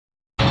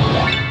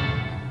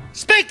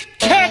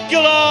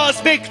Spectacular!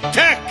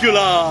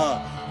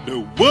 Spectacular!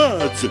 No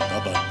words in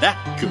the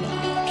vernacular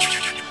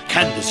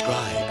can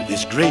describe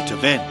this great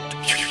event.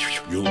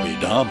 You'll be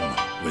dumb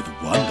with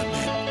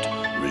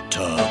wonderment.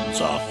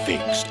 Returns are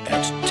fixed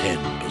at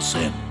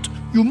 10%.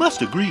 You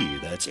must agree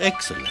that's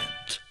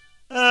excellent.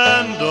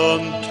 And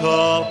on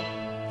top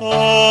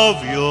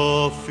of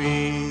your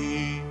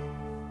feet,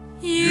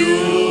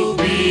 you'll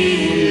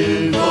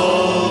be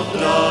involved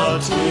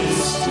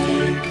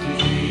artistically.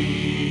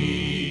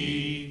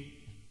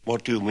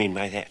 What do you mean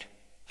by that?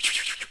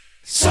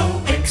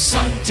 So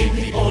exciting,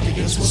 the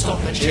audience will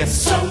stop and cheer.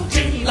 So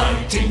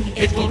delighting,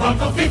 it will run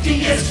for 50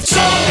 years. So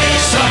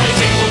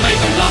exciting, we'll make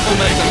them laugh, we'll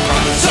make them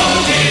cry. So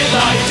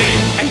delighting.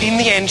 And in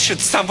the end,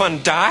 should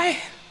someone die?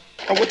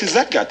 And what does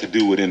that got to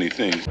do with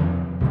anything?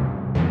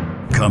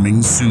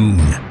 Coming soon.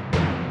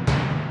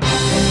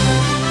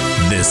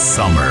 This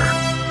summer.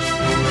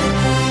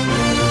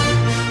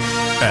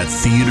 At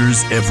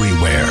theaters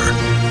everywhere.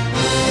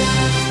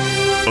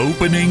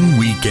 Opening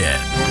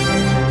weekend.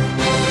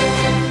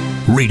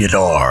 Rated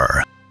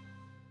R.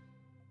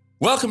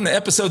 Welcome to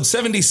episode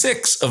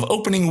 76 of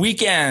Opening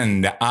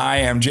Weekend. I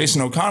am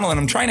Jason O'Connell, and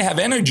I'm trying to have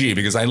energy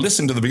because I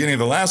listened to the beginning of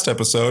the last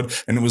episode,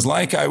 and it was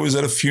like I was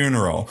at a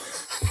funeral.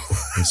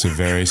 It's a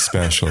very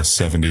special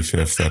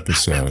 75th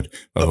episode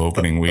of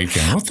Opening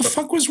Weekend. What the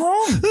fuck was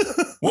wrong?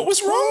 What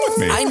was wrong with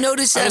me? I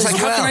noticed that I was as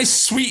like, well. how can I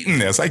sweeten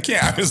this? I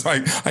can't. I was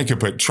like, I could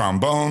put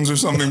trombones or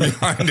something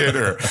behind it,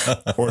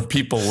 or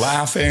people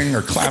laughing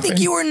or clapping. I think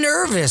you were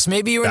nervous.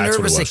 Maybe you were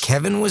nervous that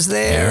Kevin was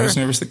there. Yeah, I was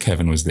nervous that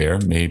Kevin was there.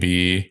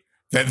 Maybe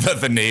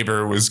that the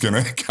neighbor was going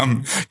to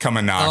come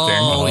a knocking.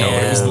 Oh,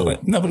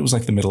 But it was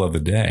like the middle of the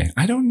day.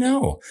 I don't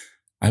know.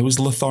 I was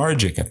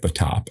lethargic at the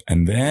top.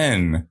 And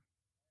then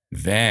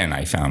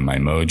I found my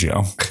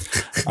mojo,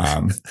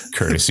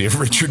 courtesy of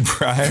Richard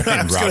Pryor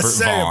and Robert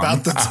Vaughn.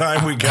 About the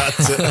time we got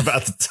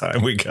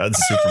to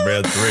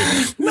Superman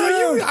 3. No,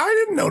 I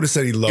didn't notice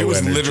any low energy. It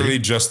was literally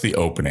just the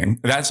opening.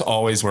 That's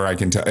always where I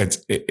can tell. It's.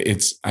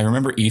 I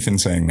remember Ethan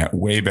saying that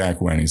way back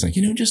when. He's like,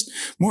 just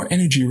more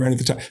energy right at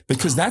the top,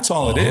 because that's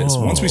all it is.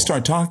 Once we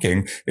start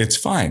talking, it's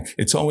fine.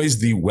 It's always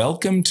the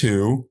welcome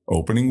to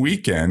Opening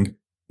Weekend.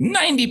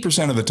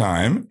 90% of the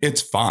time,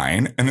 it's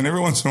fine. And then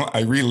every once in a while,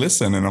 I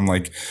re-listen and I'm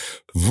like,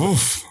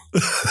 woof.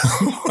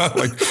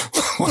 Like,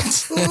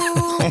 what?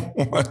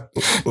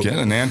 Get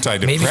an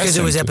antidepressant. Maybe because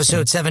it was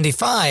episode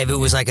 75, it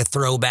was like a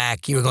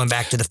throwback. You were going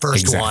back to the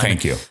first one.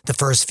 Thank you. The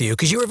first few.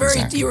 Because you were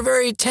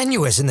very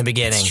tenuous in the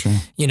beginning. That's true.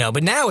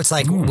 But now it's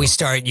like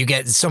you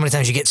get so many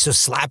times you get so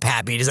slap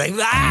happy. It's like,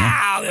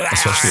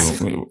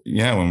 Especially,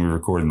 when we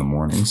record in the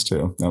mornings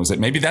too. That was it.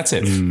 Maybe that's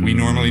it. We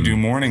normally do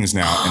mornings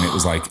now, and it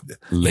was like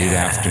late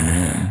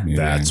afternoon. Maybe.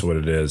 That's what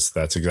it is.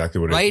 That's exactly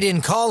what it is. Write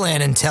in, call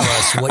in, and tell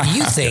us what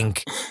you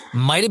think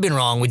might have been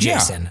wrong with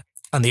Jason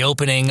on the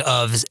opening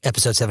of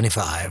episode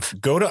 75.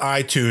 Go to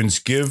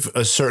iTunes, give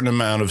a certain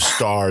amount of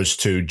stars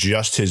to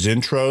just his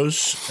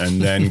intros,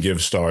 and then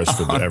give stars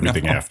for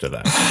everything after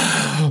that.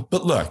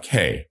 But look,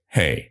 hey,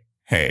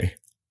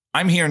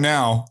 I'm here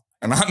now.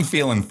 And I'm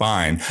feeling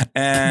fine.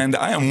 And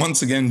I am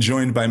once again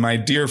joined by my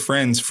dear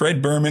friends,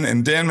 Fred Berman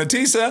and Dan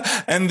Matissa.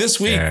 And this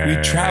week we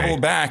travel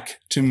back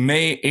to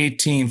May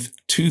 18th,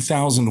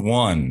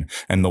 2001,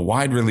 and the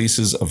wide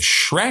releases of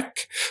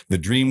Shrek, the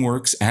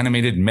DreamWorks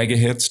animated mega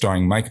hit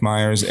starring Mike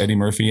Myers, Eddie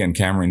Murphy, and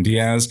Cameron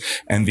Diaz,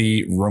 and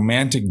the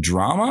romantic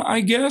drama,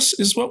 I guess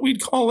is what we'd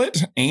call it,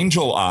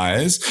 Angel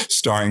Eyes,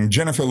 starring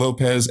Jennifer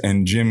Lopez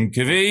and Jim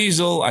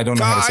Caviezel. I don't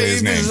know how to say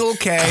his name.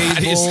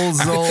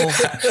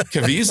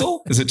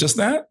 Caviezel? Is it just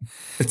that?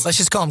 Let's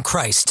just call him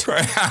Christ.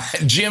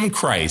 Jim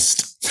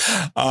Christ.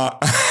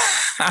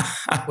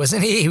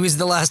 Wasn't he? He was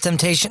the Last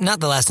Temptation,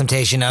 not the Last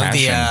Temptation of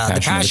the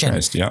Passion.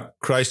 Christ, yeah.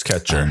 Christ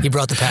Catcher. He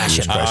brought the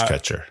Passion. Christ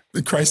Catcher.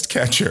 The Christ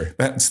Catcher.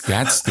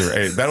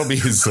 That'll be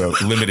his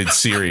limited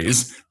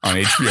series on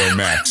HBO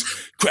Max.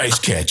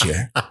 Christ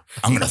Catcher.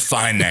 I'm gonna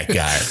find that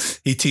guy.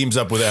 He teams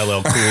up with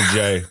LL Cool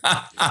J.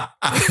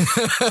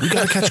 We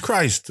gotta catch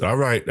Christ. All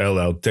right,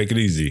 LL, take it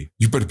easy.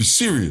 You better be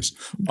serious.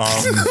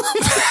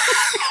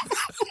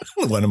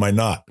 When am I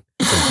not?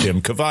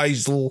 Jim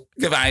Caviezel.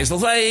 Jim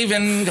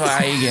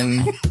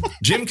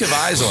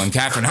Caviezel and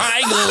Katherine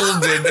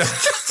Heigl did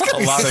a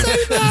lot of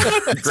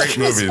great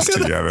movies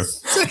together.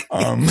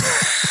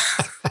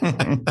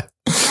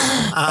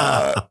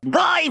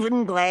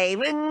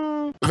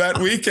 That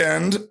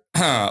weekend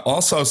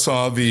also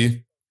saw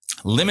the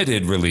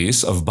limited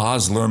release of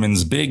Baz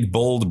Luhrmann's big,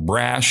 bold,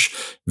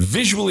 brash,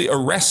 visually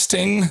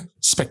arresting,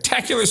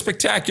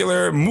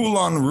 spectacular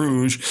Moulin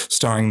Rouge,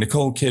 starring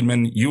Nicole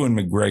Kidman, Ewan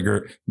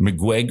McGregor,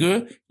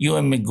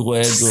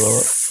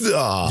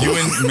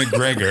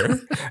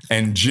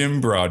 and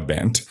Jim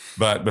Broadbent.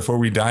 But before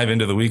we dive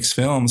into the week's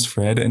films,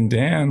 Fred and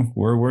Dan,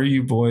 where were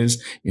you boys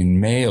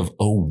in May of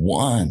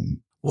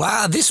 2001?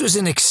 Wow, this was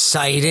an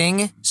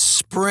exciting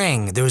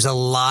spring. There was a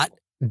lot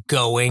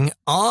going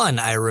on,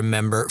 I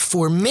remember,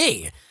 for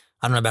me.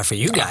 I don't know about for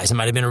you guys. It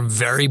might have been a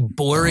very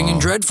boring and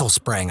dreadful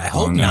spring. I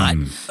hope not.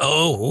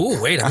 Oh,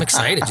 wait, I'm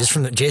excited just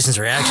from Jason's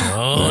reaction.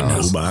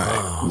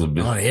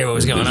 I hear what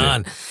was going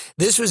on.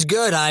 This was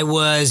good. I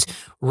was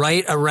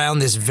right around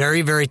this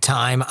very, very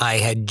time. I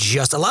had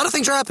a lot of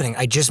things were happening.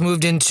 I just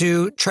moved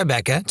into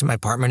Tribeca, to my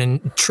apartment in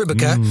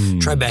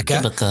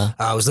Tribeca.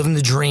 I was living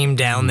the dream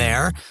down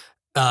there.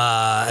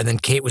 And then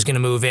Kate was going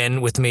to move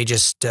in with me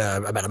just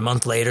about a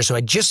month later. So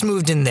I just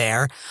moved in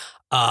there.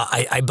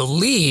 I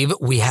believe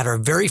we had our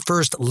very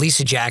first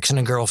Lisa Jackson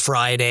and Girl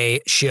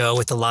Friday show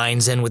at the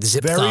Lions Inn with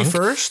Zip Thunk. Very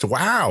first?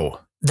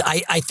 Wow.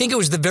 I think it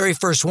was the very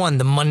first one,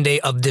 the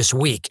Monday of this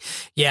week.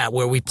 Yeah,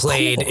 where we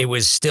played. Cool. It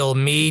was still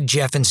me,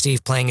 Jeff, and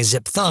Steve playing as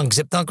Zip Thunk.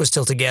 Zip Thunk was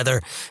still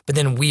together, but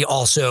then we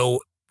also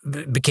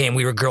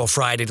we were Girl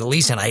Friday to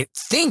Lisa, and I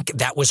think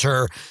that was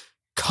her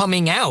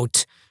coming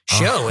out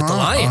show at the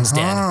Lions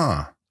Den.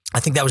 I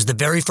think that was the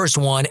very first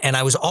one, and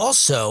I was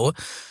also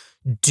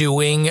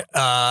doing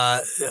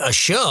a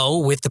show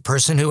with the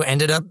person who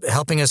ended up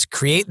helping us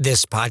create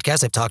this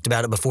podcast. I've talked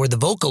about it before, the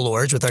Vocal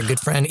Lords, with our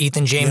good friend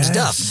Ethan James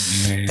Duff.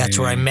 That's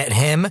where I met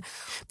him.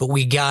 But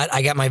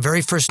I got my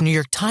very first New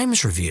York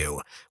Times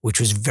review, which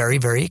was very,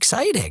 very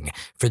exciting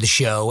for the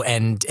show.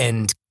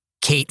 And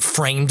Kate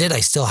framed it. I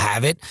still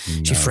have it.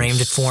 Nice. She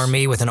framed it for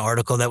me with an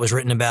article that was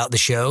written about the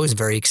show. It was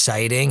very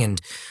exciting.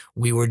 And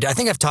I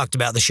think I've talked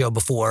about the show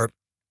before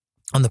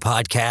on the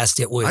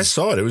podcast. I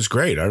saw it. It was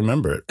great. I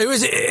remember it. It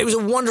was a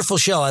wonderful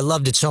show. I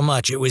loved it so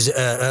much. It was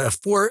a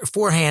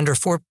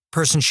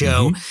four-person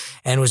show,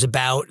 and it was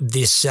about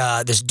this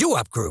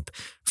doo-wop group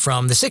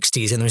from the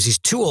 60s. And there was these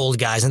two old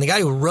guys, and the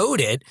guy who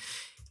wrote it,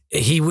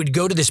 he would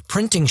go to this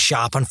printing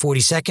shop on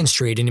 42nd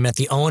Street, and he met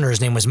the owner.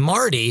 His name was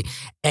Marty.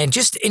 And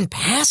just in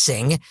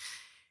passing,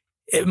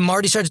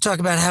 Marty started to talk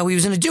about how he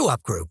was in a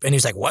doo-wop group. And he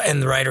was like, what?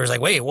 And the writer was like,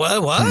 wait,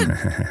 what?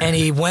 And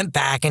he went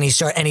back and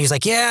he's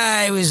like,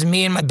 yeah, it was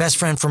me and my best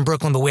friend from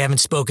Brooklyn, but we haven't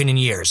spoken in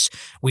years.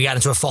 We got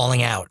into a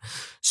falling out.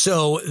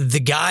 So the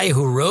guy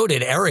who wrote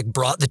it, Eric,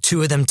 brought the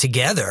two of them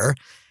together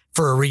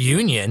for a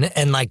reunion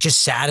and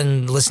just sat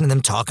and listened to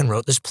them talk and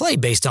wrote this play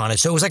based on it.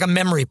 So it was like a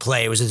memory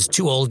play. It was these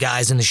two old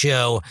guys in the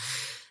show.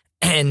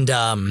 And,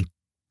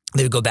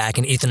 they would go back,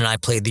 and Ethan and I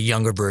played the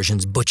younger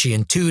versions, Butchie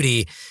and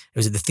Tootie. It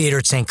was at the theater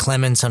at St.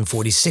 Clements on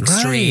 46th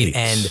Street.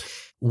 And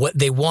what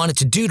they wanted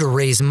to do to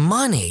raise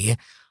money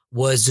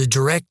was the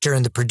director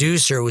and the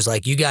producer was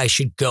like, you guys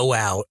should go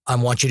out. I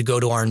want you to go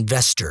to our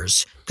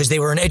investors, because they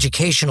were an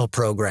educational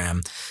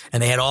program,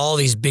 and they had all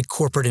these big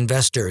corporate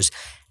investors.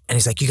 And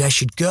he's like, you guys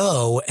should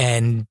go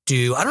and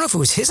do, I don't know if it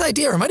was his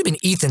idea or it might have been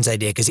Ethan's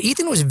idea, because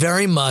Ethan was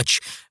very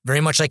much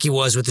like he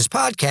was with his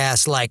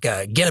podcast, like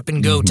a get up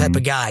and go type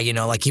of guy,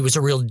 like he was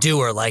a real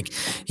doer. Like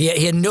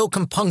he had no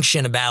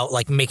compunction about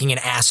making an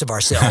ass of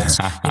ourselves,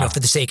 for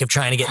the sake of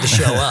trying to get the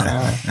show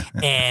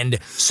up. And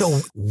so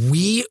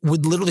we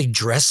would literally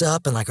dress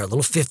up in our little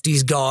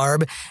 50s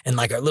garb and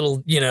our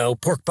little,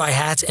 pork pie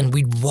hats. And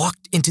we'd walk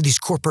into these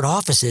corporate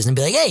offices and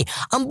be like, hey,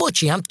 I'm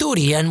Butchie, I'm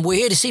Tootie, and we're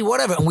here to see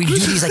whatever. And we'd do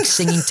these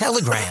singing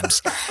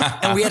telegrams.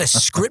 And we had a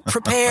script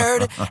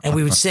prepared, and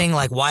we would sing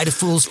Why Do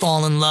Fools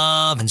Fall in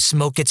Love and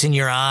Smoke Gets in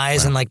Your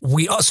Eyes. And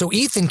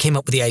Ethan came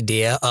up with the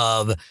idea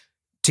of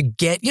to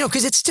get,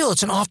 because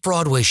it's an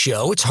off-Broadway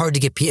show. It's hard to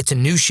get, it's a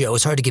new show.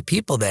 It's hard to get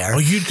people there. Oh,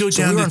 you'd go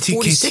down to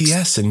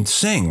TKTS and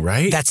sing,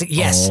 right? That's it.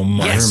 Yes. Oh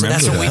my, yes. So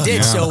that's what we did.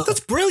 Yeah. So that's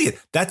brilliant.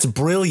 That's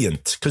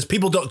brilliant. Because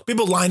people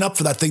line up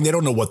for that thing. They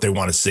don't know what they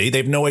want to see. They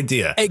have no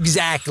idea.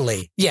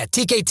 Exactly. Yeah.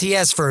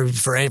 TKTS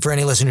for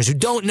any listeners who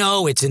don't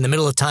know, it's in the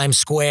middle of Times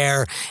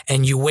Square,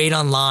 and you wait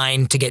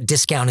online to get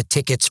discounted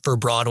tickets for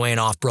Broadway and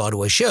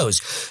off-Broadway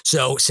shows.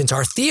 So since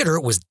our theater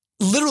was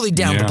literally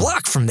down the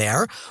block from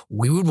there,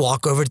 we would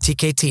walk over to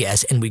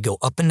TKTS and we'd go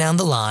up and down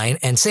the line,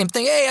 and same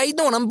thing. Hey, how you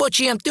doing? I'm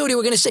Butchie, I'm Tootie.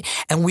 We're going to sing.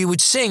 And we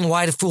would sing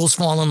Why Do Fools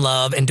Fall in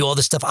Love and do all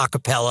this stuff a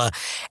cappella.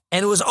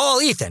 And it was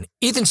all Ethan.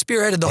 Ethan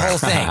spearheaded the whole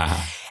thing.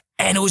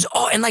 And it was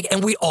all,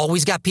 and we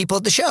always got people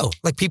at the show.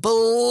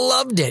 People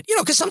loved it.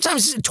 Because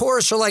sometimes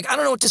tourists are like, I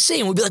don't know what to see.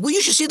 And we'd be like, well,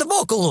 you should see the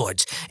Vocal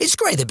Lords. It's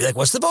great. They'd be like,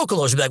 what's the Vocal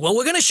Lords? We'd be like, well,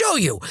 we're going to show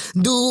you.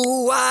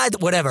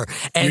 Whatever.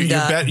 And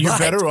you're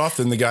better off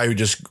than the guy who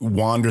just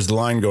wanders the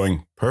line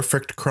going,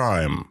 perfect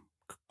crime.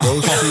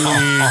 Go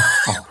see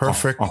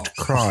Perfect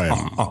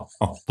Crime.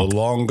 The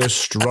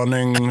longest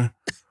running.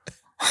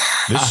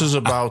 This is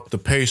about the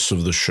pace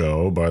of the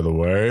show, by the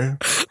way.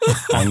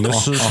 And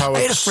this is how I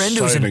had a friend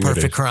who was in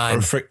Perfect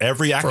Crime.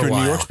 Every actor in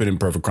New York's been in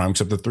Perfect Crime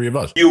except the three of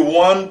us. You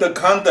won the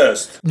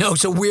contest. No,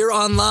 so we're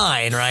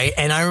online, right?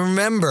 And I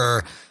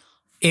remember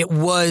it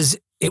was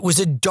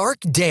a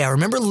dark day. I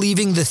remember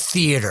leaving the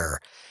theater,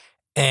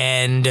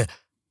 and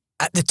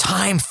at the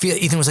time,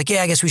 Ethan was like,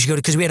 yeah, I guess we should go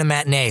because we had a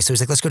matinee. So he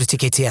was like, let's go to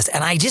TKTS.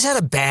 And I just had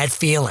a bad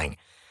feeling.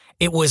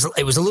 It was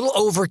a little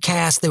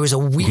overcast. There was a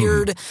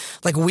weird,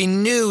 we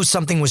knew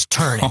something was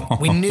turning.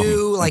 We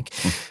knew,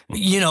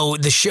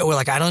 the show, we're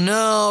like, I don't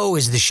know.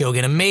 Is the show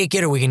going to make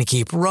it? Are we going to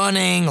keep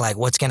running?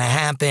 What's going to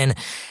happen?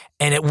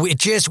 And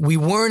we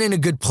weren't in a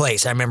good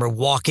place. I remember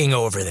walking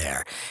over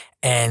there.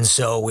 And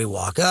so we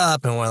walk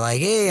up and we're like,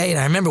 hey,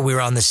 I remember we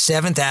were on the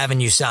 7th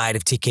Avenue side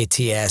of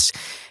TKTS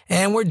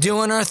and we're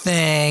doing our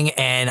thing.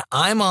 And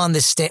I'm on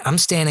this, I'm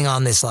standing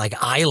on this like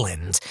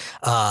island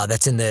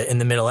that's in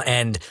the middle,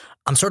 and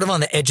I'm sort of on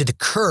the edge of the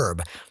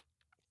curb.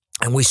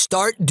 And we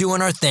start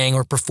doing our thing,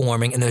 we're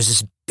performing, and there's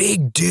this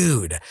big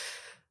dude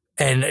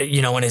and,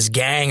 you know, and his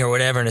gang or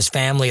whatever and his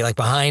family like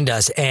behind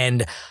us.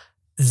 And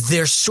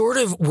we're sort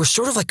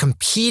of like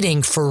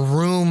competing for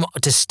room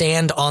to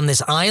stand on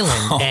this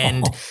island.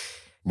 And,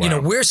 you know,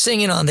 we're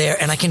singing on there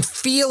and I can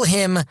feel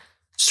him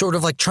sort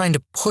of like trying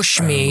to push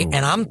me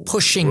and I'm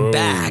pushing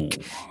back,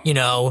 you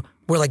know,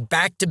 we're like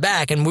back to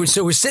back. And we're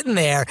sitting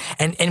there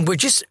and we're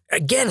just,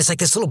 again, it's like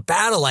this little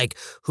battle, like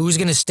who's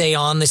going to stay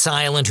on this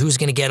island, who's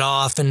going to get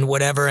off and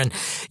whatever. And,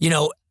 you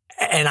know,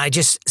 and I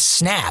just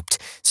snapped.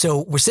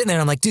 So we're sitting there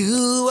and I'm like,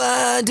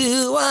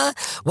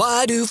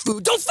 why do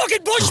food? Don't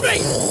fucking push me.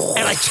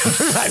 And I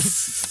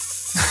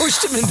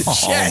pushed him in the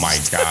chest. Oh my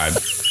God.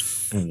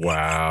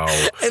 Wow.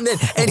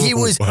 And he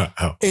was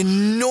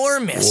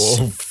enormous.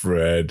 Whoa,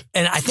 Fred.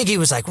 And I think he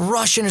was like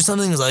Russian or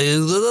something. He was like,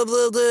 blah,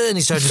 blah, blah, and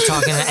he started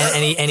talking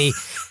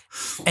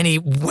and he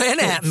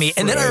went at me.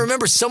 And then I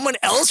remember someone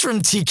else from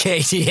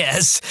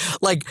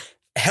TKTS like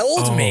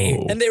held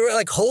me and they were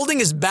like holding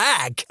his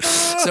back.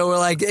 So we're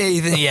like, hey,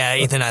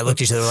 Ethan and I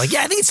looked at each other. We're like,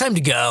 yeah, I think it's time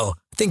to go.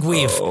 I think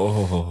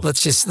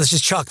let's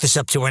just chalk this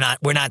up to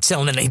we're not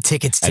selling any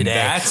tickets today. And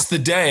that's the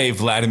day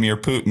Vladimir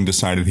Putin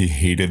decided he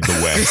hated the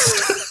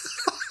West.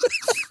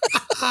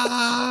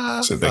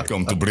 So they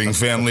come to bring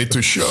family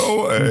to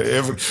show.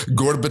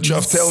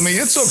 Gorbachev tell me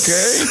it's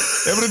okay.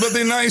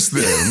 Everybody nice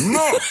there. No.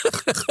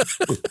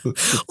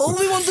 All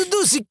we want to do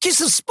is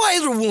kiss a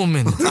Spider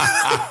Woman.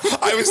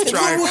 I was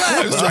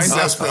trying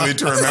desperately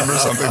to remember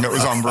something that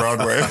was on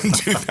Broadway in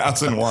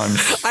 2001.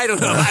 I don't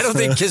know. I don't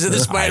think Kiss of the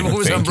Spider Woman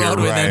was on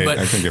Broadway then, but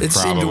I think it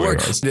seemed to work.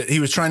 Was. He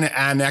was trying to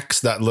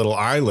annex that little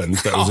island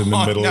that was in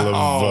the middle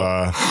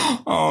of.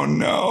 Oh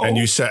no! And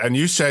you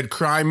said,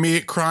 "Cry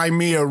me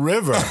a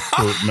river."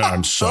 No,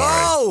 I'm sorry.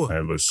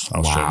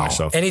 I'll show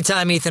myself.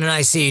 Anytime Ethan and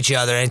I see each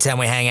other, anytime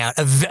we hang out,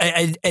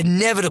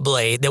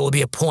 inevitably there will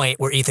be a point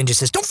where Ethan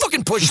just says, "Don't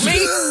fucking push me."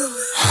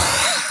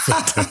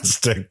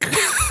 Fantastic.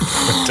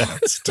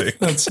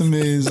 That's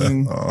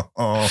amazing.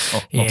 Yeah.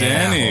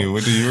 Danny,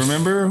 what do you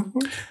remember?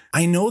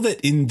 I know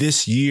that in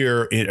this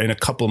year, in a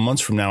couple of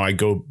months from now, I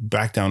go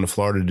back down to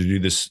Florida to do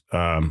this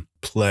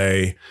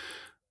play.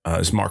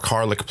 This Mark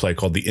Harlick play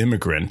called The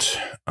Immigrant.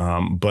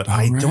 But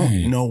I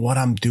don't know what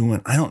I'm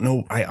doing. I don't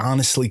know. I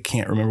honestly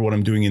can't remember what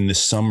I'm doing in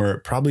this summer.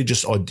 Probably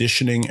just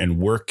auditioning and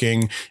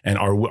working. And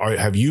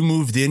have you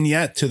moved in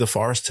yet to the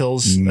Forest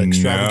Hills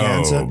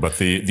extravaganza? No, but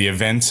the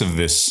events of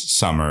this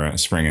summer,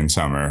 spring and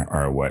summer,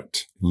 are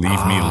what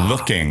leave me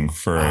looking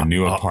for a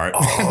new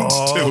apartment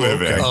to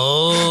live in.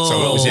 So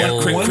it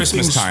was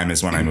Christmas time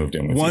is when I moved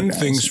in with one you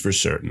guys. thing's for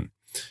certain.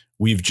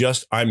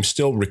 I'm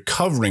still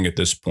recovering at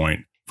this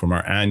point from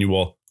our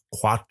annual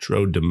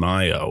Quattro de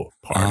Mayo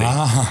party.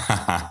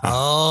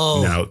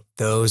 Now,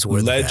 those were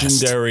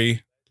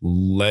legendary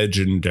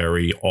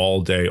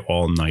all day,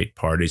 all night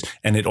parties.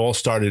 And it all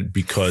started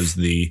because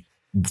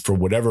for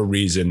whatever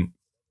reason,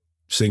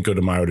 Cinco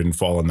de Mayo didn't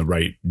fall on the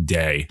right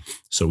day.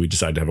 So we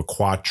decided to have a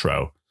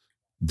Quattro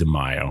de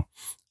Mayo,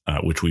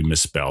 which we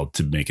misspelled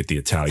to make it the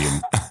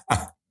Italian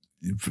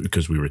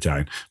because we were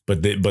Italian.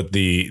 But the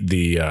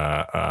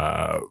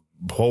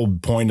whole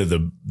point of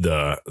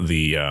the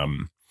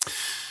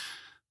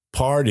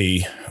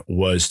party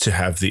was to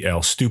have the El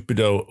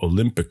Stupido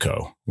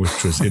Olimpico,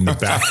 which was in the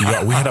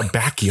backyard. We had a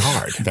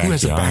backyard. Who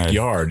has a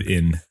backyard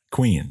in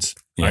Queens?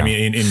 Yeah. I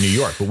mean, in New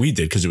York, but we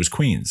did because it was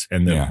Queens,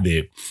 and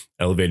the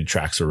elevated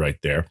tracks are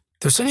right there.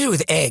 There's something to do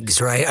with eggs,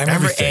 right? I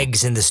remember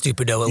eggs in the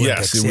Stupido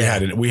Olympics.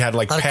 Yes, we had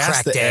like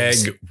past the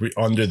egg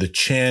under the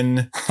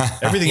chin.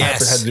 Everything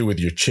had to do with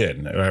your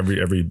chin. Every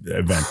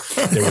event.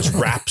 There was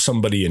wrap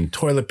somebody in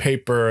toilet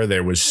paper.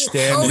 There was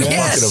stand in a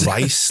bucket of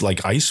ice,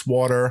 like ice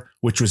water,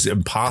 which was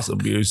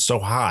impossible. It was so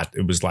hot.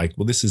 It was like,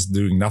 well, this is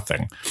doing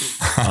nothing.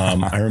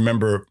 I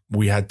remember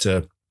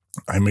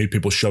I made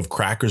people shove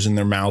crackers in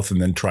their mouth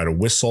and then try to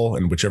whistle,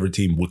 and whichever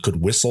team could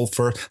whistle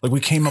first. Like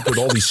we came up with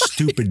all these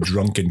stupid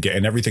drunken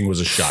and everything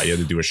was a shot. You had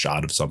to do a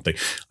shot of something.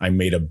 I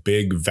made a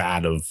big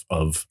vat of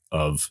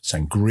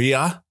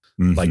sangria.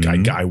 Mm-hmm. Like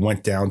I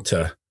went down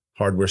to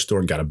hardware store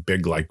and got a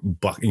big like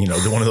one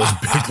of those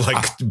big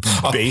like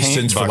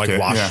basins for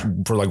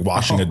like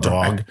washing a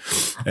dog,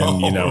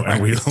 and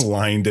and we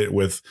lined it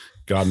with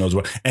God knows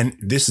what. And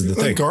this is the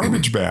thing.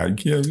 Garbage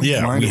bag. Yeah.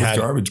 We had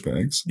garbage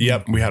bags.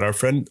 Yep. We had our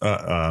friend,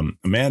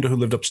 Amanda, who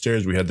lived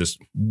upstairs. We had this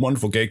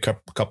wonderful gay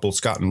couple,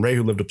 Scott and Ray,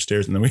 who lived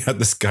upstairs. And then we had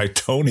this guy,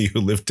 Tony, who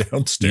lived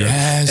downstairs.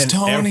 Yes, and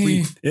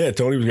Tony.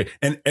 Tony was gay.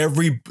 And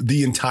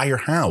the entire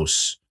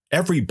house,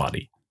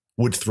 everybody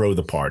would throw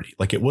the party.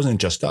 Like it wasn't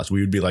just us.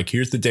 We would be like,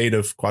 here's the date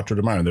of Quattro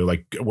di Mayo. They're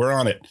like, we're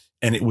on it.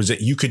 And it was that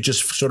you could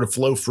just sort of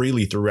flow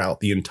freely throughout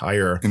the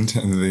entire house.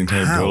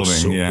 building.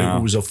 So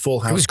It was a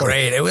full house. It was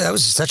party. great. That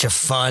was such a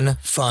fun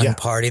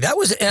party. That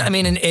was, I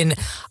mean, and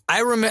I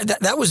remember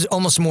that was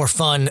almost more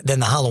fun than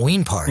the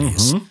Halloween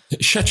parties.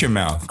 Shut your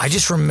mouth. I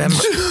just remember.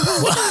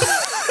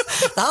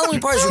 The Halloween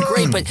parties were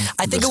great, but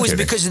I think it was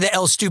because of the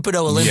El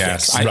Stupido Olympics.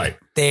 Yes, right.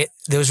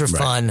 Those were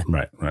fun.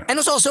 Right. And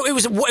it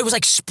was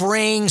like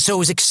spring, so it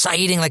was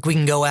exciting. Like we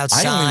can go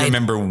outside. I only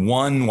remember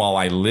one while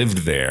I lived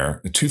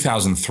there.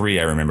 2003,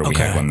 I remember we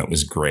had one that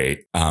was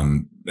great.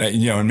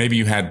 And maybe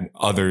you had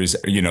others,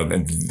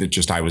 that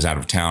just I was out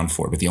of town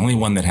for. But the only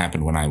one that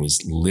happened when I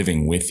was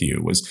living with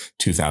you was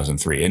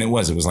 2003. And it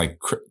was like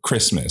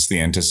Christmas. The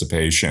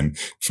anticipation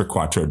for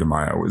Quattro di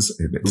Mayo was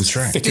thick in the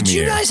air. Did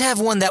you guys have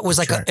one that was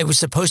like it was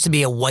supposed to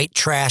be a white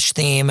trash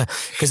theme?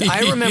 Because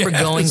I remember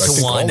going to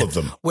one all of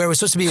them. where it was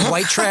supposed to be a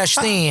white trash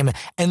theme,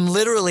 and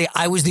literally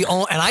I was the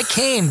only, and I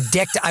came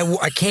decked.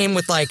 I came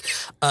with like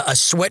a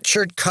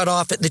sweatshirt cut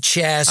off at the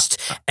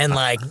chest and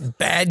like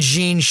bad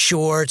jean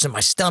shorts, and my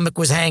stomach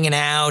was hanging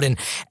out, and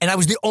I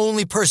was the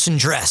only person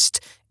dressed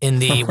in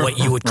the what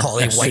you would call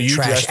a white so you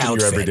trash dressed outfit. in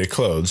your everyday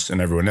clothes,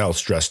 and everyone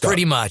else dressed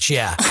Pretty up. much,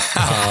 yeah.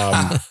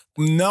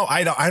 No,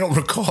 I don't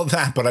recall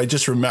that, but I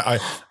just remember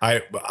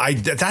I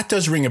that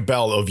does ring a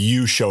bell of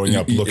you showing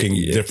up looking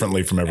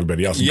differently from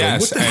everybody else. And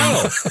Yes,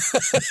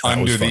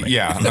 going, what the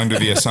hell? under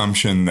the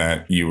assumption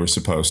that you were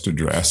supposed to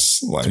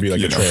dress like To be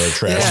like a trailer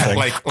trash thing.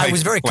 like I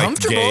was very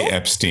comfortable. Gay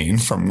Epstein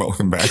from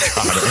Welcome Back,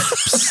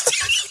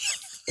 Kotter.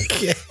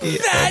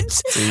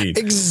 That's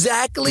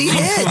exactly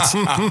it.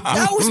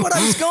 That was what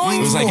I was going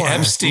for. It was like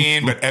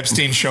Epstein, but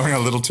Epstein showing a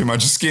little too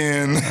much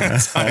skin.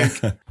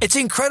 It's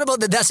incredible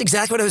that that's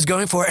exactly what I was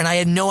going for, and I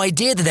had no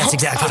idea that that's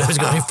exactly what I was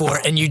going for,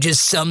 and you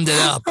just summed it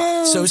up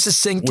so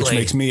succinctly. Which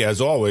makes me, as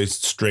always,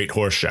 straight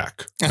horse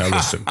shack. Now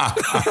listen.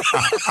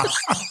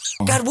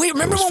 God, wait,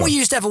 remember when we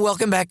used to have a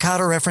Welcome Back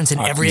Kotter reference in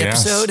every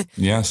episode?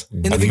 Yes.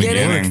 In the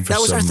beginning? That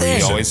was our thing.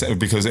 We always,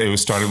 because it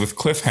was started with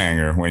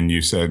cliffhanger when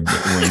you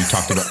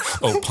talked about,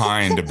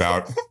 opined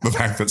about the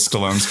fact that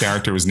Stallone's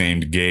character was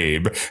named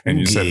Gabe. And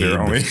you said there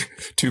are only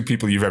two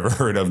people you've ever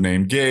heard of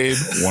named Gabe.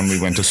 One we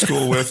went to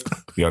school with,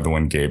 the other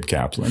one, Gabe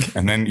Kaplan.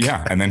 And then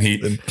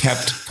he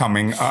kept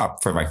coming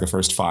up for like the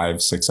first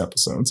 5-6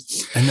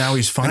 episodes. And now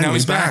he's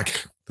finally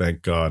back.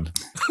 Thank God.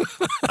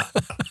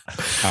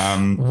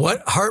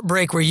 What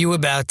heartbreak were you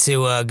about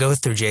to go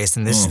through,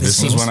 Jason?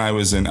 This is when I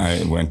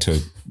went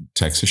to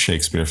Texas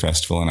Shakespeare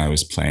Festival and I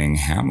was playing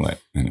Hamlet,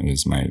 and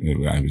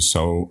I was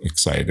so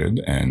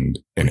excited, and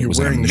it was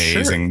an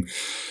amazing.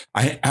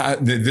 I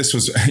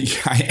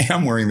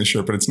am wearing the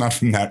shirt, but it's not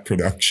from that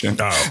production.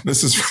 Oh.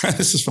 This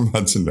is from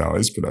Hudson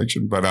Valley's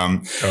production. But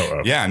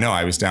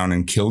I was down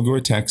in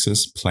Kilgore,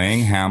 Texas,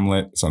 playing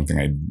Hamlet, something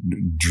I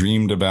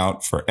dreamed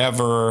about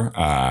forever.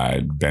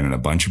 I'd been in a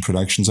bunch of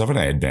productions of it.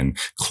 I had been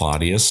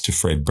Claudius to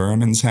Fred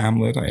Berman's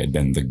Hamlet. I had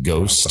been the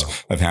ghost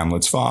of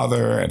Hamlet's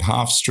father at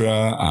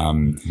Hofstra.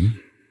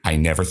 I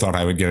never thought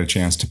I would get a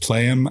chance to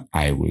play him.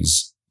 I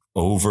was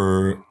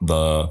over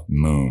the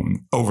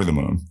moon.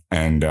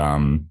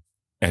 And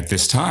at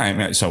this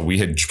time, so we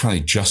had probably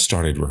just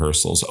started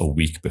rehearsals a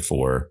week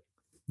before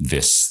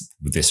this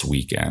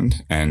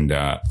weekend. And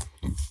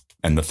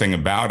the thing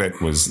about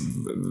it was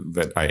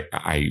that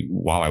I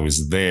while I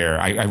was there,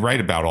 I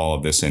write about all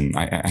of this, and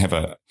I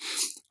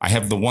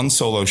have the one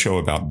solo show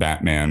about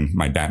Batman,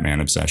 my Batman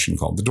obsession,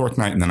 called The Dork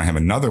Knight. And then I have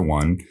another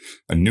one,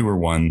 a newer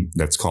one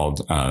that's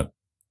called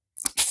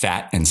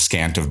Fat and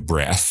Scant of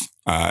Breath.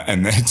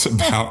 And it's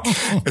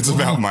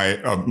about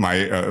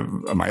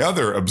my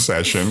other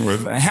obsession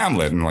with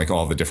Hamlet and like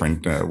all the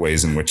different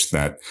ways in which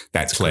that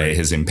play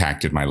has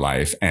impacted my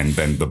life. And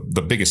then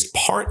the biggest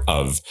part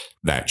of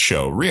that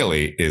show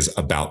really is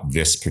about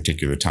this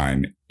particular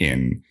time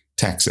in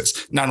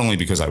Texas, not only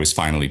because I was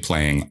finally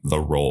playing the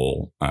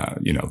role,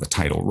 the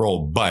title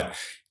role, but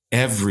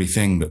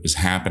everything that was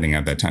happening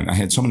at that time. I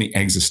had so many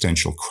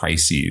existential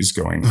crises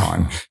going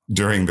on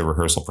during the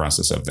rehearsal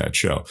process of that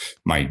show.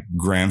 My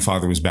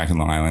grandfather was back in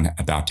Long Island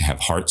about to have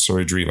heart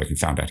surgery. Like, he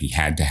found out he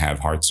had to have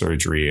heart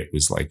surgery. It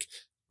was like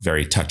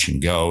very touch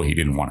and go. He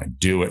didn't want to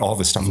do it. All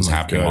this stuff was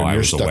happening while I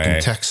was stuck away.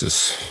 In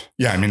Texas.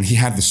 Yeah, I mean, he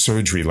had the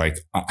surgery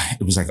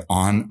it was like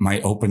on my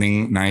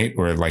opening night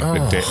or like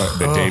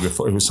the day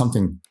before. It was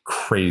something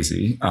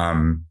crazy.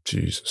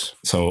 Jesus.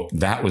 So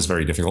that was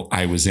very difficult.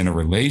 I was in a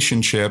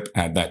relationship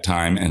at that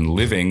time and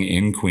living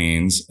in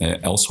Queens,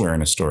 elsewhere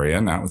in Astoria,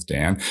 not with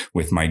Dan,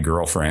 with my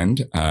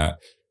girlfriend,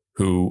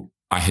 who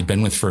I had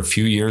been with for a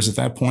few years at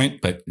that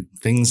point, but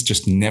things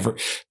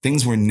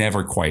were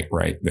never quite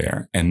right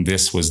there. And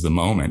this was the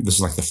moment. This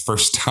was like the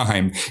first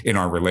time in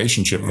our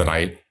relationship that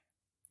I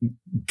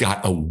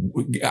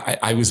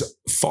was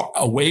far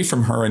away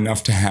from her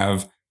enough to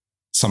have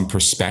some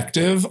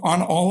perspective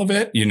on all of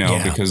it,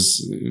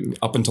 because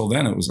up until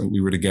then it was like we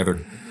were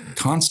together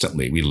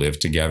constantly. We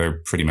lived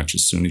together pretty much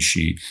as soon as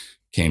she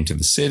came to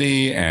the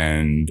city,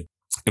 and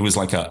it was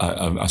like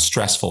a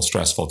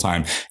stressful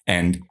time.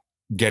 And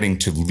getting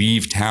to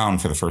leave town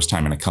for the first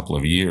time in a couple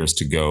of years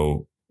to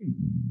go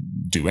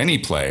do any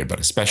play, but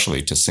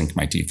especially to sink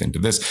my teeth into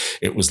this,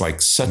 it was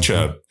like such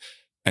an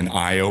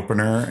eye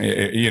opener.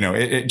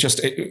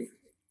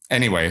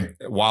 Anyway,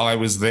 while I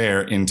was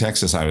there in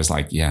Texas, I was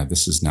like, yeah,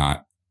 this is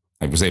not,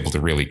 I was able to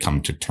really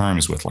come to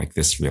terms with like,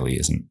 this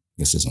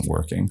isn't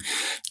working.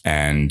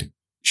 And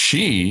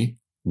she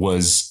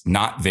was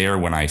not there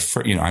when I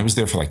was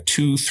there for like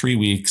 2-3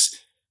 weeks.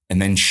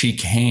 And then she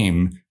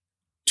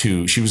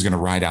was going to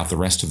ride out the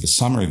rest of the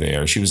summer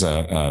there. She was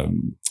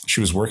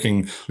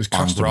working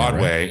on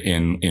Broadway, right?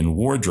 in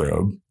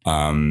wardrobe.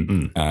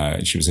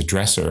 She was a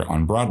dresser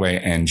on Broadway,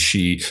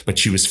 but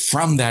she was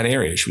from that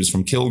area. She was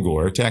from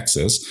Kilgore,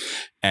 Texas.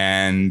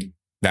 And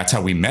that's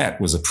how we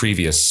met, was a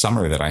previous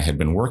summer that I had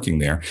been working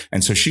there.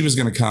 And so she was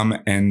going to come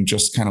and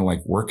just kind of like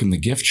work in the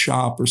gift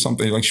shop or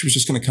something. Like she was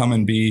just going to come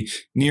and be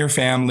near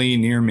family,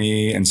 near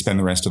me, and spend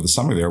the rest of the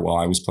summer there while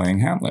I was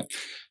playing Hamlet.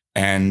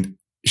 And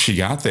she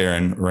got there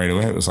and right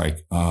away it was like,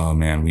 oh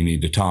man, we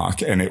need to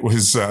talk. And it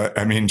was,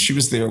 she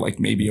was there like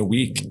maybe a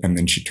week and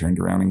then she turned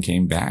around and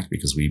came back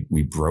because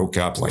we broke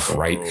up like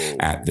right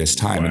at this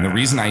time. Wow. And the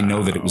reason I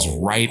know that it was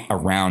right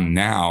around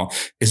now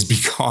is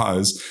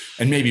because,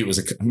 and maybe it was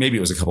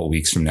a couple of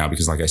weeks from now,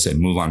 because like I said,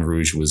 Moulin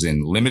Rouge was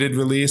in limited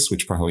release,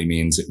 which probably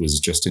means it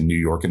was just in New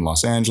York and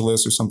Los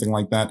Angeles or something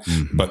like that.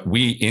 Mm-hmm. But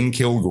we in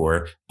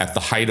Kilgore at the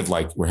height of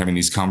like, we're having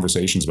these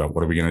conversations about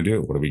what are we going to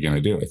do? What are we going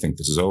to do? I think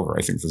this is over.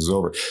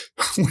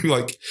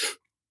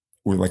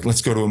 We're like,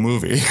 let's go to a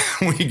movie.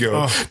 We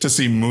go to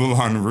see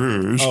Moulin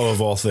Rouge. Oh,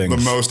 of all things.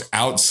 The most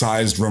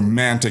outsized,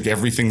 romantic,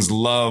 everything's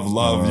love,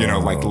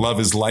 like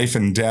love is life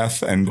and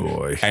death.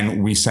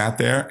 And we sat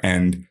there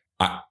and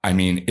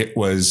it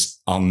was,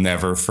 I'll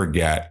never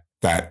forget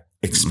that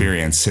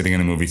experience sitting in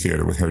a movie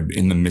theater with her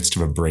in the midst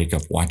of a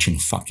breakup, watching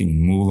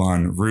fucking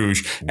Moulin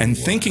Rouge and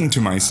thinking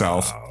to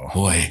myself,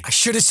 boy, I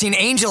should have seen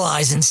Angel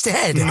Eyes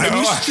instead. I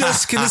was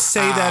just going to say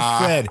that,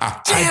 Fred.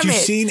 Had you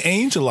seen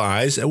Angel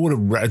Eyes, I would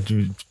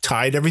have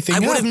tied everything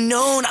up. I would have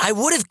known. I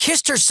would have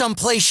kissed her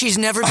someplace she's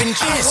never been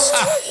kissed.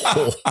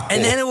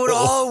 And then it would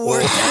all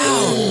work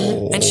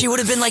out. And she would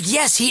have been like,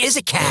 yes, he is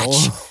a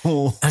catch.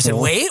 I said,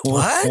 wait,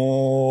 what?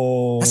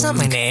 That's not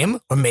my name.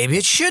 Or maybe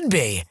it should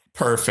be.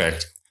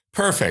 Perfect.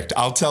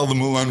 I'll tell the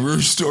Moulin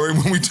Rouge story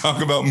when we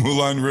talk about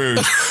Moulin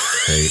Rouge.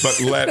 But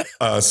let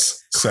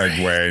us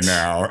segue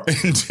now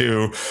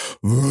into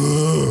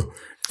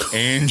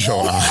Angel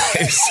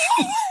Eyes.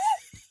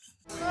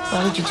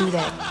 Why would you do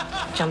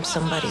that? Jump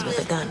somebody with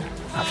a gun?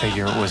 I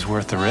figure it was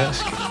worth the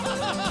risk.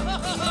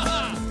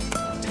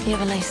 You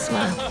have a nice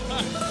smile.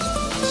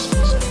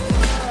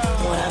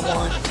 What I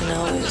want to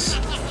know is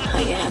how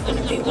you happen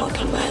to be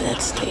walking by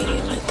that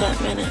stadium at that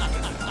minute.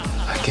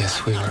 I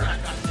guess we were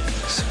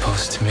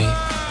supposed to meet.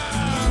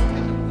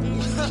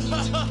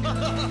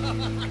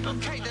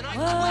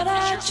 What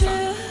I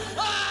choose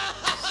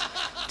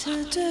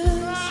to do.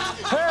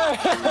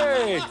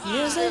 Hey!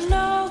 Is it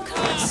no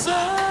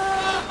concern?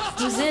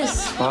 Who's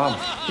this? Bob.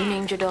 You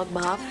named your dog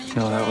Bob?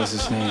 No, that was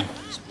his name.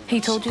 He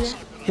told you that?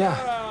 Yeah.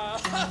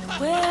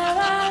 Where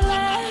I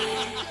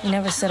lay. You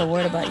never said a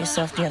word about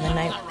yourself the other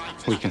night.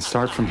 We can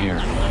start from here.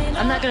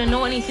 I'm not gonna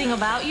know anything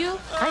about you.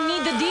 I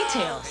need the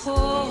details.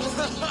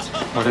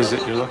 What is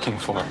it you're looking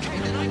for?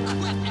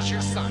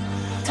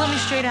 Tell me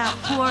straight out,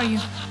 who are you?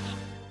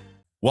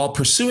 While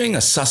pursuing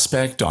a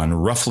suspect on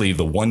roughly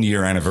the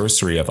 1-year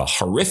anniversary of a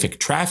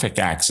horrific traffic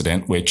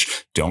accident,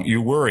 which, don't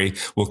you worry,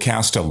 will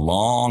cast a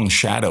long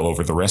shadow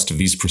over the rest of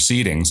these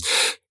proceedings,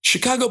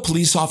 Chicago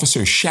police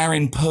officer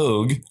Sharon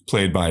Pogue,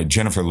 played by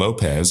Jennifer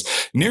Lopez,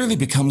 nearly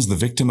becomes the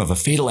victim of a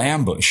fatal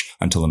ambush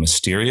until a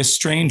mysterious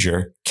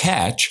stranger,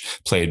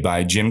 Catch, played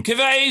by Jim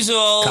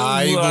Caviezel,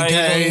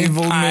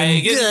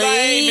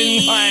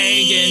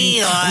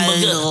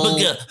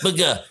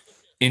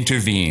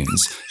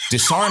 intervenes,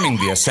 disarming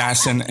the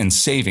assassin and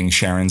saving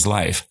Sharon's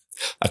life.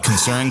 A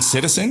concerned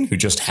citizen who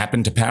just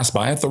happened to pass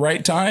by at the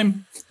right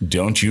time?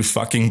 Don't you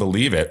fucking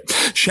believe it.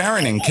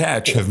 Sharon and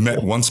Catch have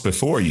met once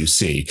before, you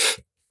see.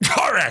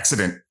 Car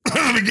accident at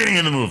the beginning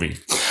of the movie.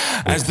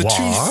 As the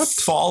two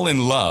fall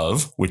in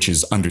love, which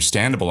is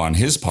understandable on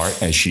his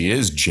part, as she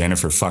is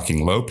Jennifer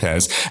fucking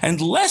Lopez, and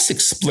less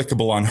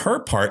explicable on her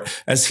part,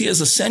 as he is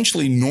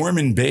essentially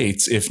Norman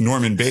Bates if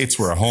Norman Bates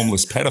were a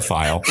homeless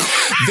pedophile,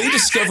 they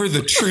discover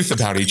the truth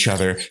about each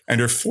other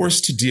and are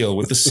forced to deal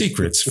with the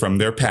secrets from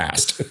their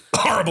past.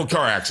 Horrible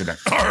car accident.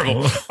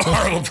 Horrible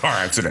car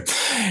accident.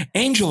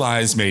 Angel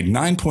Eyes made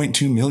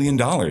 $9.2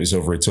 million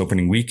over its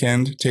opening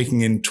weekend,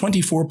 taking in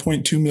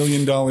 $24.2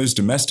 million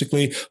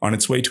domestically on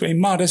its way to a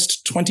modest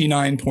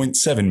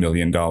 $29.7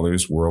 million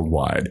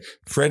worldwide.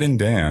 Fred and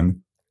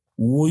Dan,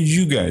 what do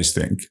you guys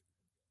think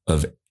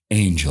of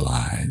Angel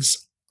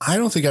Eyes? I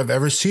don't think I've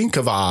ever seen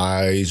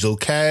Caviezel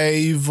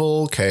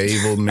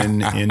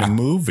in a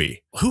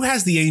movie. Who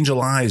has the angel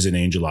eyes in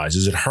Angel Eyes?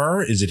 Is it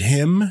her? Is it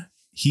him?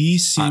 He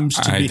seems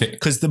to be,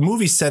 because the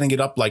movie's setting it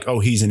up like, oh,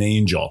 he's an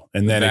angel.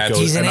 And then it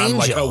goes, and I'm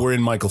like, oh, we're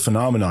in Michael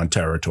Phenomenon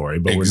territory,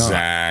 but we're not.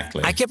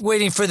 Exactly. I kept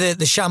waiting for the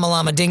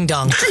Shyamalama Ding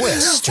Dong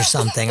twist or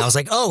something. I was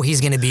like, oh,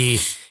 he's going to be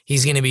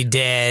he's going to be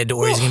dead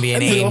or he's going to be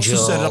an and they angel.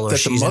 also set up or that the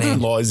she's an angel.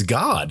 mother-in-law is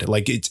God.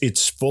 Like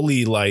it's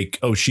fully like,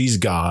 oh, she's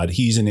God.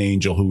 He's an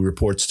angel who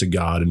reports to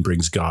God and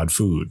brings God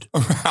food.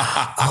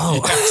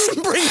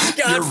 Brings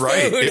God You're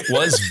right. food. It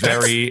was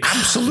very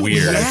Absolutely.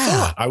 weird.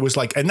 I was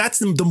like, and that's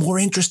the more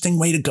interesting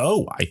way to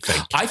go, I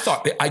think.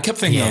 I kept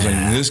thinking, I was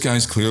like, this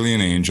guy's clearly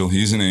an angel.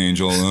 He's an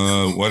angel,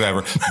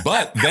 whatever.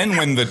 But then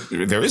when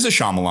there is a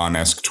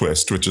Shyamalan-esque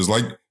twist, which is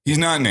like, he's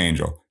not an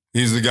angel.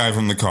 He's the guy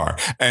from the car.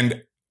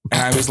 And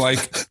I was like,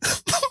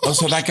 oh,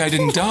 so that guy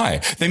didn't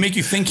die. They make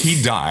you think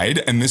he died,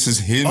 and this is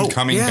him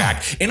coming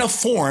back in a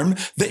form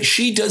that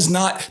she does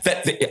not.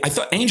 I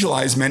thought angel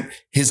eyes meant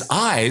his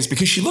eyes,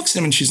 because she looks at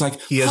him and she's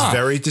like, he has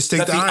very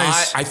distinct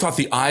eyes. I thought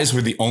the eyes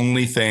were the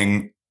only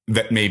thing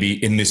that maybe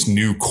in this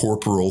new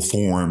corporal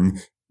form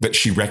that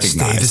she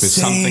recognized. There's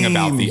something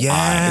about the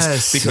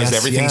eyes, because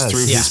everything's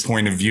through his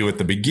point of view at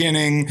the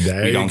beginning.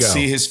 We don't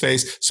see his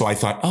face. So I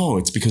thought, oh,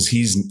 it's because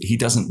he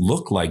doesn't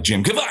look like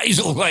Jim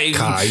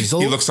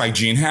Caviezel. He looks like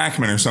Gene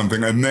Hackman or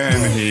something. And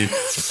then he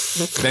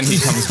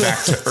comes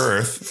back to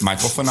Earth,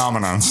 Michael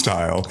Phenomenon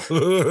style,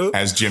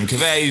 as Jim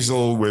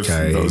Caviezel with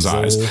those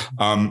eyes.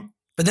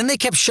 But then they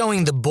kept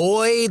showing the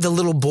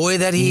little boy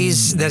that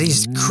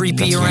he's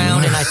creepy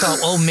around, and I thought,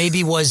 oh,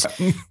 maybe was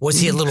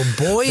he a little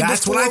boy?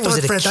 That's before? what I thought, was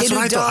it a Fred. kid That's what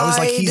I thought. I was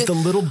like, he's the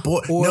little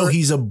boy. No,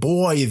 he's a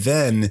boy.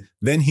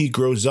 Then he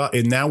grows up,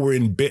 and now we're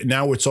in.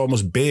 Now it's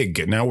almost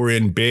Big. Now we're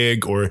in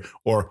Big, or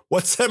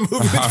what's that movie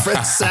with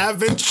Fred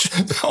Savage?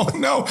 Oh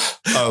no,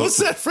 what's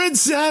that Fred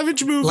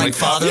Savage movie? Like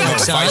Father and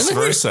Son? Vice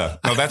versa.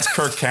 No, that's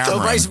Kirk Cameron.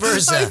 So vice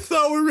versa. I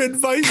thought we were in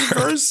vice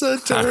versa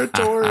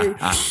territory.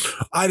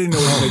 I didn't know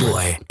what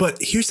to do. But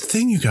here's the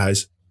thing, you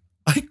guys.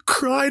 I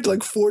cried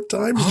like 4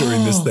 times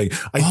during this thing.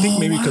 I think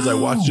maybe because I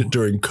watched it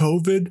during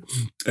COVID.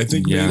 I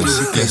think maybe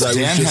because I was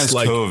Dan just has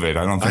like COVID.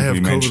 I don't think we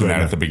mentioned that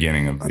at the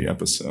beginning of the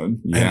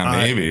episode. Yeah,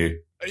 maybe.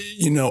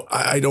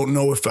 I don't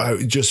know if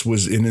I just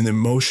was in an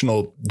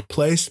emotional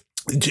place.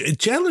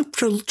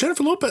 Jennifer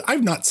Lopez.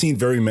 I've not seen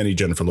very many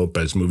Jennifer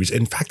Lopez movies.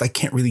 In fact, I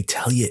can't really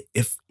tell you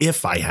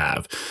if I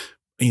have.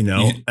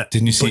 Did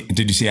you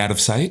see Out of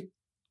Sight?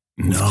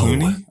 No.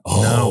 Clooney?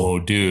 No,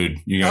 dude,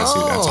 you gotta see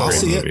that.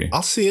 That's a great movie.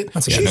 I'll see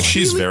it.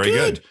 She's really very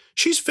good.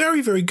 She's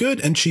very, very good,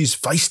 and she's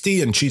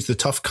feisty, and she's the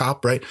tough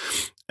cop, right?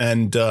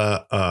 And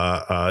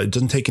it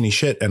doesn't take any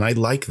shit, and I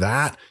like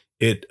that.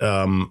 It,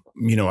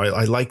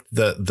 I like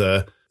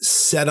the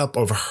setup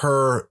of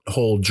her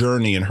whole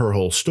journey and her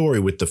whole story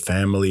with the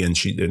family, and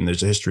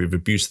there's a history of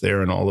abuse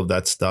there, and all of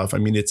that stuff. I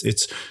mean,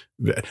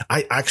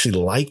 I actually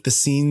like the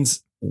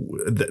scenes.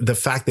 The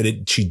fact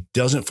that she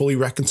doesn't fully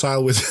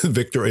reconcile with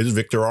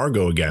Victor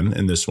Argo again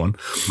in this one.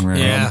 Right.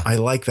 Yeah. I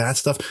like that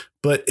stuff.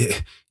 But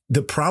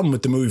the problem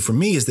with the movie for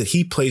me is that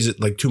he plays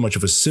it like too much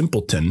of a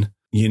simpleton,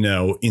 in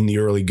the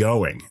early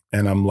going.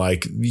 And I'm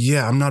like,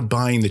 I'm not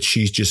buying that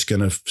she's just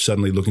going to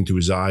suddenly look into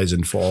his eyes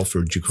and fall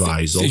for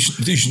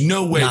Caviezel. There's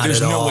no way.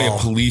 There's no way a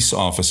police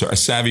officer, a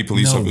savvy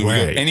police officer, would go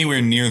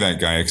anywhere near that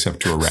guy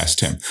except to arrest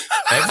him.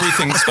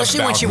 Everything,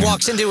 especially when she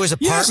walks into his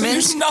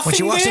apartment. When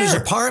she walks into his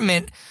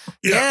apartment.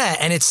 Yeah,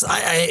 and it's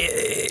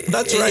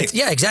that's right.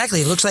 Yeah,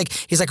 exactly. It looks like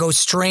he's like a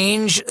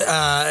strange,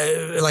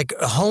 like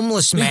a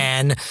homeless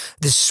man.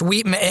 This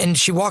sweet man, and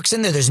she walks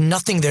in there. There's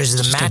nothing. There's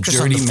the mattress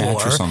on the floor. Dirty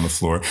mattress on the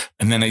floor,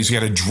 and then he's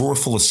got a drawer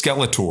full of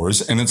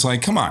Skeletors, and it's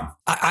like, come on.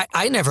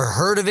 I never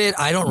heard of it.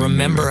 I don't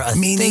remember a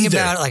thing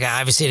about it. Like I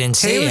obviously didn't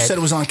see it. Taylor said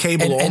it was on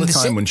cable all the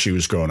time when she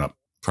was growing up.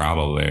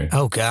 Probably.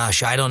 Oh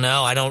gosh, I don't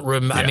know. I don't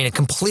remember. I mean,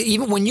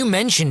 even when you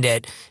mentioned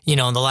it, in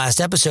the last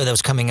episode that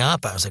was coming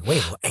up, I was like,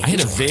 wait. I had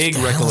a vague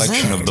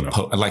recollection of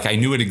like I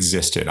knew it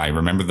existed. I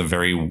remember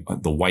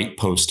the white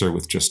poster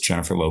with just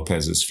Jennifer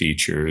Lopez's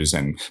features,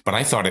 but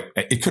I thought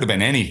it could have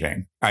been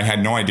anything. I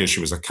had no idea she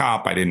was a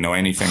cop. I didn't know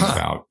anything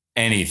about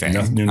anything.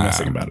 Knew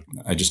nothing about it.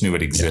 I just knew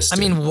it existed. I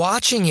mean,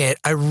 watching it,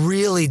 I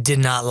really did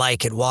not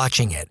like it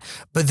watching it,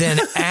 but then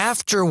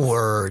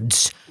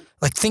afterwards.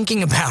 Like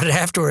thinking about it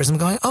afterwards, I'm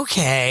going,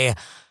 okay,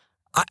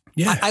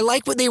 I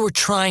like what they were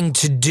trying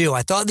to do.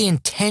 I thought the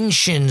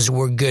intentions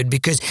were good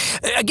because,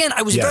 again,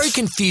 I was very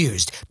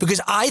confused because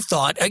I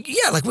thought,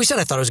 like we said,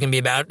 I thought it was going to be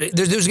about, there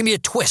was going to be a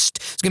twist.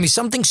 It's going to be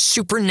something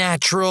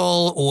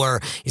supernatural, or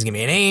he's going to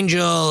be an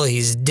angel,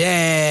 he's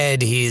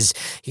dead, he's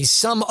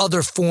some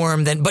other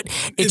form but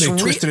it's they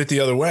twisted it the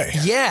other way.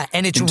 Yeah,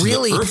 and it's into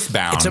really the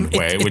earthbound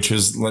way, which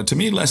is to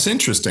me less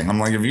interesting. I'm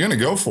like, if you're going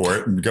to go for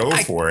it, go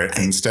for it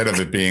instead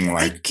of it being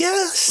like, I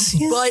guess,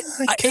 but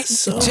I guess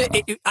so.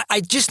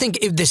 I just think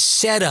if the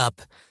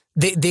setup,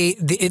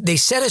 they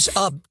set us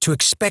up to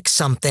expect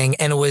something,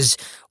 and it was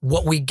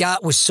what we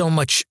got was so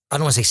much, I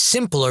don't want to say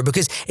simpler,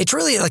 because it's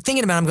really like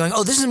thinking about it, I'm going,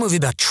 oh, this is a movie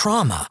about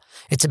trauma.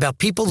 It's about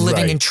people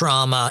living in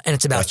trauma, and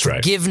it's about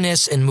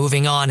forgiveness and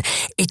moving on.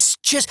 It's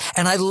just,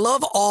 and I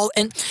love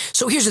and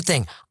so here's the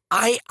thing.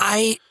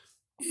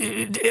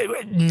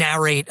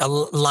 narrate a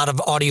lot of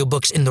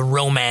audiobooks in the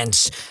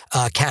romance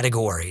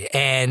category,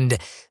 and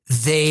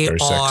they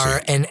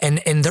are,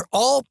 and they're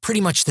all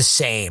pretty much the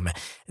same.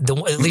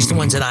 At least the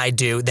ones that I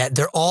do, that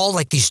they're all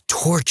like these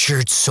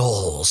tortured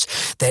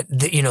souls that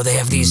they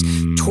have these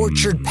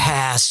tortured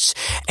pasts,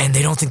 and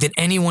they don't think that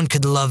anyone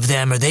could love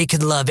them or they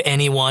could love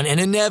anyone, and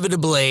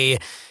inevitably,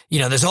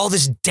 there's all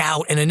this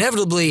doubt, and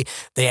inevitably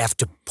they have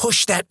to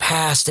push that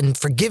past and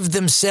forgive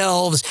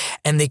themselves,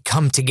 and they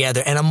come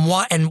together.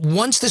 And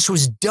once this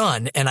was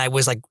done, and I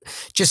was like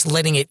just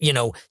letting it,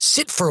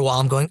 sit for a while,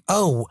 I'm going,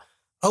 oh,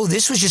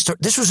 this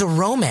was a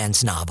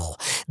romance novel.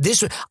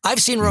 I've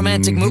seen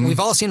romantic movies.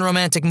 We've all seen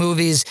romantic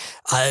movies.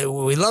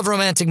 We love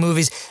romantic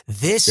movies.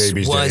 This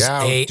Baby's was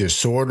Day Out,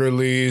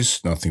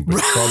 Disorderlies, Nothing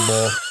But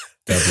Trouble.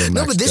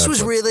 No, but this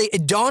was really,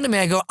 it dawned on me.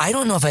 I go, I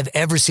don't know if I've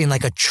ever seen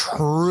like a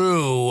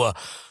true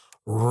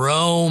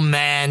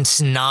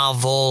romance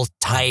novel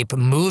type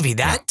movie.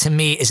 That to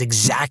me is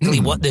exactly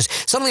what this.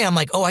 Suddenly I'm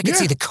like, oh, I can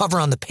see the cover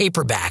on the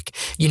paperback,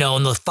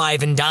 and the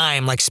 5 and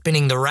dime like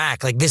spinning the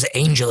rack, like this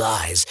Angel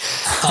Eyes,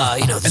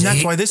 and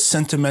that's why this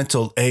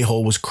sentimental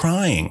a-hole was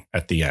crying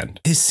at the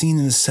end. His scene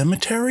in the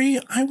cemetery,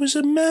 I was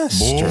a mess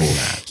during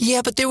that.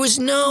 Yeah, but there was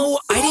no.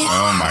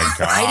 Oh my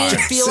God! I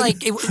didn't feel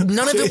like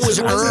none of it was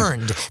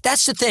earned.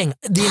 That's the thing.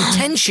 The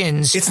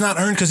intentions. It's not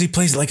earned because he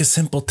plays like a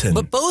simpleton.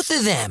 But both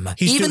of them,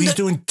 he's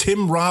doing Tim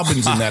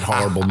Robbins in that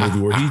horrible movie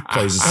where he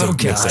plays a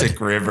simpleton. Mystic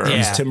River. Yeah.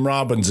 He's Tim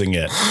Robbins-ing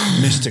it.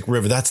 Mystic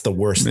River. That's the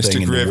worst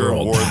thing in the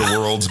world. War of the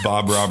Worlds,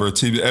 Bob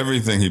Roberts.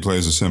 Everything he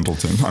plays a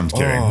simpleton. I'm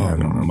kidding. Oh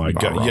my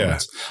God.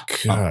 Roberts.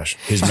 Yeah. Gosh.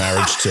 His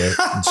marriage to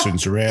Susan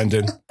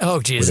Sarandon.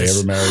 Oh, Jesus. Were they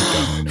ever married?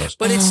 God only knows.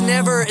 But it's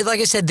never, like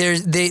I said,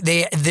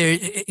 the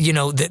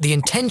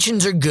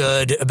intentions are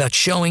good about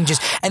showing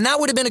and that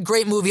would have been a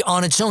great movie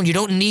on its own. You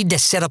don't need to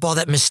set up all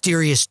that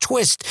mysterious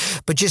twist,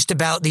 but just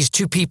about these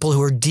two people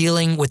who are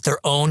dealing with their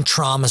own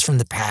traumas from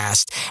the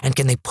past, and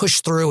can they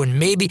push through, and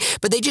maybe,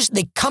 but they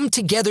come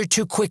together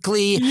too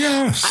quickly.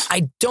 Yes.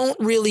 I don't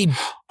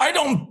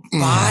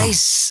buy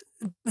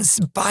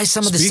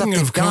some of the stuff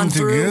they've gone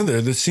through.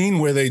 Together, the scene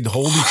where they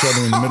hold each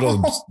other in the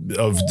middle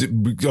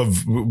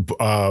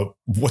of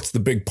what's the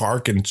big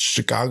park in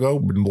Chicago,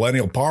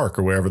 Millennial Park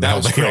or wherever the hell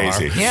they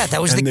crazy. are. Yeah,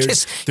 that was the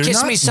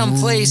kiss me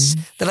someplace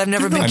that I've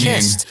never been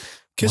kissed.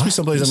 Kiss me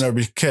someplace I've never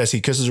been kissed. He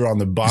kisses her on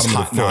the bottom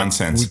of the foot.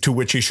 Nonsense. To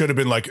which he should have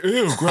been like,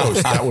 ew,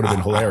 gross. That would have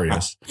been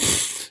hilarious.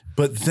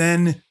 But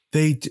then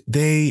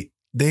they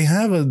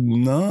have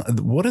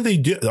what do they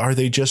do? Are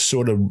they just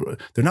sort of,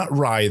 they're not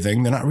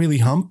writhing. They're not really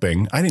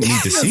humping. I didn't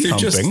need to see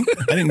humping.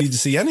 I didn't need to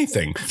see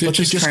anything. They're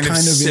just kind of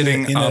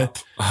sitting up,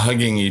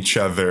 hugging each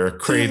other,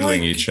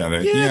 cradling each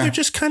other. Yeah, they're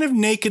just kind of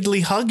nakedly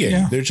hugging.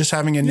 Yeah. They're just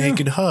having a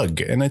naked hug.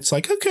 And it's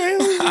like, okay.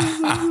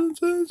 I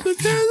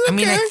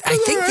mean, I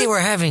think they were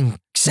having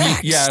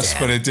sex. Yes,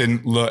 but it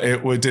didn't look,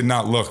 it did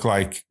not look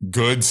like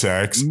good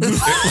sex.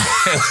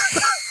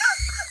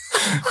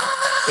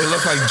 It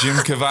looked like Jim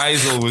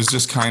Caviezel was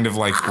just kind of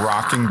like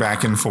rocking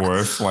back and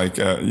forth, like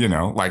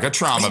like a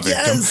trauma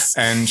victim.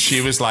 And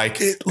she was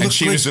like, and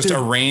she was just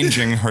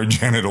arranging her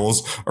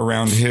genitals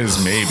around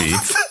his, maybe,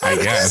 I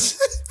guess.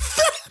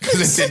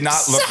 Because it did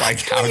not look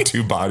like how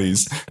two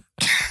bodies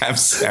have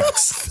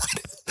sex.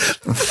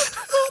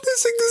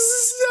 That's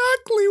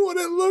exactly what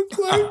it looked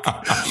like.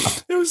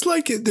 It was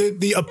like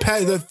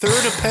the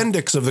third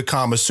appendix of the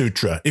Kama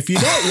Sutra. If you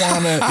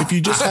if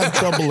you just have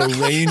trouble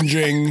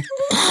arranging,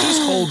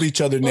 just hold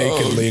each other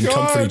nakedly and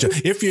comfort each other.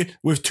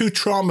 If two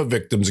trauma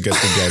victims get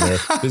together,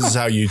 this is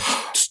how you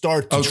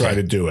start to try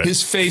to do it.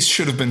 His face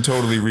should have been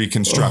totally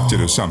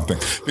reconstructed or something,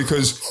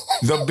 because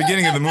the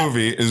beginning of the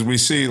movie is we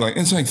see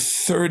it's like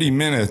 30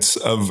 minutes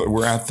of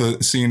we're at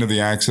the scene of the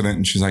accident,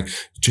 and she's like,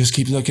 just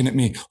keep looking at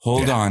me.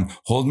 Hold on.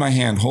 Hold my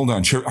hand. Hold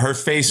on. Her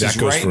face is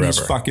right in his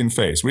fucking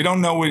face. We don't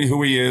know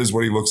who he is,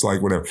 what he looks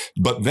like, whatever.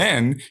 But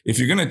then if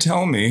you're going to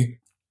tell me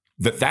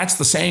that that's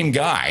the same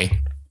guy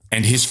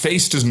and his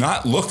face does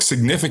not look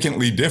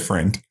significantly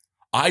different,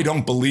 I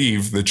don't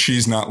believe that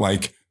she's not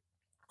like,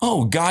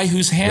 oh, guy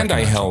whose hand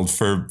I held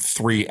for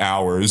 3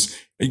 hours.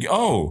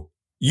 Oh,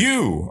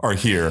 you are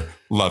here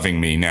loving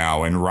me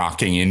now and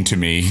rocking into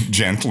me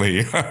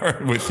gently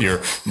with your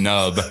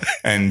nub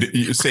and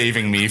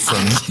saving me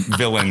from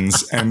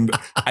villains. And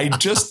I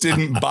just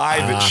didn't buy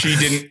that she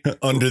didn't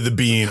underneath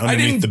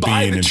the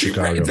bean in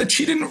Chicago. That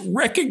she didn't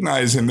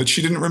recognize him, that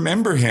she didn't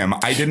remember him.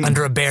 I didn't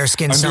under a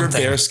bearskin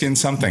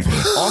something.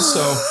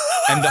 Also,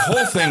 and the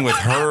whole thing with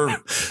her,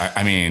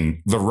 I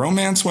mean, the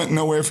romance went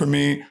nowhere for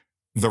me.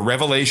 The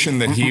revelation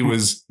that he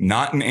was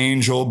not an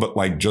angel, but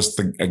like just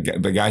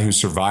the guy who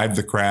survived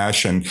the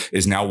crash and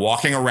is now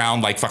walking around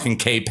like fucking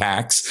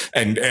K-Pax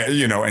and,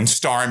 and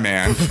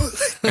Starman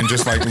and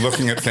just like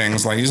looking at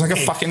things like he's like a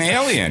fucking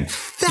alien.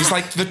 He's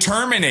like the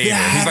Terminator.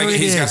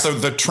 He's got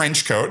the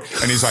trench coat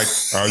and he's like,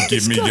 oh,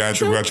 give me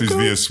that. What is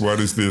this? What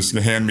is this?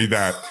 Hand me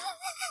that.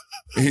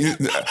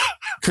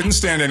 Couldn't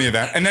stand any of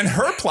that. And then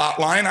her plot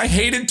line, I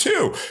hated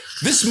too.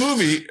 This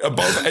movie,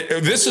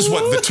 this is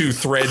what the two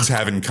threads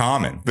have in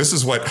common. This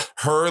is what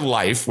her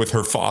life with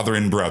her father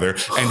and brother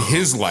and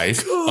his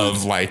life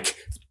of like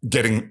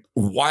getting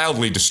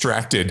wildly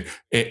distracted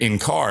in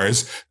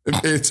cars.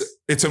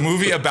 It's a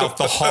movie about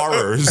the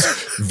horrors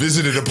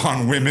visited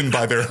upon women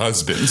by their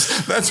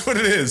husbands. That's what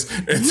it is.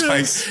 It's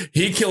like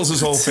he kills his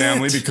whole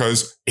family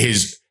because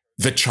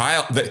the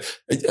child,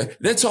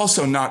 that's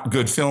also not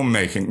good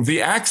filmmaking.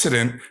 The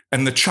accident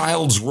and the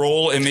child's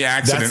role in the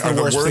accident are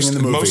the worst,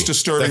 most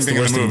disturbing thing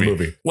in the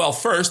movie. Well,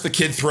 first, the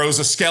kid throws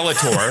a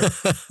Skeletor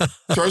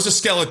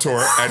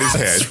at his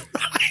head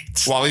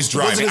while he's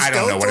driving. I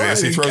don't know what it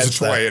is. He throws a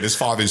toy at his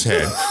father's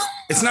head.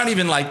 It's not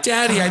even like,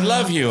 Daddy, I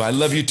love you. I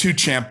love you too,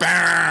 champ.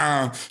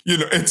 You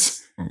know,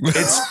 it's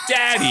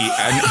Daddy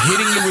and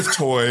hitting you with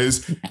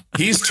toys.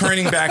 He's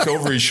turning back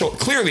over his shoulder.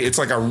 Clearly, it's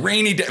like a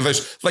rainy day.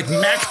 There's like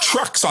Mack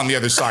trucks on the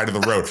other side of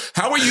the road.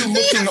 How are you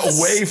looking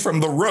away from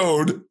the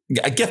road?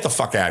 Get the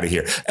fuck out of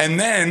here. And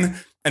then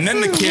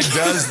the kid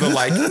does the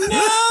like,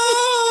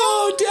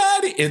 no,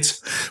 Daddy. It's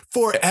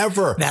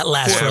forever. That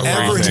lasts for a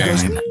long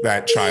everything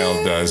that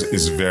child does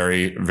is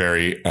very,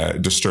 very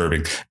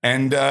disturbing.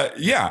 And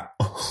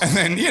and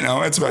then, you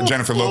know, it's about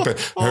Jennifer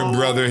Lopez. Her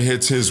brother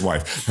hits his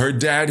wife. Her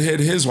dad hit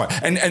his wife.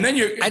 And then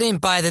I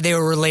didn't buy that they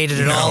were related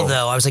at all,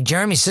 though. I was like,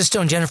 Jeremy Sisto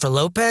and Jennifer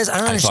Lopez? I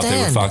don't understand.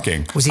 I thought they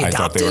were fucking. Was he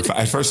adopted?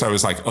 At first I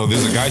was like, oh, this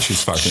is a guy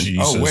she's fucking.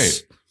 Jesus. Oh,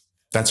 wait.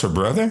 That's her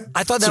brother?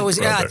 I thought that was,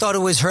 I thought it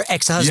was her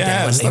ex-husband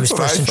when he was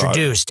first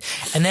introduced.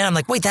 And then I'm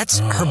like, wait, that's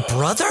her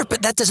brother?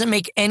 But that doesn't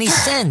make any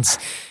sense.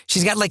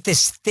 She's got like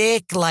this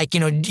thick, like,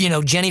 you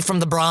know, Jenny from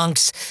the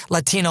Bronx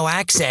Latino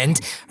accent.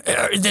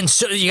 Then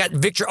you got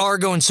Victor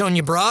Argo and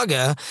Sonia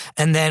Braga.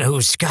 And then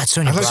who's got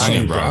Sonia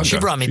Braga? She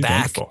brought me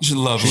back. She's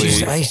lovely.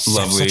 I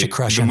lovely. Such a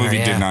crush on her. The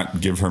movie did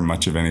not give her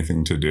much of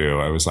anything to do.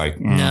 I was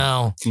like,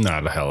 no.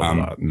 Not a hell of a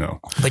lot,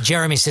 no. But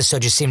Jeremy Sisto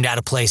just seemed out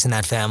of place in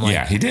that family.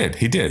 Yeah, he did.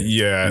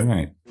 Yeah.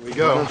 Right. Here we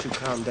go. Why don't you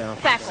calm down?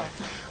 Back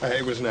off.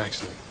 It was an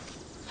accident.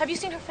 Have you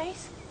seen her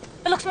face?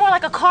 It looks more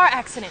like a car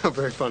accident.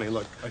 Very funny.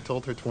 Look, I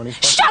told her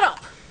 25. Shut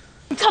up!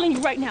 I'm telling you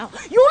right now,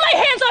 you lay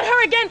hands on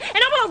her again, and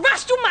I'm gonna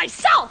arrest you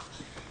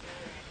myself!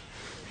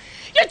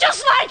 You're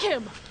just like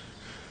him!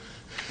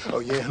 Oh,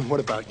 yeah, and what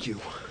about you?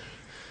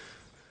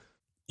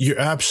 You're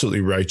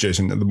absolutely right,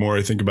 Jason, the more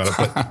I think about it.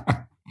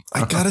 But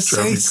I gotta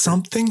say,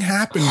 something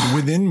happened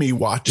within me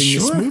watching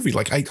this movie.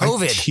 Like I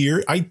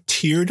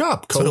teared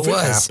up. COVID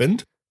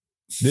happened.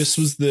 This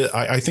was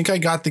I think I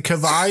got the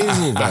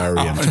Caviezel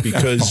variant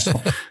because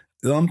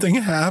something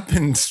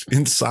happened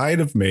inside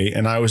of me,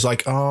 and I was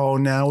like, "Oh,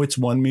 now it's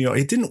won me."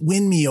 It didn't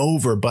win me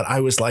over, but I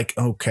was like,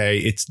 "Okay,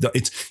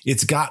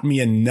 it's got me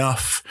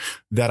enough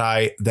that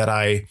I."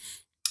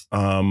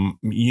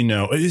 You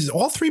know,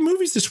 all three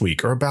movies this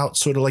week are about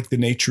sort of like the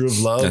nature of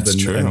love and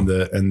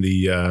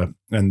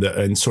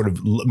sort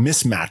of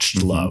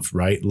mismatched love,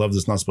 right? Love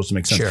that's not supposed to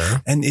make sense.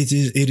 Sure. And it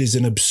is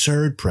an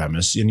absurd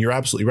premise. And you're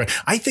absolutely right.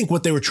 I think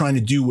what they were trying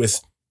to do with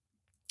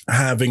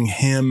having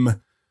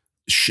him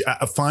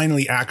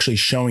finally actually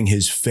showing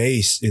his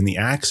face in the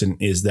accident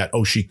is that,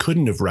 she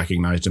couldn't have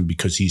recognized him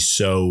because he's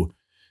so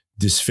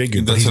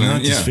disfigured, but he's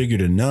not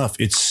disfigured enough.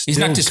 He's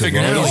not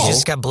disfigured at all. He's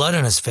just got blood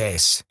on his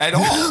face. At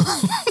all.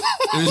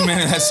 This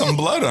man has some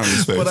blood on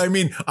his face. But I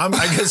mean, I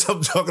guess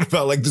I'm talking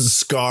about like the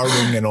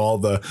scarring and all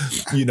the,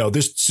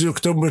 there's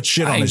so much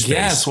shit on his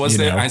face. I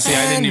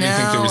didn't even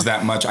think there was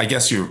that much. I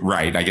guess you're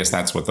right. I guess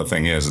that's what the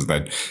thing is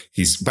that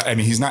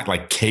he's not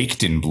like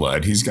caked in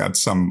blood. He's got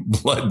some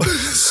blood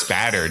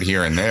spattered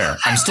here and there.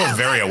 I'm still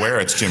very aware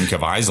it's Jim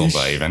Caviezel,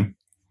 though, even.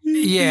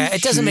 Yeah,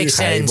 it doesn't make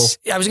sense.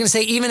 I was going to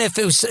say, even if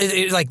it was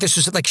like this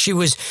was like she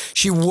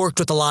worked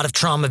with a lot of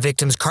trauma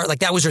victims. Like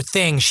that was her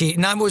thing. She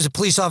not was a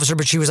police officer,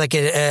 but she was like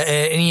an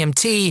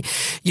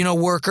EMT,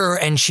 worker,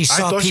 and she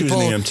saw people she was an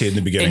EMT in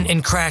the beginning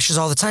in crashes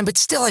all the time. But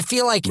still, I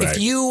feel like if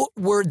you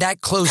were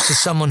that close to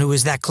someone who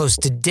was that close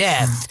to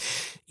death,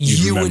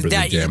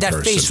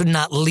 that face would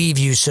not leave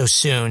you so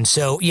soon.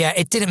 So yeah,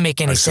 it didn't make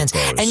any sense.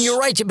 And you're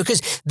right,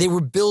 because they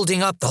were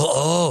building up the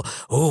whole,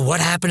 what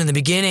happened in the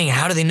beginning?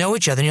 How do they know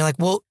each other? And you're like,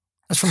 well,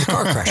 that's from the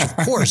car crash.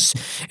 Of course,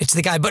 it's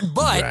the guy. But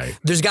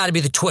there's got to be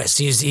the twist.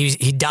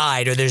 He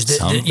died, or there's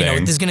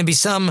there's going to be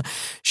some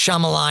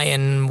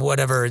Shyamalan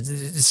whatever,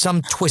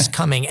 some twist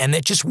coming, and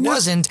it just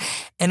wasn't.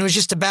 And it was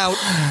just about.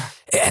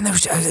 And there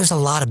was a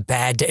lot of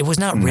bad. It was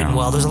not written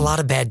well. There was a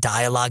lot of bad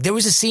dialogue. There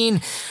was a scene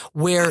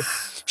where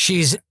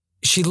she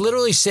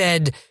literally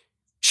said,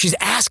 she's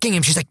asking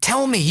him, she's like,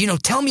 tell me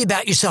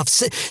about yourself.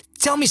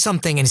 Tell me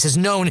something. And he says,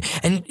 no.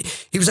 And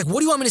he was like, what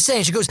do you want me to say?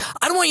 And she goes,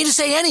 I don't want you to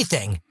say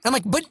anything. I'm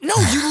like, but no,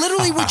 you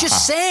literally were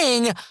just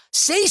saying,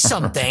 say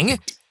something.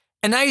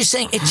 And now you're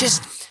saying it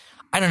just,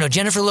 I don't know.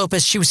 Jennifer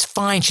Lopez, she was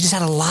fine. She just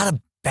had a lot of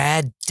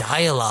bad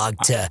dialogue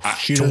to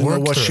she doesn't work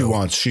know what through. She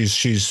wants.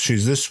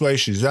 She's this way,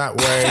 she's that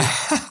way.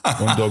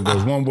 One dog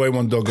goes one way,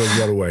 one dog goes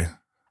the other way.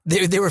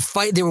 They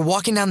were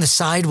walking down the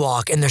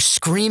sidewalk and they're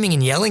screaming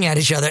and yelling at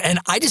each other. And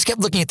I just kept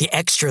looking at the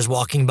extras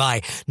walking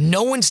by.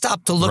 No one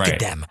stopped to look at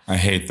them. I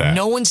hate that.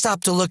 No one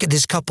stopped to look at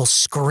this couple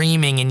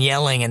screaming and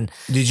yelling. And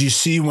did you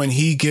see when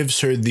he gives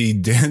her the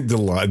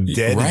dandelion?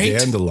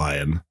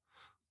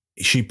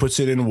 She puts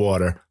it in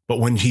water, but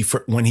when he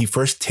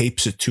first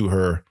tapes it to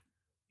her,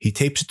 he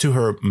tapes it to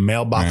her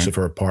mailbox of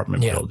her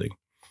apartment building,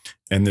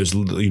 and there's the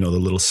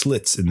little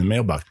slits in the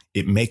mailbox.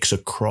 It makes a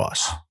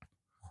cross.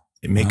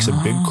 It makes a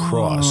big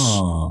cross,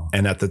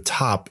 and at the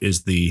top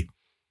is the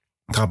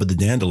top of the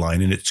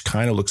dandelion, and it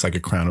kind of looks like a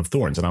crown of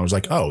thorns. And I was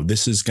like, "Oh,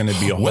 this is going to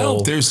be a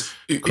whole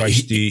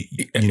Christy."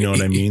 You know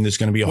what I mean? There's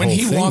going to be a whole thing.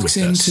 When he walks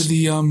into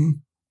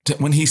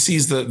when he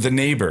sees the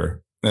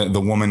neighbor,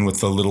 the woman with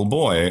the little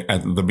boy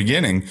at the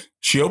beginning,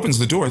 she opens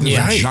the door. There's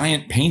a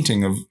giant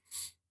painting of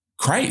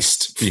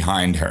Christ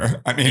behind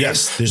her. I mean,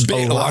 yes, there's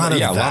a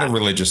lot of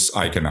religious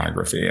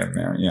iconography in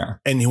there. Yeah.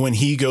 And when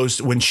she goes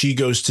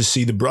to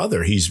see the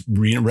brother, he's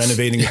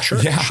renovating a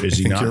church. Is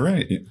he not? You're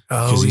right.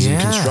 Because he's in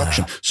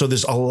construction. So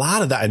there's a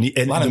lot of that. And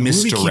a lot of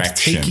misdirection. Movie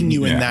keeps taking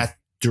you in that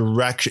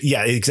direction.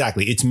 Yeah,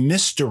 exactly. It's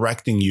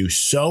misdirecting you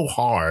so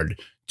hard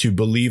to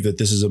believe that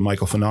this is a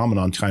Michael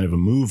Phenomenon kind of a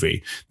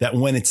movie that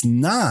when it's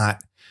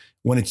not,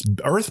 when it's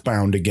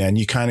earthbound again,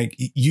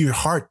 your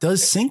heart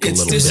does sink a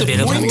little bit. It's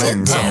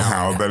disappointing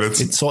somehow, but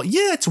it's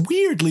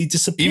weirdly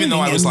disappointing. Even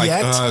though I was like,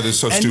 this is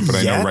so stupid,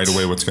 I know right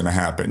away what's going to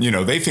happen.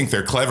 They think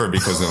they're clever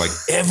because they're like,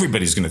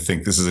 everybody's going to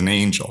think this is an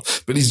angel,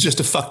 but he's just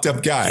a fucked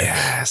up guy.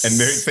 Yes. And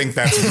they think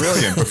that's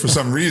brilliant. But for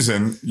some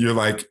reason, you're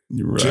like,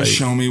 just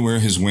show me where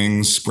his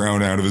wings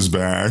sprout out of his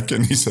back.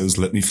 And he says,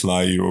 let me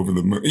fly you over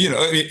the moon.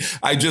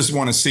 I just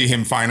want to see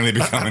him finally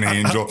become an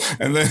angel.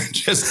 And then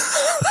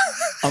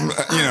I'm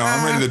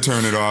ready to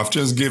turn it off.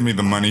 Just give me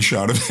the money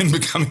shot of him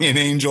becoming an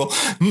angel.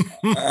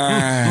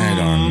 I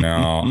don't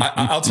know.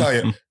 I'll tell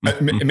you.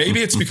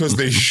 Maybe it's because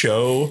they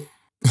show,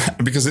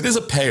 because it is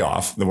a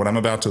payoff. What I'm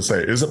about to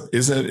say is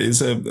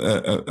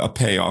a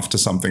payoff to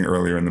something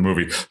earlier in the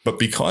movie. But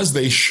because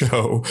they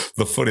show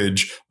the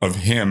footage of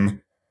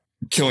him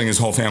killing his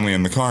whole family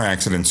in the car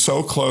accident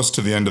so close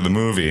to the end of the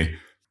movie,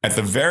 at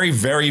the very,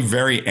 very,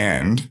 very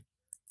end,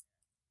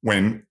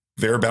 when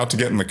they're about to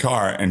get in the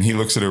car and he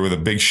looks at her with a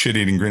big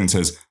shit-eating grin and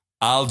says,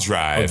 I'll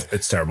drive. Oh,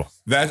 it's terrible.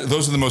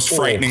 Those are the most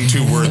frightening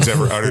two words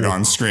ever uttered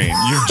on screen.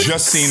 You've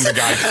just seen the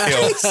guy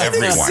kill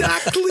everyone.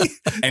 Exactly.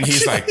 And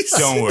he's like,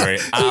 don't worry,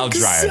 I'll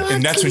drive.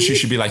 And that's when she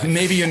should be like,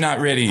 maybe you're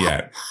not ready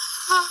yet.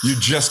 You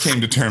just came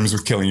to terms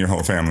with killing your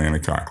whole family in a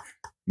car.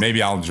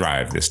 Maybe I'll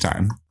drive this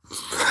time.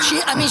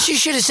 She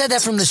should have said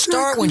that from the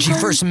start when she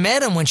first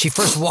met him, when she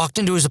first walked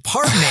into his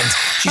apartment.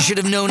 She should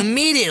have known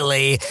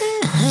immediately,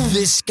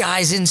 this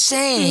guy's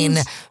insane.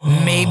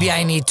 Maybe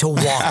I need to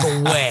walk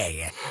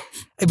away.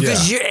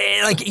 Because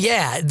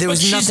there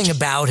was nothing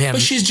about him.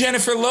 But she's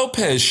Jennifer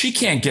Lopez. She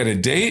can't get a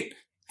date.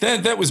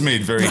 That was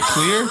made very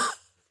clear.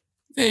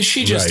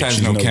 She just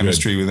has no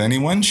chemistry with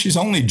anyone. She's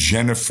only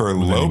Jennifer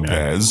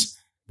Lopez.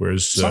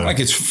 Whereas, it's not like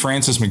it's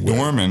Frances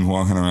McDormand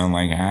walking around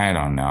like, I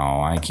don't know,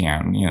 I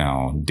can't,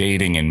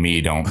 dating and me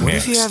don't mix.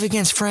 What do you have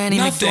against Franny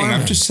Nothing. McDormand?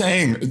 I'm just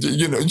saying,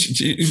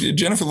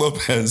 Jennifer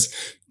Lopez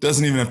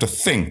doesn't even have to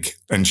think,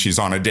 and she's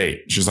on a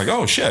date. She's like,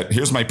 oh shit,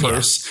 here's my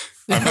purse.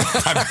 Yeah.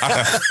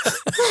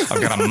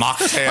 I've got a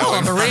mocktail. Oh,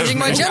 I'm arranging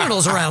my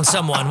genitals around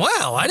someone.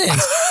 Wow, I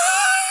didn't.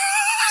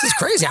 This is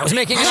crazy. I was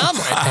making an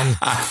omelet, and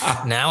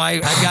now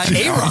I've got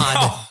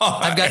A-Rod.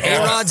 I've got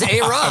A-Rod's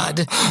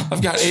A-Rod.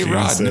 I've got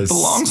A-Rod, and it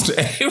belongs to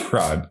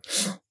A-Rod.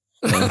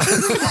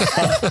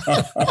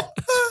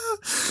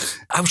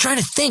 I was trying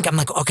to think. I'm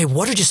like, okay,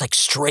 what are just like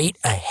straight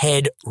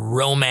ahead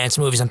romance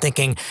movies? I'm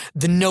thinking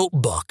The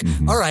Notebook.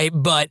 Mm-hmm. All right,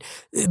 but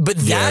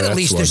that at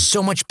least there's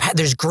so much.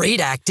 There's great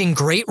acting,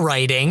 great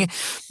writing,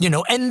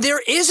 and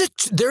there is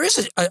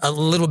a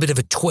little bit of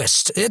a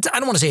twist. I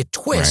don't want to say a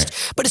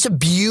twist, but it's a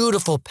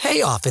beautiful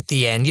payoff at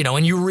the end,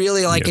 and you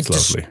really like it.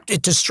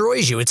 It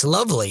destroys you. It's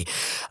lovely.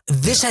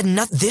 This had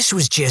not. This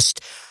was just.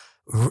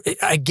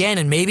 Again,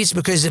 and maybe it's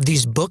because of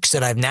these books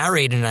that I've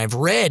narrated and I've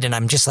read, and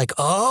I'm just like,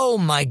 oh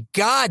my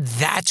God,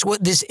 that's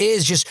what this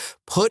is, just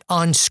put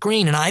on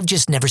screen. And I've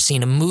just never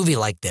seen a movie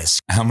like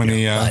this. How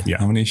many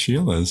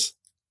Sheilas?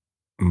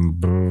 I'm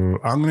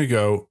going to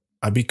go,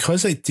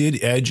 because I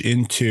did edge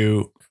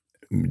into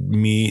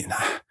me,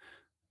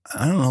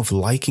 I don't know if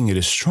liking it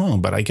is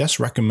strong, but I guess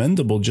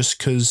recommendable just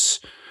because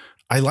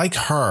I like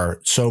her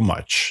so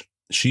much.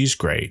 She's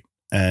great.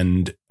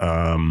 And,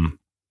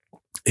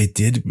 it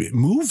did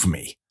move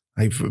me.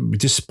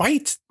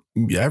 Despite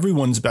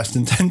everyone's best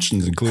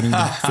intentions, including the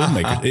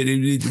filmmaker,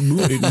 it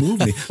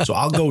moved me. So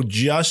I'll go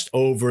just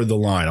over the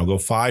line. I'll go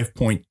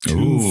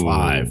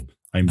 5.25.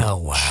 I'm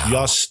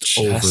just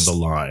over the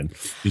line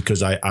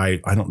because I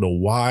don't know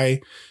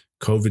why.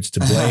 COVID's to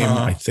blame,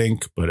 I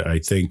think, but I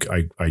think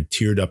I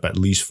teared up at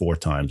least 4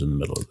 times in the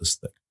middle of this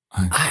thing.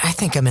 I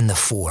think I'm in the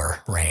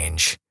 4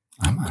 range.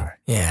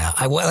 Yeah,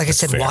 like I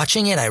said, fair.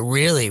 Watching it, I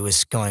really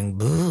was going,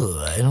 boo,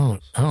 I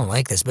don't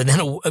like this. But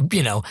then,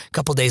 a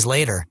couple days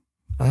later,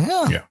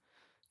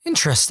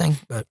 interesting.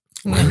 But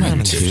I'm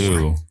at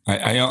 2.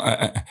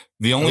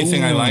 The only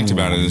thing I liked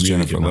about it is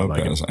really Jennifer did not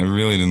like Lopez. I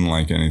really didn't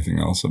like anything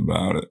else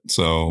about it.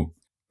 So,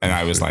 and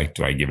I was like,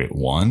 do I give it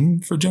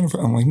 1 for Jennifer?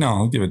 I'm like, no,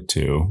 I'll give it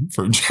 2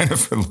 for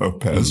Jennifer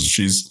Lopez.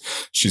 She's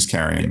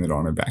carrying it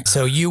on her back.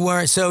 So you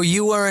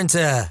weren't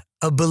a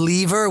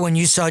believer when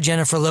you saw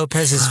Jennifer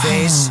Lopez's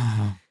face?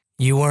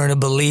 You weren't a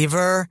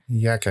believer?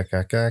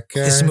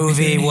 This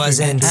movie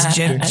wasn't,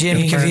 Jim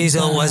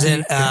Caviezel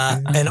wasn't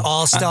an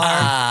all-star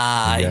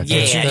that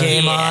you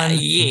came on?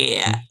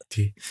 Yeah.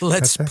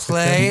 Let's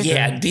play.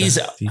 Yeah, these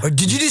are. Or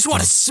did you just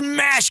want to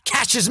smash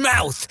Catch's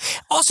mouth?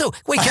 Also,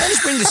 wait, can I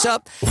just bring this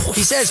up?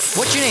 He says,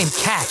 what's your name?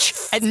 Catch.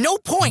 At no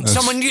point,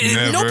 no point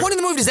in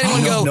the movie does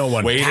anyone go, no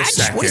one. Wait Catch? a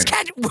second. What is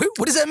Catch?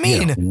 What does that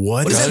mean? Yeah,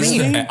 what does that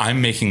mean?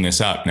 I'm making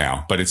this up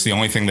now, but it's the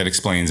only thing that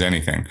explains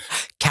anything.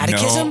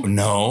 Catechism?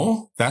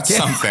 No, that's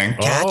something.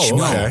 Catch?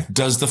 Oh, okay. No.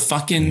 Does the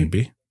fucking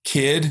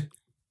kid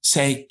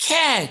say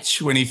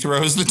catch when he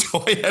throws the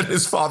toy at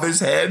his father's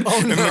head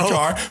in the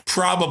car?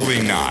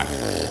 Probably not.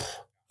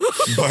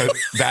 But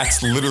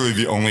that's literally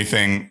the only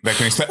thing that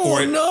can explain.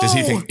 Or does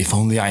he think, if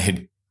only I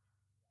had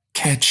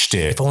catched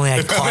it? If only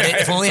I caught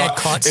it. If only I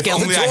caught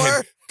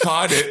Skeletor.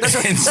 Caught it. That's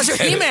what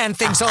He-Man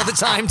thinks all the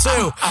time, too.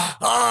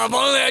 Oh, if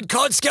only I'd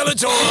caught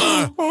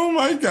Skeletor. Oh,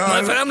 my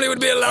God. My family would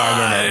be alive.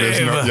 I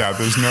don't know.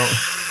 There's no...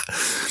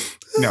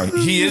 No,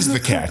 he is the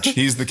catch.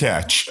 He's the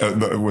catch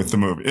with the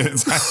movie. I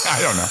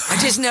don't know. I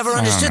just never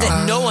understood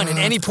that no one at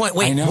any point...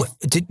 Wait,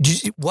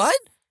 what?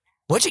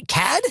 What's it?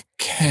 Catch.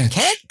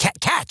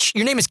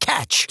 Your name is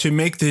Catch. To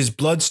make these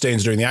blood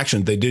stains during the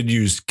action, they did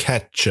use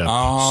ketchup.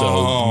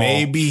 So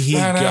maybe he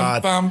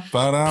got,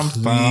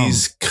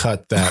 please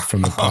cut that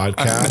from the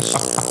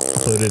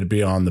podcast. Put it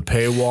beyond the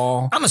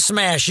paywall. I'm going to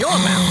smash your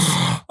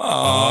mouth.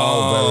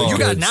 Very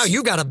good.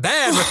 You got a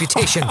bad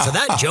reputation for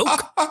that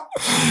joke.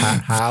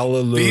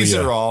 Hallelujah. These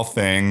are all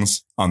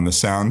things on the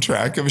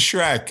soundtrack of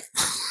Shrek.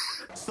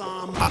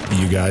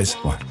 You guys,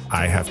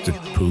 I have to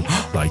poop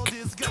like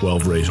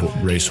 12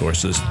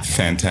 racehorses.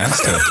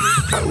 Fantastic.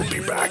 I will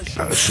be back.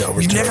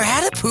 You've never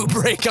had a poop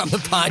break on the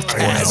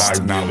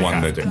podcast. Not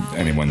one that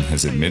anyone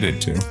has admitted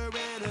to.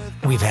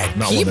 We've had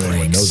Not pee one that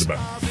anyone breaks. knows about.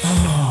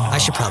 I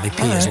should probably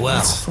pee as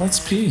well. Let's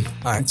pee.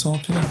 All right. Let's all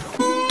pee.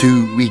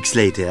 2 weeks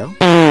later.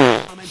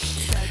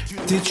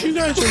 Did you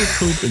guys ever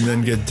poop and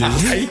then get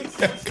dizzy?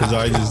 Because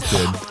I just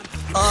did.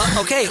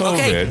 Okay. Go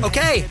ahead.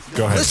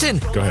 Listen.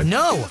 Go ahead.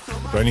 No.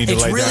 Do I need to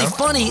It's lay really down?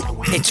 funny.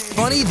 It's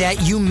funny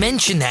that you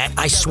mentioned that.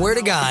 I swear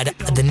to God,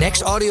 the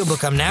next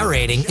audiobook I'm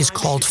narrating is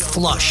called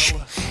Flush.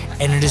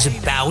 And it is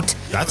about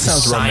That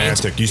sounds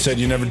science. romantic. You said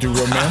you never do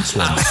romance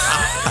ones.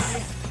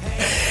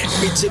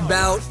 It's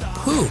about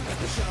poop.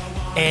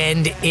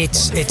 And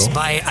it's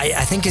by,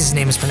 I think his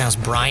name is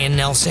pronounced Brian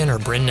Nelson or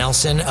Bryn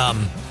Nelson.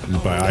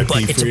 By IP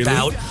But it's Freely?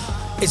 about...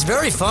 It's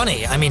very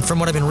funny. I mean, from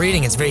what I've been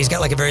reading, he's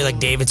got like a very like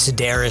David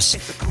Sedaris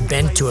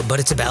bent to it, but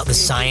it's about the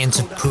science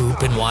of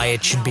poop and why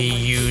it should be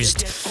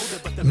used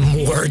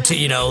more to,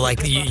 we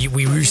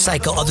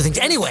recycle other things.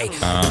 Anyway,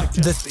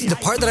 the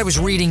part that I was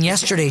reading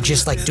yesterday,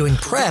 just like doing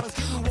prep,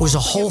 was a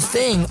whole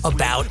thing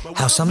about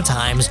how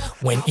sometimes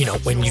when you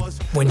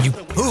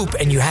poop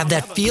and you have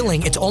that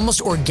feeling, it's almost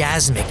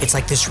orgasmic. It's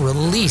like this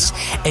release,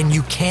 and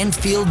you can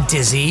feel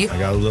dizzy. I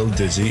got a little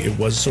dizzy. It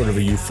was sort of a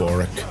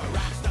euphoric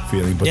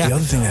feeling, but the other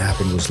thing that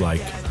happened was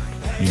like,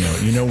 you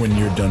know when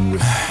you're done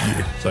with,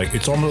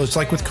 it's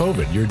like with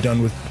COVID. You're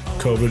done with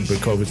COVID, but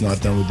COVID's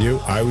not done with you.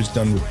 I was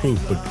done with poop,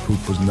 but poop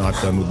was not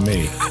done with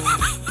me,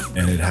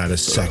 and it had a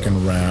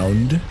second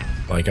round.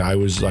 Like I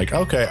was like,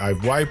 okay,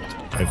 I've wiped,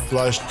 I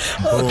flushed,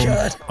 boom.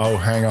 Oh,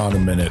 hang on a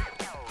minute.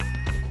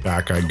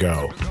 Back I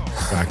go.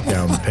 Back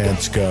down the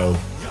pants go.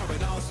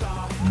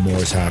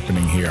 More's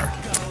happening here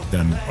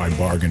than I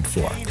bargained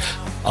for.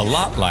 A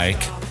lot like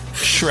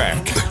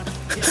Shrek.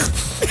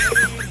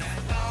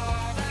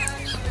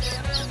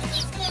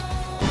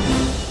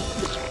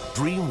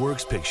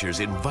 DreamWorks Pictures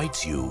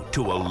invites you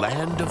to a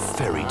land of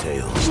fairy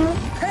tales.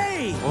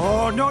 Hey!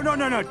 Oh, no.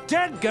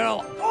 Dead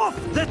girl off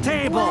the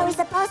table! Where are we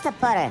supposed to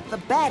put her? The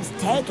bed's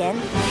taken.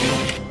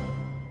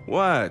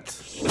 What?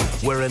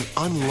 Where an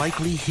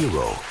unlikely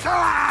hero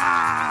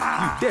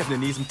Ah! You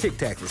definitely need some Tic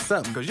Tacs or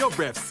something, because your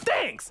breath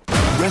stinks!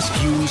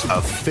 rescues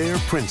a fair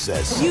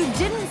princess You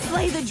didn't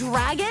slay the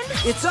dragon?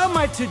 It's on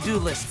my to-do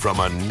list. from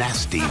a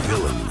nasty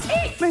villain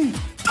Eat me!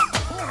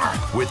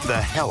 with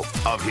the help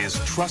of his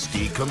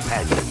trusty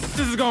companion. This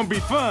is gonna be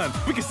fun.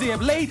 We can stay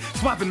up late,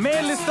 swapping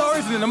manly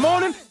stories, and in the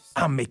morning,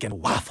 I'm making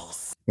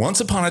waffles.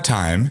 Once upon a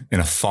time, in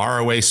a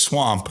faraway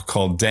swamp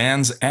called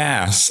Dan's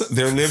Ass,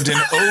 there lived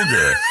an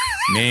ogre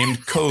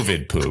named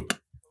COVID Poop,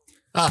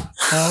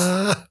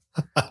 a.k.a.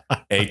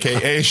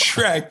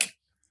 Shrek,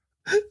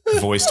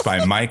 voiced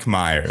by Mike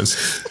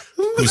Myers,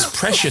 whose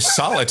precious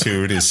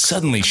solitude is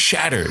suddenly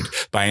shattered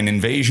by an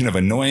invasion of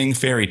annoying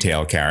fairy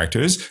tale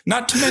characters,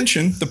 not to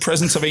mention the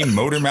presence of a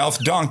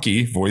motor-mouthed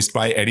donkey voiced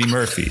by Eddie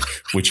Murphy,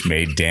 which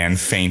made Dan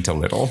faint a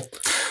little.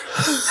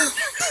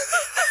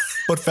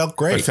 But felt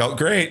great. Felt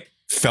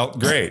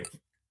great.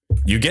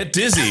 You get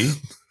dizzy,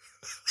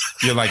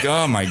 You're like,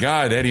 oh my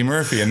God, Eddie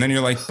Murphy. And then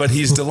you're like, but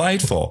he's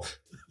delightful.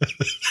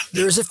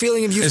 There's a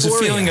feeling of euphoria. There's a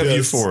feeling of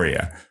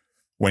euphoria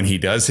when he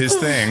does his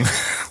thing.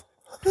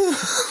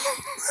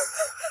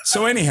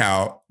 So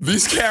anyhow,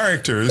 these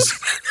characters,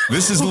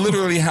 this is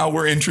literally how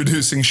we're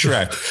introducing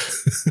Shrek.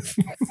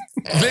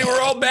 They were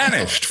all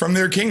banished from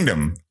their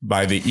kingdom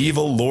by the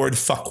evil Lord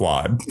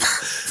Fuckwad.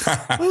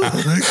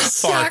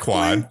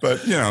 Farquaad,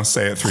 but,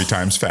 say it 3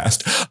 times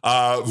fast.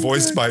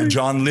 Voiced by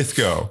John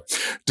Lithgow.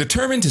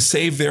 Determined to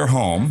save their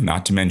home,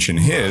 not to mention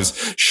his,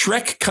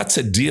 Shrek cuts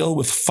a deal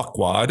with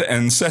Fuckwad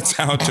and sets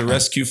out to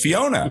rescue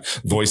Fiona,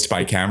 voiced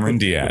by Cameron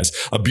Diaz,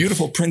 a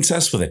beautiful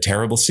princess with a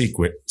terrible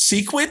secret.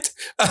 Secret?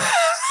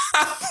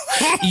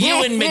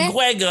 Ewan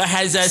McGregor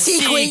has a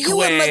secret.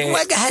 Ewan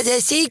McGregor has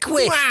a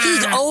secret.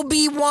 He's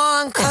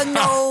Obi-Wan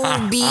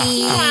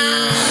Kenobi.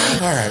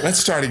 All right, let's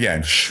start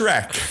again.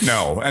 Shrek.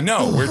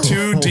 No, we're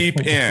too deep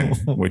in,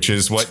 which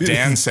is what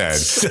Dan said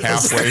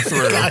halfway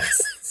through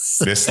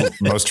this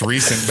most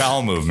recent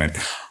bowel movement.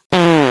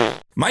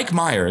 Mike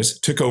Myers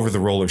took over the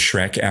role of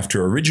Shrek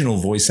after original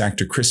voice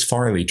actor Chris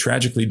Farley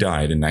tragically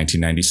died in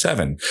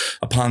 1997.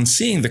 Upon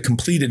seeing the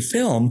completed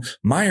film,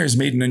 Myers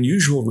made an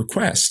unusual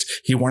request.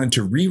 He wanted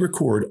to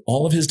re-record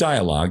all of his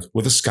dialogue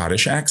with a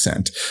Scottish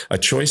accent, a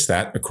choice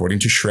that, according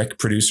to Shrek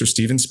producer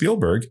Steven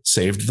Spielberg,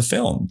 saved the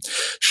film.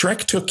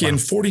 Shrek took in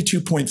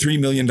 $42.3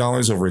 million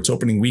over its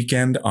opening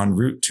weekend, en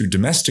route to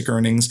domestic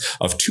earnings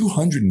of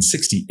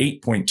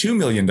 $268.2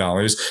 million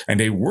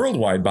and a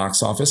worldwide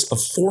box office of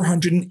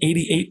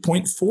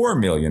 $488.4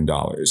 million.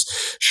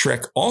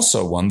 Shrek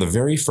also won the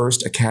very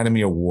first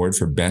Academy Award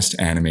for Best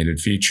Animated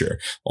Feature,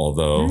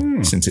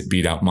 although since it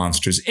beat out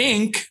Monsters,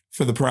 Inc.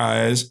 for the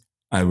prize,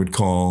 I would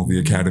call the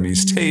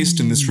Academy's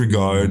taste in this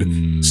regard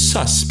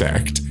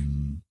suspect.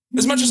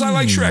 As much as I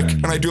like Shrek,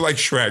 and I do like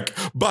Shrek,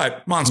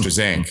 but Monsters,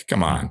 Inc.,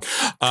 come on.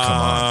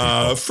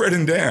 Fred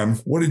and Dan,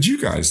 what did you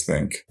guys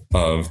think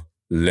of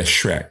Le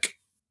Shrek?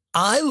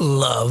 I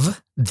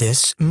love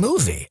this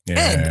movie.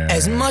 Yeah. And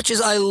as much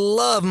as I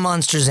love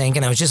Monsters, Inc.,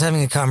 and I was just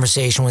having a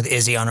conversation with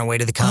Izzy on our way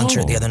to the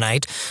concert the other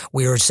night,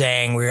 we were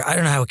saying, I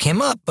don't know how it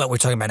came up, but we're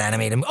talking about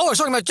animated. I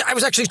was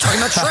actually talking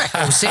about Shrek.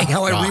 I was saying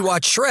how I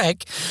rewatched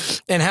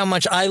Shrek and how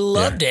much I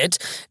loved it,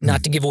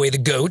 not to give away the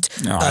goat.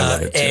 No, I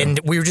love it too. And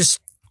we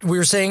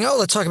were saying,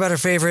 let's talk about our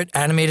favorite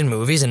animated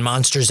movies, and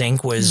Monsters,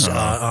 Inc. was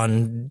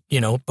on,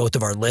 both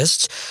of our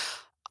lists.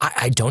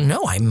 I don't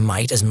know. I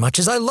might, as much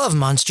as I love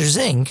Monsters,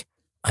 Inc.,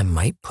 I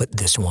might put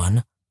this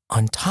one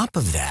on top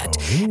of that.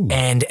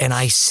 And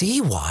I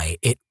see why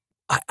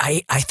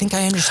I think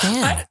I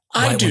understand.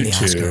 I do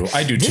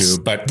too.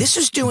 But this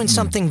is doing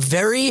something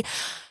very,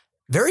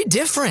 very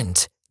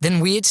different than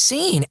we had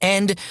seen.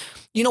 And,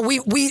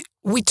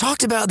 we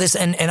talked about this,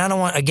 and I don't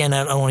want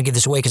to give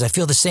this away because I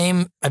feel the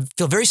same. I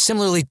feel very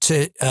similarly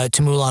to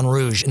Moulin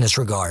Rouge in this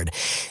regard.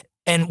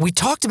 And we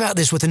talked about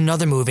this with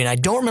another movie, and I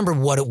don't remember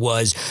what it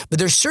was, but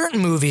there's certain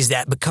movies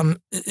that become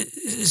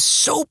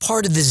so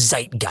part of the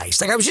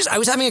zeitgeist. Like I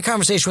was having a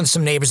conversation with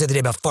some neighbors the other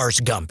day about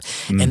Forrest Gump,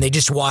 and they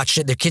just watched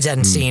it. Their kids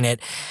hadn't seen it.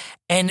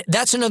 And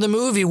that's another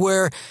movie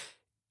where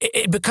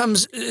it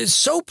becomes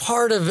so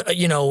part of,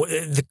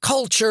 the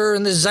culture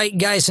and the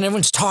zeitgeist, and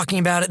everyone's talking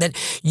about it, that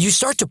you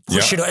start to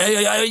push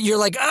it. You're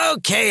like,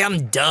 okay,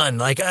 I'm done.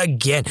 Like,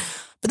 again.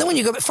 But then when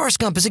you go, Forrest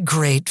Gump is a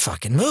great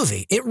fucking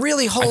movie. It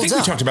really holds up. I think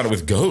we talked about it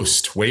with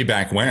Ghost way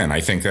back when. I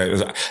think that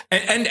was,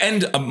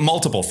 and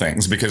multiple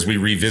things, because we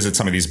revisit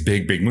some of these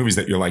big movies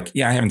that you're like,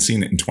 I haven't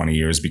seen it in 20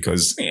 years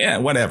because,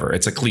 whatever.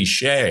 It's a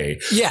cliche.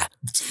 Yeah.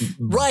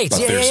 Right. But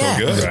they're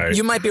so good. Right.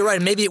 You might be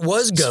right. Maybe it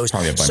was Ghost. It's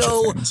probably a bunch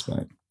of things,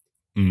 but.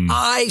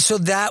 So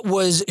that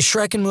was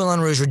Shrek and Moulin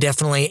Rouge were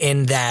definitely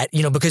in that,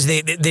 because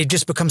they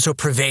just become so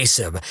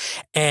pervasive.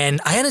 And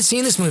I hadn't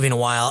seen this movie in a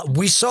while.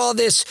 We saw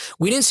this.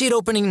 We didn't see it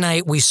opening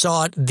night. We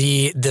saw it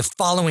the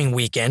following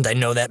weekend. I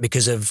know that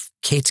because of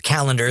Kate's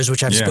calendars,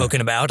 which I've spoken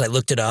about. I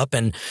looked it up,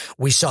 and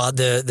we saw it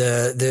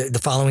the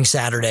following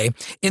Saturday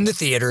in the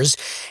theaters.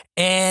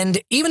 And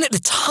even at the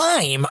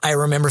time, I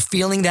remember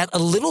feeling that a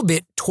little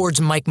bit towards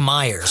Mike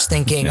Myers,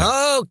 thinking,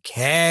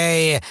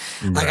 okay.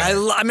 Right. Like I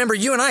remember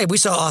you and we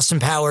saw Austin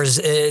Powers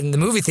in the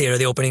movie theater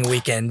the opening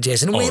weekend,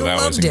 Jason. And we loved it.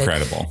 That was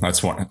incredible.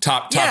 That's one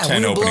top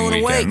 10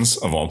 opening weekends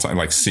of all time.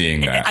 Like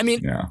seeing that. I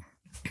mean,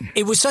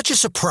 it was such a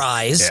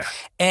surprise.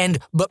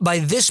 But by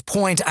this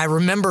point, I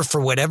remember,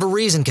 for whatever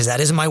reason, because that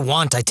is my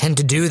want, I tend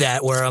to do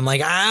that, where I'm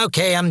like,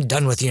 okay, I'm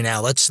done with you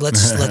now. Let's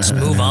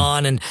move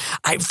on. And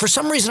for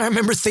some reason, I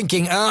remember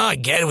thinking, I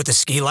get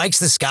it. He likes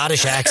the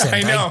Scottish accent.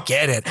 I know. I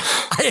get it.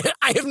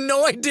 I have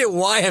no idea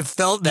why I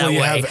felt that way.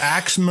 You have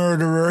Axe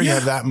Murderer. You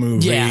have that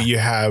movie. You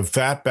have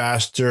Fat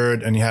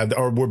Bastard, and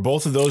were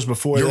both of those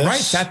before this? You're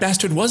right. Fat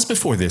Bastard was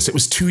before this. It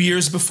was 2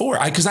 years before.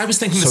 Because I was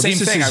thinking the same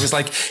thing. I was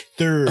like,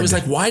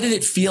 why did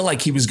it feel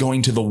like he was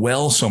going to the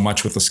well so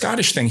much with the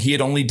Scottish thing? He had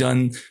only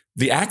done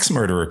the Axe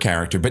Murderer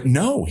character, but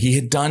no, he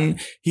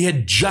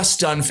had just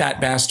done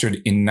Fat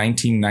Bastard in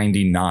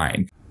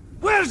 1999.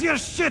 Where's your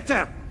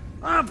shitter?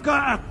 I've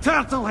got a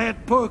turtle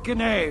head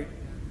poking out.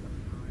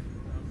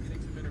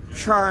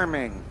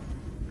 Charming.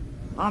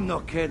 I'm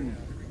not kidding.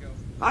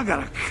 I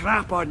got a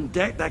crap on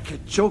deck that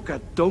could choke a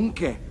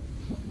donkey.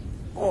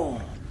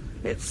 Oh,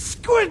 it's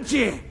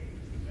squidgy.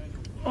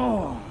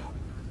 Oh,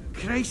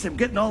 Christ, I'm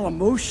getting all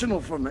emotional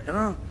from it, you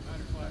know?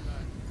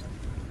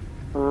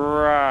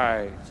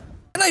 Right.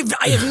 And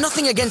I have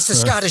nothing against the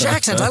Scottish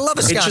accent. I love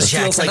a Scottish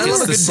accent. Like I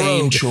love it's a the good same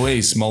brogue.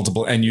 choice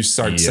multiple, and you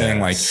start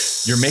saying like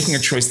you're making a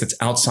choice that's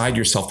outside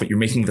yourself, but you're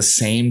making the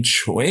same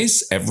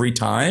choice every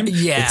time.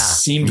 Yeah. It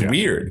seemed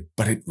weird,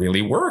 but it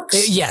really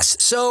works. Yes.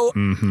 So,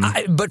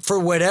 but for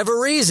whatever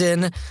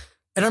reason, and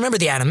I remember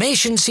the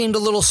animation seemed a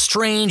little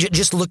strange. It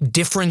just looked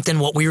different than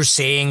what we were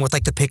seeing with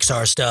like the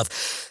Pixar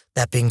stuff.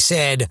 That being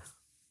said,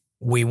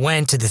 we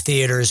went to the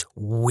theaters.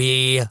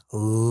 We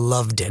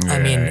loved it. I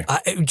mean,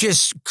 I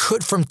just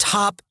could from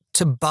top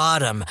to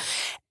bottom.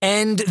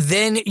 And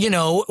then, you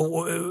know,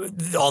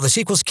 all the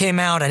sequels came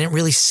out. I didn't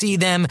really see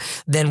them.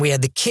 Then we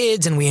had the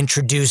kids and we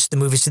introduced the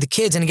movies to the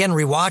kids. And again,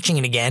 rewatching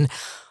it again,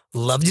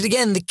 loved it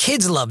again. The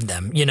kids loved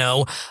them, you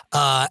know.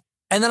 And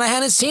then I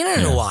hadn't seen it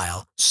in a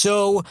while.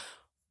 So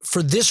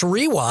for this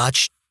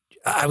rewatch,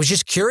 I was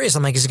just curious.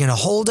 I'm like, is it going to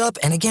hold up?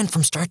 And again,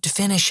 from start to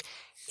finish,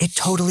 it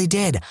totally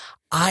did.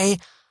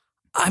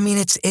 I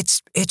mean,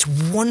 it's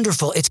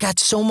wonderful. It's got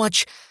so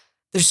much,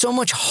 there's so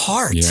much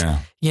heart,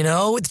 you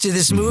know, to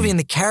this movie, and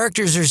the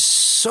characters are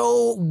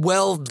so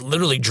well,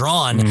 literally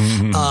drawn.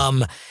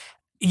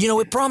 You know,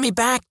 it brought me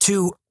back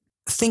to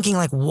thinking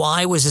like,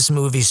 why was this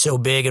movie so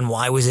big and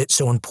why was it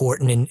so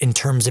important in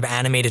terms of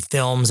animated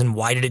films and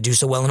why did it do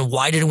so well and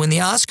why did it win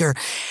the Oscar?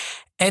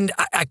 And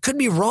I could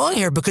be wrong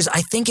here because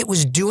I think it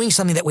was doing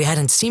something that we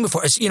hadn't seen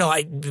before. You know,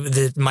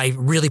 my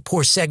really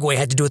poor segue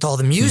had to do with all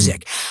the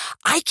music.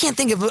 I can't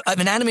think of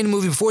an animated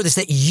movie before this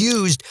that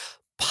used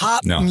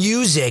pop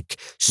music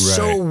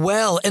so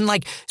well, and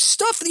like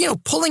stuff, you know,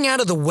 pulling out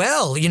of the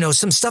well, you know,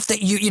 some stuff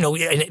that you know,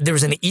 there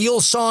was an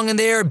Eel song in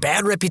there,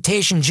 Bad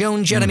Reputation,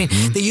 Joan Jett. I mean,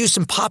 they used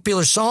some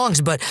popular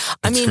songs, but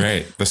I mean,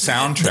 great. The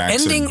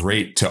soundtracks are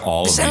great to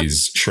all of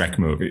these Shrek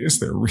movies.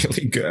 They're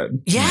really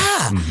good.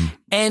 Yeah.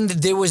 And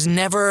there was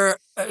never,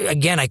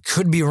 again, I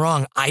could be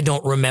wrong. I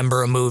don't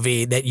remember a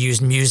movie that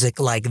used music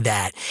like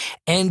that.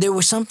 And there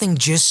was something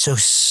just so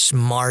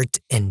smart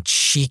and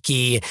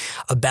cheeky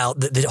about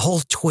the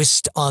whole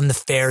twist on the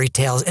fairy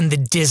tales and the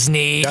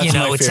Disney. That's you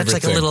know, my it's such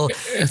favorite like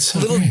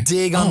thing. a little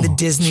dig on the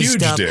Disney huge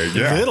stuff. Dig,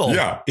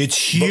 it's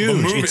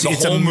huge.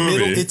 It's a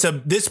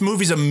middle. This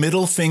movie's a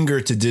middle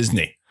finger to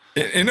Disney.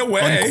 In a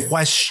way,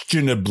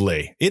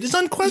 unquestionably, it is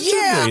unquestionably.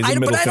 Yeah,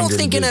 but I don't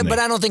think in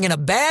a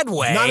bad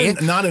way.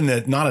 Not in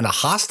a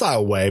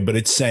hostile way. But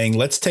it's saying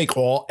let's take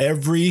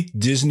every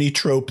Disney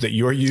trope that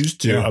you're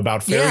used to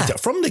about fairy tale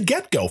from the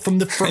get go, from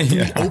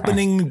the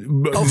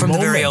opening. From the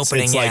very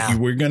opening. It's like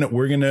we're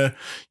gonna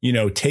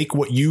take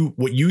what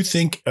you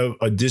think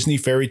a Disney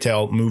fairy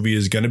tale movie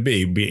is gonna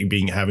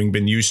be, having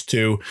been used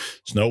to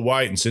Snow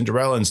White and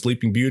Cinderella and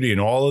Sleeping Beauty and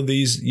all of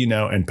these,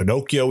 and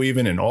Pinocchio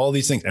even and all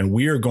these things, and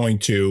we are going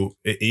to,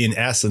 in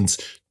essence,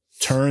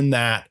 turn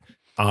that,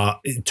 we're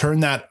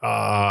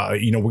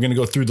going to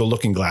go through the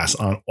looking glass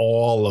on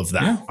all of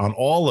that, on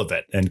all of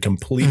it, and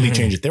completely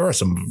change it. There are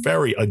some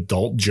very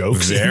adult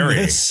jokes in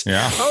this.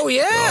 Yeah. Oh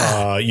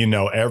yeah.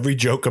 Every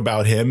joke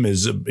about him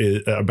is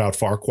about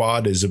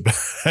Farquaad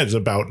is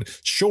about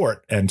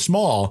short and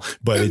small,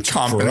 but it's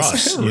for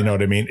us. You know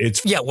what I mean?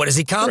 It's what is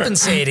he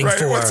compensating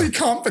for? What's he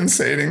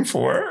compensating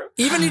for?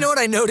 Even, you know what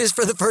I noticed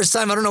for the first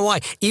time? I don't know why.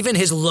 Even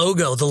his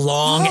logo, the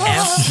long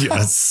F.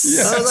 Yes.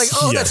 I was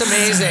like, that's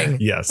amazing.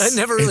 Yes. It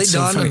never really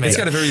dawned on me. It's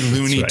got a very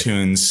Looney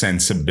Tunes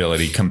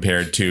sensibility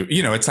compared to,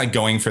 it's like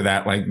going for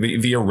that, like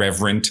the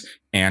irreverent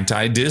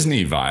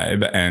anti-Disney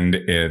vibe. And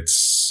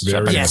it's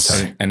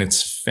and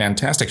it's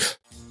fantastic.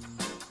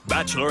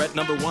 Bachelorette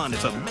number 1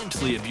 is a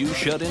mentally abused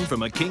shut-in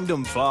from a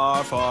kingdom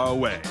far, far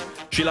away.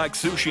 She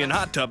likes sushi and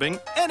hot tubbing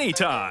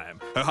anytime.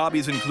 Her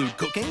hobbies include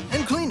cooking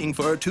and cleaning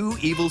for her 2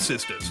 evil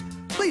sisters.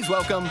 Please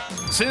welcome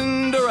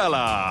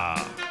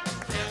Cinderella.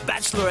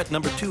 Bachelorette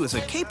number 2 is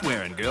a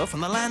cape-wearing girl from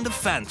the land of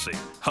fancy.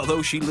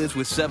 Although she lives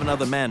with 7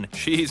 other men,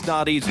 she's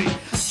not easy.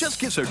 Just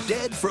kiss her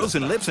dead,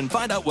 frozen lips and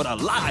find out what a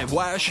live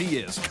wire she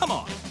is. Come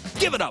on,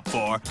 give it up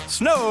for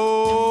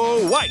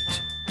Snow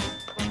White.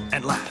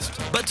 And last,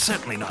 but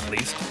certainly not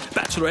least,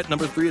 Bachelorette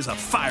number 3 is a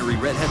fiery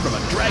redhead from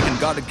a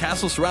dragon-guarded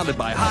castle surrounded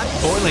by hot,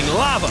 boiling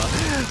lava.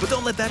 But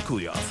don't let that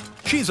cool you off.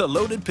 She's a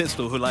loaded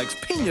pistol who likes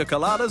pina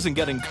coladas and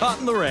getting caught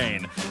in the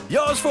rain.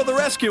 Yours for the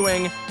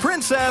rescuing,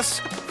 Princess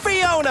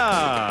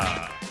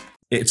Fiona.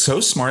 It's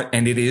so smart,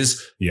 and it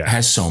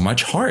has so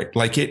much heart.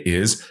 Like, it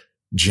is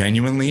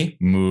genuinely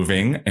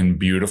moving and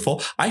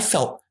beautiful. I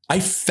felt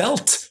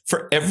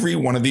for every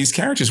one of these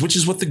characters, which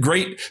is what the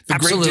great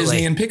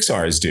Disney and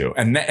Pixar's do.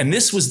 And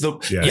this was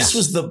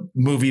the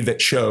movie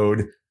that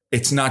showed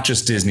it's not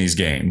just Disney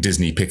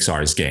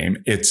Pixar's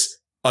game. It's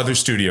other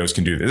studios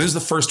can do this. This is the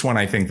first one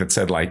I think that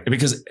said, like,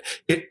 because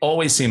it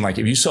always seemed like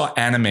if you saw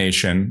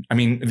animation, I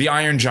mean, The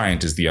Iron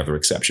Giant is the other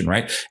exception,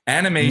 right?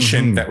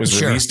 Animation that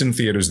was released in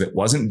theaters that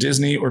wasn't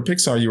Disney or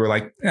Pixar, you were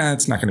like,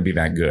 it's not going to be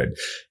that good.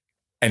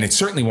 And it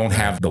certainly won't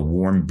have the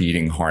warm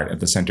beating heart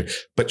at the center.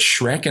 But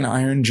Shrek and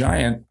Iron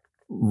Giant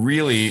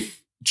really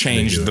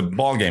changed the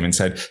ball game and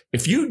said,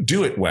 if you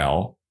do it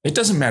well, it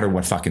doesn't matter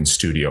what fucking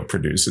studio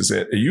produces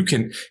it.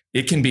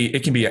 It can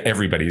be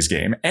everybody's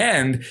game.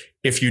 And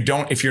if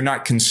you're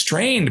not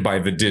constrained by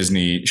the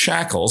Disney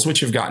shackles, which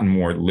have gotten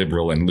more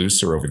liberal and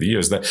looser over the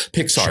years, that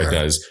Pixar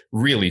does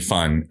really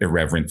fun,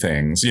 irreverent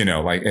things,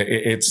 like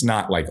it's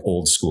not like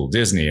old school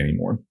Disney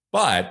anymore,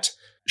 but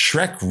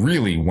Shrek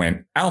really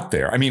went out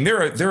there. I mean,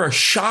 there are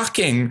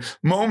shocking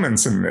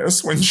moments in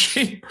this when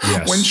she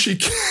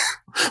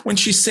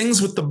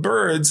sings with the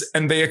birds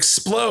and they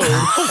explode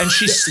and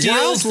she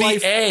steals the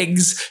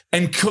eggs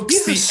and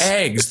cooks the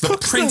eggs. The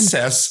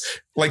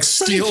princess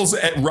kills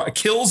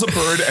a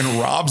bird and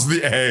robs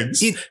the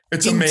eggs.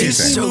 It's amazing. In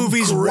Disney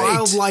movies,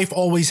 wildlife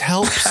always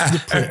helps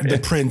the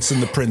prince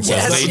and the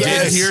princess. They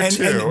did here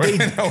too.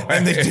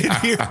 And they did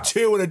here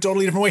too in a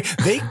totally different way.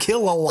 They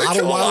kill a lot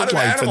of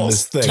wildlife in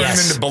this thing. Turn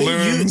them into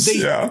balloons.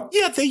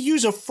 They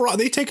use a frog.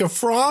 They take a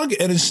frog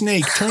and a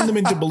snake, turn them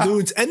into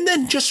balloons, and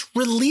then just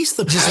release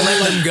them. Just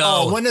let them go.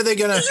 Oh, when are they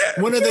gonna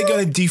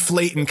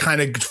deflate and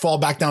kind of fall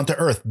back down to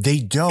earth? They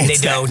don't.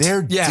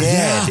 They're dead.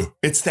 Yeah.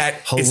 It's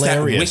that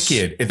hilarious. It's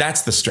that wicked.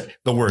 That's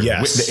the word.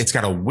 Yes. It's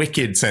got a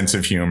wicked sense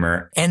of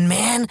humor. And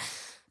man,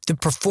 the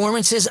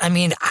performances, I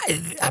mean,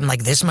 I'm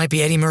like, this might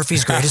be Eddie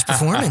Murphy's greatest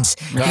performance.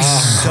 He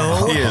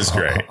is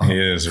great. He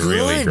is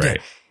really great.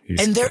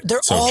 And they're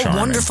so all charming.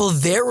 wonderful.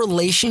 Their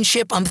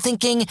relationship, I'm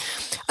thinking,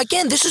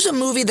 again, this is a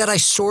movie that I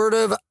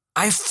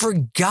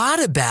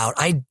forgot about.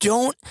 I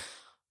don't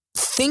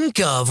think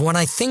of when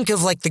I think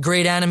of like the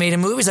great animated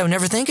movies. I would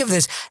never think of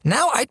this.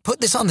 Now I'd put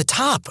this on the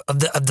top of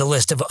the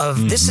list of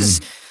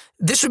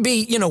this would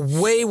be,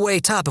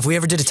 way top. If we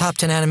ever did a top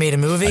 10 animated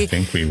movie, I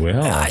think we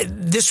will.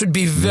 This would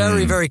be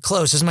very, very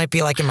close. This might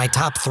be like in my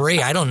top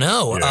 3. I don't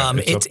know. Yeah,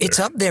 it's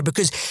up there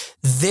because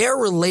their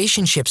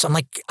relationships. I'm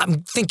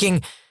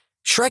thinking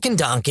Shrek and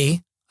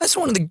Donkey. This is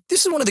one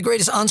of the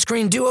greatest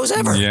on-screen duos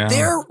ever. Yeah.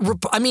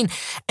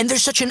 And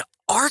there's such an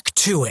arc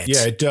to it.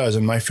 Yeah, it does.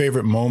 And my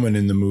favorite moment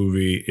in the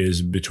movie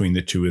is between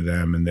the two of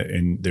them,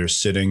 and they're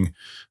sitting.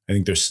 I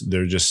think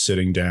they're just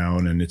sitting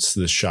down, and it's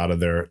the shot of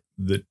the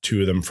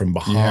two of them from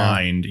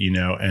behind,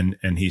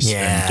 and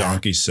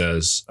Donkey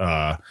says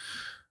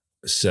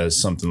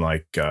something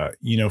like,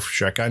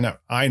 Shrek,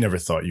 I never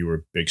thought you were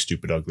a big,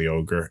 stupid, ugly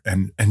ogre,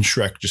 and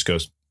Shrek just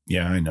goes,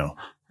 yeah, I know.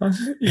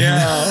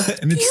 Yeah,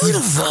 and it's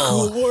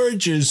beautiful, a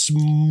gorgeous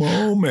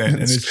moment,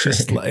 and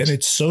it's great. And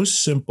it's so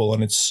simple,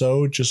 and it's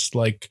so just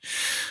like,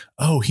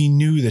 oh, he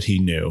knew that he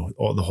knew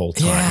all the whole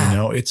time.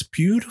 Yeah. It's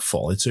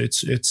beautiful.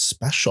 It's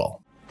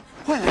special.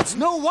 Well, it's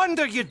no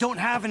wonder you don't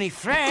have any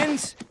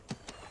friends.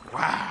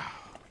 Wow.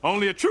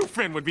 Only a true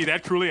friend would be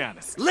that truly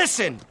honest.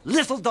 Listen,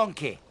 little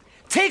donkey,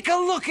 take a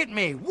look at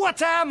me.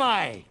 What am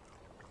I?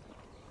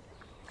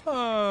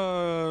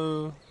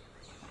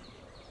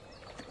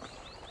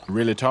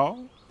 Really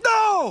tall?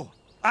 No,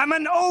 I'm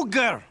an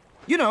ogre.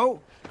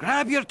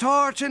 Grab your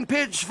torch and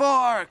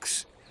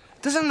pitchforks.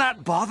 Doesn't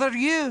that bother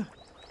you?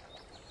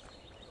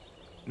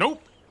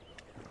 Nope.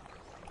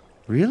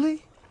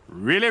 Really?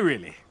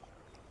 Really.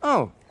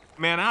 Oh.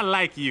 Man, I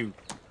like you.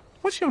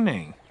 What's your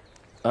name?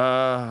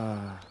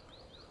 Shrek.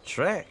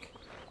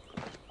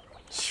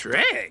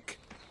 Shrek?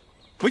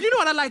 Well, you know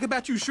what I like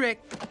about you, Shrek?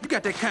 You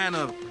got that kind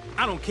of,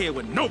 I don't care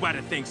what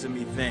nobody thinks of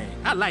me thing.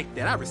 I like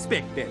that. I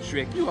respect that,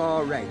 Shrek. You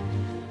all right.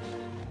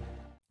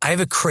 I have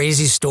a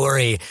crazy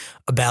story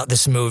about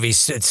this movie.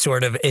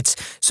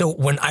 So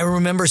when I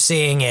remember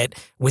seeing it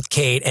with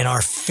Kate, and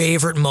our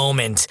favorite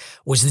moment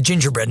was the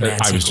gingerbread man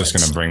I was just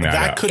going to bring that up.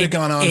 That could have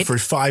gone on for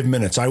 5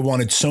 minutes. I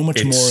wanted so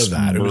much more of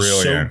that. It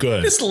was so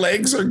good. His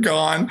legs are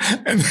gone.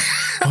 And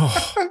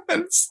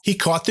he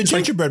caught the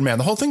gingerbread man.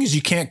 The whole thing is,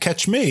 you can't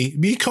catch me.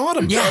 He caught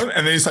him. Yeah.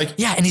 And then he's like,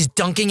 and he's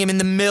dunking him in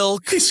the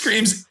milk. He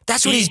screams,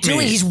 that's what he's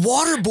doing. He's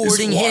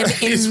waterboarding him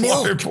in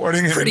milk.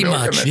 Waterboarding him pretty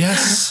much.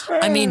 Yes.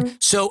 I mean,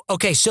 so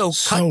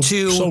cut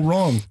to so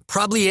wrong.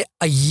 Probably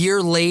a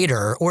year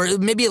later, or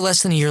maybe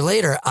less than a year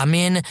later, I'm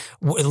in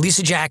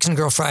Lisa Jackson,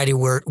 Girl Friday.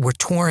 We're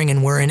touring,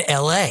 and we're in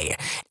LA.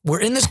 We're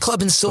in this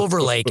club in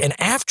Silver Lake, and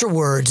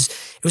afterwards,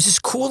 it was this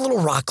cool little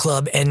rock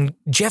club. And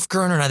Jeff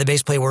Gerner and I, the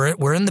bass player,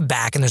 we're in the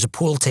back, and there's a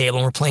pool table,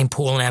 and we're playing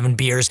pool and having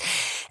beers.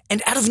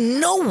 And out of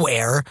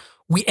nowhere,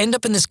 we end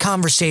up in this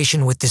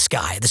conversation with this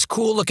guy, this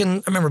cool looking,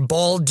 I remember,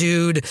 bald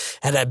dude,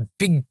 had a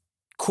big,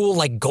 cool,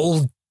 like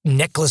gold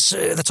necklace.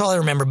 That's all I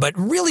remember, but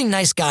really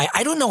nice guy.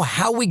 I don't know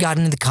how we got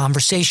into the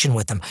conversation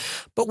with him,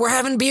 but we're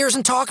having beers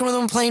and talking with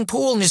him and playing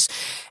pool,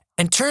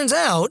 and turns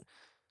out,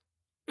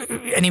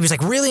 and he was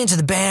like really into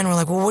the band. We're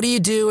like, well, what do you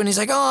do? And he's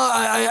like,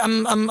 oh,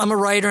 I'm a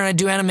writer and I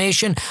do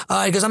animation.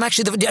 He goes, I'm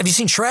actually have you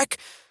seen Shrek?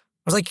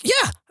 I was like,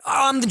 yeah,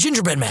 I'm the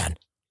gingerbread man.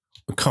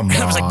 Come on.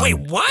 And I was like,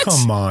 wait, what?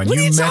 Come on. What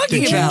are you met the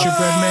talking about? gingerbread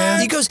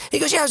man? He goes,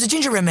 yeah, I was a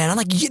gingerbread man. I'm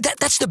like,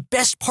 that's the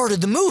best part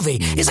of the movie.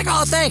 He's like,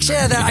 oh, thanks.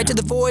 Yeah, I did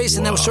the voice,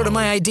 and that was sort of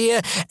my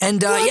idea.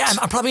 And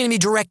I'm probably going to be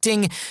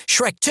directing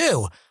Shrek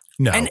 2.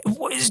 No. And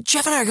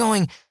Jeff and I are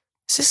going,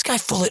 is this guy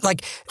full of,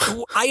 like,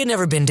 I had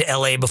never been to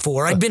LA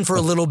before. I'd been for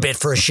a little bit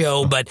for a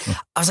show, but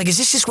I was like, is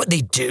this just what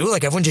they do?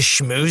 Like, everyone just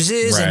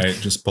schmoozes? Right,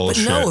 just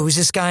bullshit. But no, it was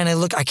this guy, and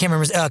I can't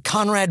remember,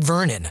 Conrad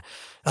Vernon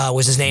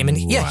was his name. And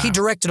he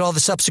directed all the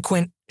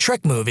subsequent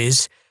Shrek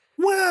movies.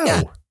 Wow.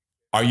 Yeah.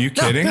 Are you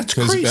kidding? That's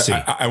crazy.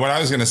 What I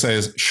was going to say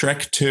is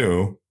Shrek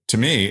 2, to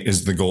me,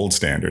 is the gold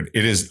standard.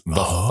 It is the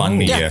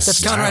funniest. Yeah,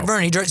 that's Conrad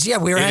Vernon.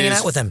 We were hanging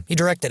out with him. He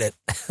directed it.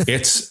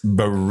 It's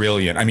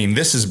brilliant. I mean,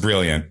 this is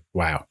brilliant.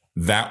 Wow.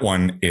 That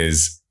one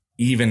is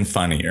even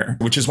funnier,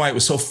 which is why it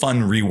was so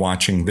fun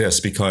rewatching this,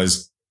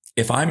 because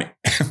if I'm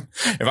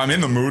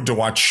in the mood to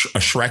watch a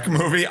Shrek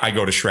movie, I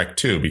go to Shrek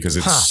 2 because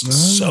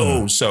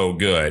it's so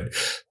good.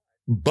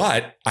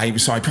 But I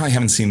probably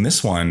haven't seen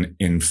this one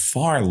in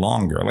far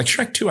longer. Like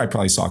Shrek 2, I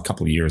probably saw a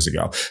couple of years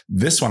ago.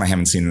 This one I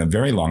haven't seen in a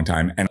very long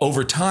time. And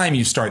over time,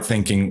 you start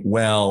thinking,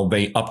 well,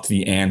 they upped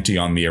the ante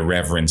on the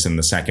irreverence in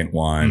the second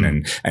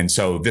one. And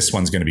so this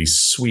one's going to be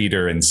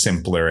sweeter and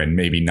simpler and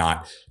maybe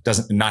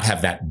doesn't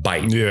have that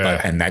bite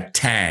and that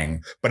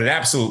tang. But it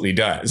absolutely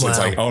does. Wow. It's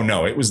like, oh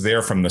no, it was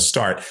there from the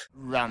start.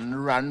 Run,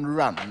 run,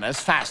 run as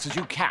fast as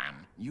you can.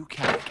 You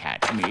can't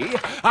catch me.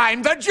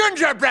 I'm the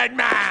gingerbread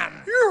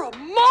man! You're a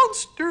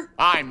monster!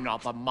 I'm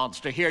not the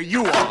monster here,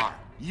 you are!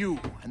 You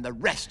and the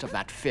rest of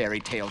that fairy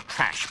tale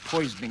trash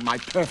poisoning my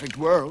perfect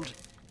world.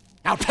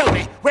 Now tell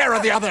me, where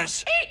are the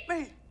others? Eat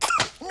me!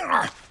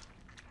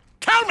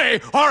 Tell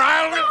me, or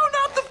I'll... No,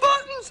 not the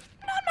buttons!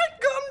 Not my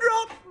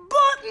gumdrop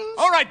buttons!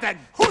 All right then,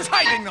 who's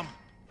hiding them?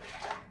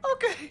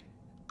 Okay,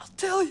 I'll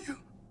tell you.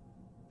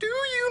 Do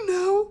you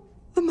know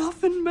the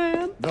Muffin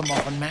Man? The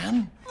Muffin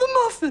Man? The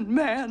Muffin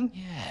Man.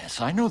 Yes,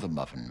 I know the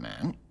Muffin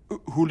Man.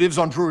 Who lives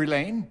on Drury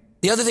Lane?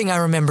 The other thing I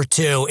remember,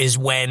 too, is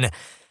when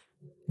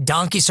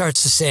Donkey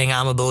starts to sing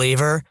I'm a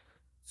Believer.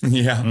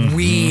 Yeah.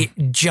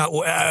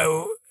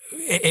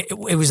 It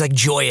was like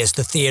joyous.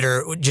 The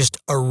theater just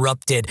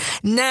erupted.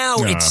 Now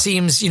it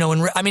seems,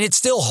 it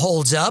still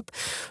holds up,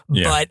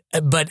 but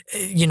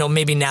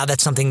maybe now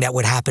that's something that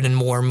would happen in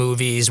more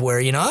movies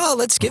where,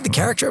 let's give the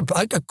character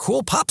a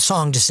cool pop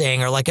song to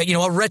sing, or like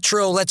a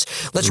retro, let's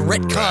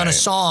retcon a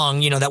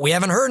song, that we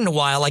haven't heard in a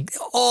while. Like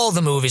all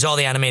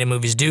the animated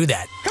movies do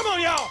that. Come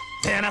on, y'all.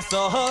 Then I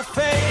saw her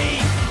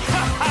face.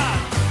 Ha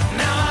ha.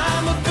 Now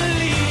I'm a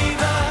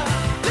believer.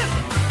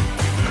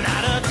 Listen,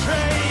 not a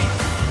trace.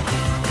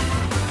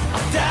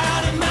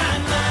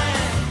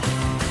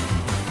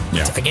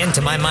 Again,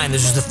 to my mind,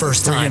 this was the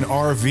first time.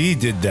 RV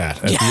did that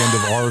at the end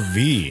of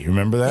RV.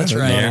 Remember that? That's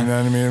right. An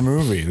animated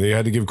movie. They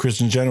had to give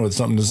Kristen Chenoweth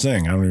something to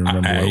sing. I don't even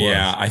remember what it was.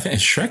 Yeah, I think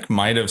Shrek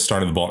might have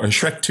started the ball. In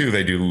Shrek 2,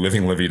 they do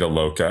Living La Vida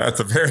Loca at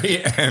the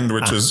very end,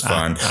 which is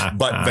fun.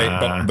 But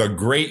the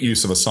great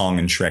use of a song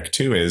in Shrek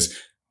 2 is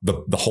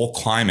the whole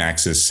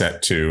climax is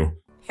set to...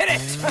 Hit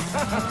it!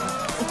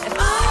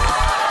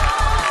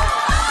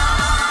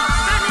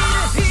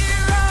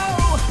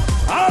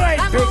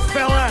 Big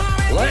fella,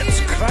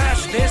 let's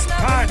crash this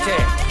party.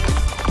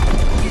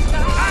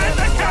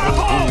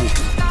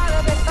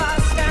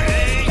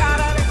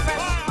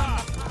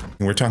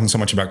 We're talking so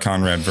much about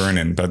Conrad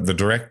Vernon, but the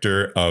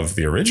director of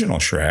the original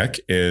Shrek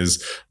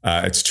is,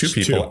 it's two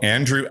people,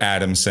 Andrew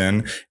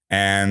Adamson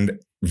and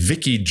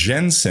Vicky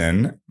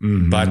Jensen.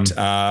 Mm-hmm. But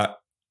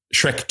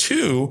Shrek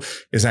 2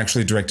 is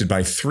actually directed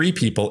by three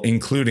people,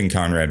 including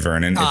Conrad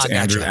Vernon. It's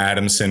Andrew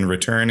Adamson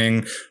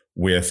returning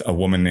with a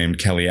woman named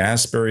Kelly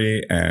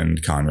Asbury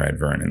and Conrad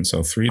Vernon.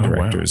 So three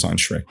directors on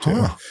Shrek 2.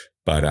 Huh.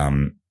 But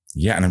and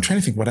I'm trying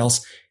to think what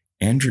else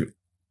Andrew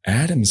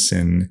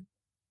Adamson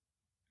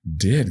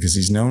did, because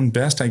he's known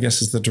best, I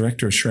guess, as the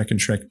director of Shrek and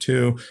Shrek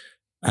 2.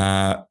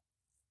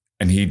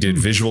 And he did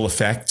visual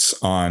effects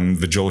on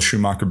the Joel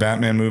Schumacher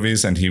Batman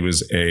movies, and he was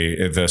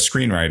the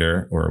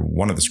screenwriter, or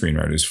one of the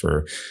screenwriters,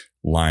 for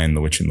Lion,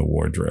 the Witch, and the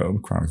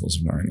Wardrobe, Chronicles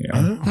of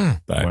Narnia.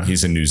 But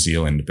he's a New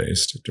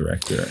Zealand-based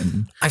director.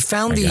 And I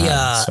found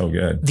so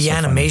good. The so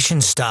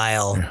animation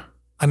style. Yeah.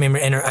 I mean,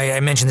 and I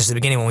mentioned this at the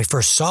beginning when we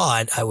first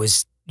saw it. I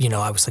was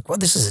like, well,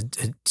 this is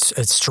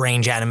a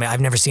strange anime.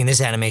 I've never seen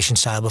this animation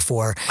style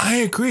before. I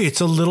agree.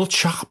 It's a little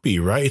choppy,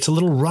 right? It's a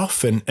little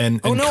rough and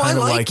I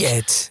like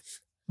it.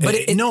 But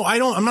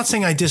I'm not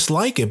saying I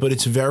dislike it, but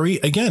it's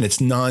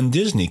it's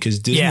non-Disney, because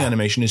Disney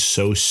animation is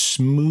so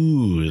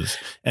smooth.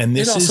 And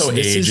this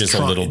ages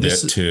a little bit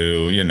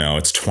too.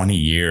 It's 20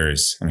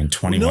 years. I mean,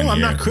 21 years. No, I'm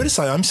not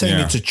criticizing. I'm saying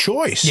it's a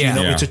choice. Yeah.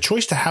 It's a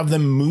choice to have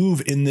them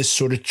move in this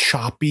sort of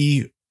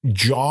choppy,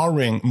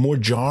 more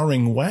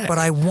jarring way. But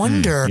I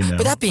wonder,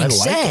 but that being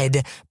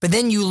said, but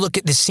then you look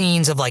at the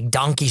scenes of like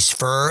Donkey's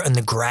fur and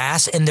the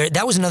grass, and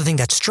that was another thing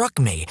that struck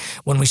me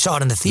when we saw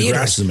it in the theater. The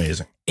grass is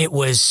amazing. It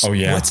was. Oh,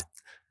 yeah.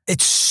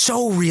 It's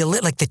so real,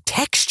 like the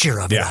texture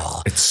of it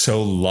all. It's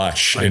so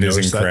lush. It is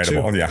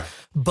incredible. Yeah.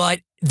 But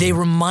they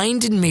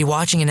reminded me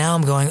watching it now,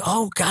 I'm going,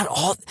 oh God,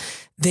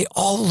 they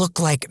all look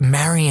like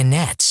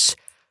marionettes.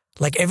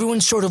 Like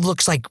everyone sort of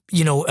looks like,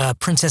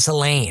 Princess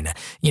Elaine.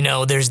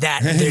 There's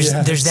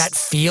that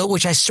feel,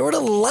 which I sort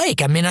of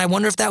like. I mean, I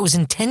wonder if that was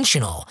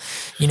intentional,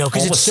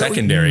 because all the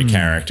secondary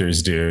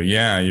characters do.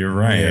 Yeah, you're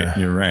right. Yeah.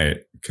 You're right.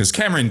 Because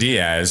Cameron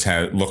Diaz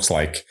looks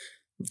like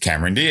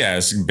Cameron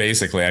Diaz,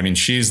 basically. I mean,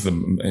 she's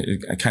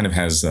kind of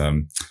has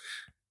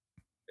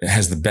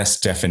the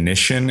best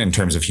definition in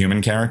terms of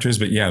human characters,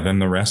 but then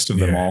the rest of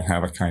them all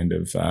have a kind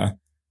of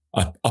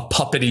a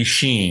puppety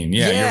sheen.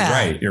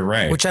 Yeah, you're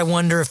right. Which I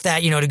wonder if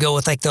that, to go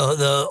with like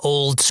the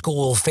old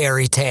school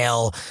fairy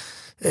tale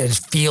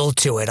feel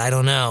to it. I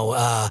don't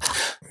know.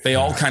 They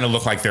all kind of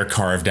look like they're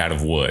carved out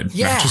of wood.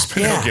 Yeah, not just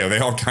Pinocchio. They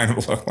all kind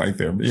of look like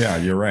they're. Yeah,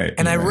 you're right.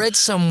 And I read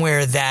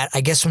somewhere that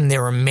I guess when they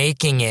were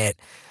making it,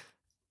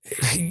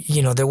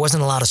 there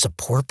wasn't a lot of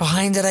support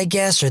behind it, I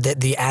guess, or that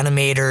the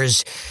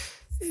animators,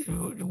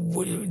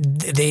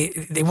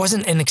 they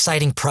wasn't an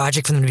exciting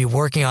project for them to be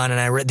working on. And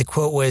I read the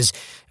quote was,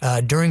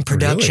 during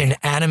production,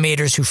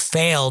 animators who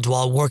failed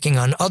while working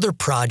on other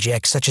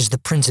projects, such as The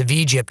Prince of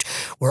Egypt,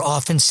 were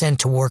often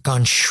sent to work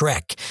on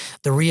Shrek.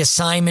 The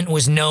reassignment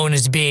was known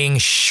as being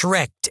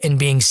Shreked and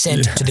being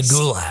sent to the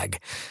Gulag.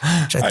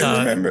 Which I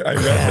remember. I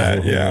read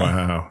that. Yeah.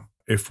 Wow.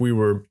 If we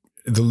were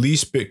the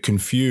least bit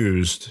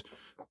confused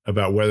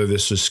about whether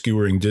this is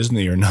skewering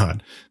Disney or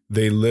not,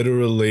 they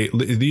literally,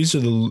 these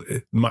are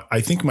I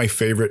think my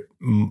favorite,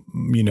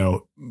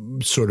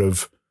 sort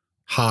of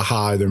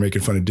they're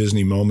making fun of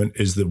Disney moment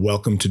is the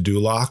Welcome to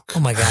Duloc. Oh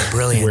my God,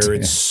 brilliant. Where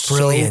it's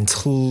brilliant.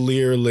 So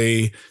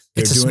clearly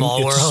It's a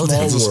small world.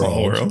 It's a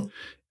small world.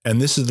 And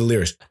this is the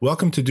lyrics.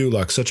 Welcome to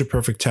Duloc, such a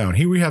perfect town.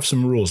 Here we have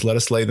some rules. Let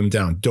us lay them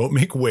down. Don't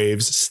make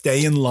waves.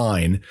 Stay in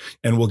line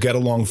and we'll get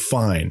along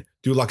fine.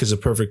 Duloc is a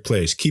perfect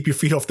place. Keep your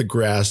feet off the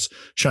grass.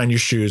 Shine your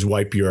shoes.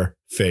 Wipe your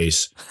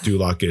face.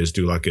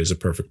 Duloc is a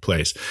perfect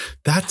place.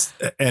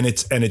 And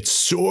it's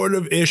sort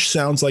of ish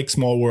sounds like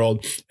Small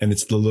World. And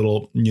it's the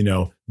little,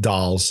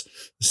 dolls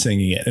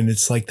singing it. And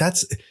it's like,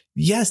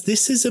 yes,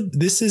 this is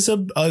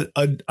a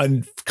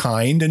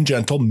kind and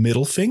gentle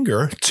middle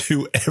finger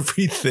to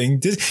everything.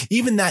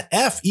 Even the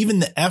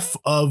F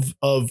of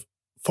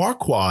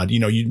Farquaad, you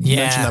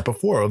mentioned that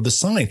before, of the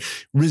sign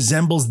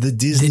resembles the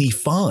Disney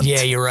font.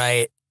 Yeah, you're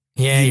right.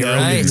 Yeah, you're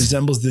right. It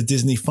resembles the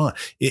Disney font.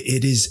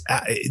 It is.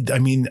 I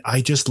mean, I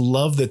just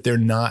love that they're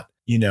not.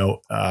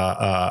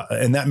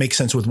 And that makes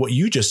sense with what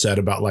you just said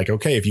about like,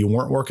 okay, if you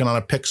weren't working on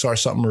a Pixar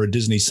something or a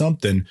Disney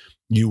something,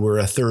 you were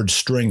a third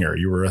stringer,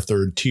 you were a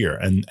third tier,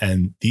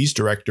 and these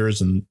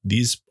directors and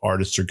these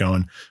artists are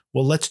going,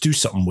 well, let's do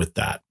something with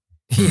that.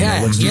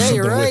 Yeah, let's do something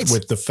you're right.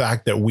 with the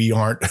fact that we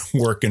aren't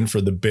working for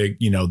the big,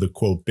 the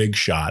quote big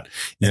shot,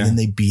 and then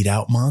they beat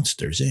out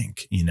Monsters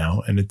Inc.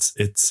 And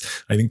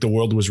it's. I think the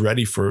world was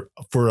ready for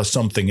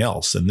something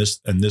else, and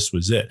this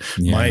was it.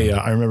 Yeah.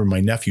 I remember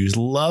my nephews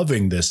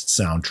loving this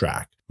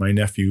soundtrack. My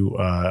nephews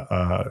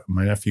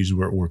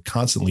were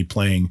constantly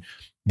playing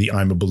the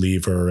I'm a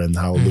Believer and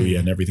Hallelujah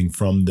and everything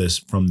from this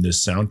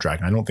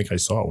soundtrack. I don't think I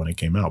saw it when it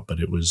came out, but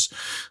it was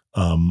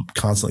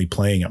constantly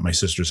playing at my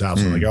sister's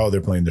house. I'm like, oh,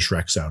 they're playing the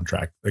Shrek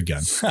soundtrack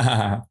again.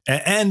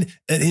 and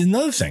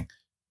another thing,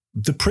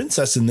 the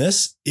princess in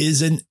this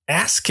is an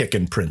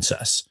ass-kicking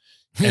princess.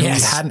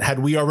 And had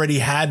we already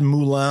had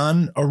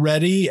Mulan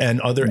already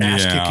and other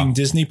ass-kicking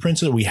Disney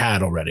princesses? We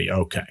had already.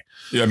 Okay.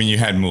 I mean, you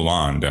had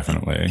Mulan,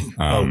 definitely.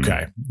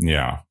 Okay.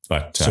 Yeah.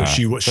 But so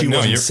she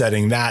wasn't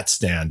setting that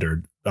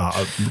standard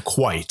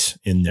quite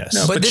in this.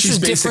 No, but this she's is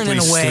different in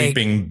a way.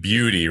 Sleeping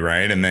Beauty,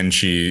 right? And then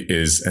she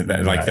is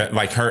like that.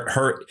 Like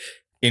her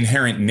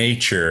inherent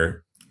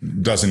nature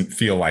doesn't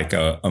feel like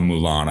a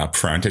Mulan up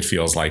front. It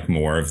feels like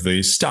more of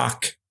the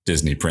stock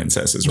Disney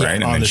princesses,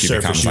 right? And then she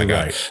becomes like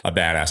a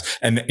badass.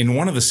 And in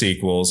one of the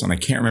sequels, and I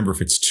can't remember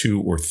if it's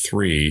 2 or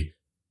 3,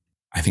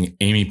 I think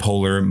Amy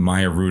Poehler,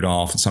 Maya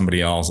Rudolph, and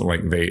somebody else, like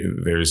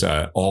there's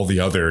all the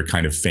other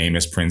kind of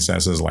famous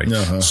princesses like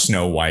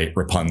Snow White,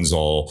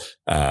 Rapunzel,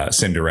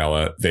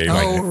 Cinderella. They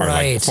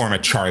like form a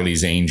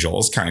Charlie's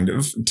Angels kind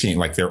of team.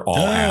 Like they're all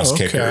ass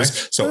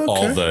kickers. So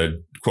all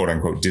the quote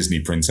unquote Disney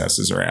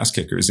princesses are ass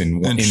kickers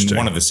in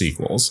one of the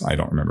sequels. I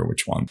don't remember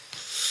which one.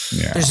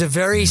 Yeah. There's a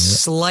very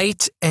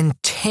slight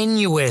and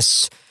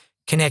tenuous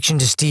connection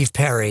to Steve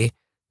Perry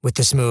with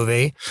this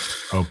movie.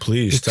 Oh,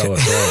 please tell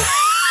us all.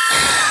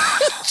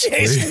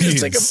 Jason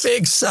just like a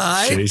big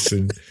sigh.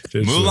 Jason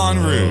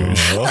Moulin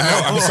Rouge. No,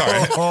 I'm sorry.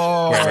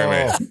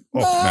 Wait.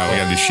 No, we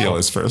got to do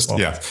Sheila's first.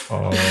 Yeah.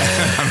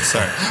 I'm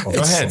sorry.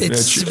 Go ahead.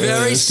 It's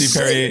very Steve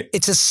Perry.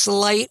 It's a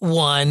slight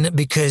one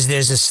because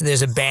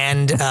there's a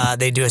band.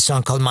 They do a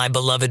song called My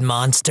Beloved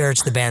Monster.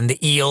 It's the band The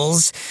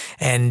Eels,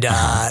 and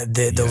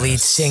the lead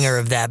singer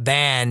of that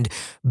band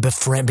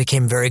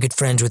became very good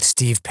friends with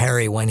Steve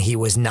Perry when he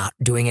was not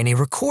doing any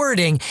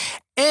recording,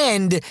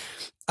 and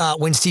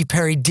when Steve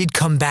Perry did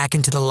come back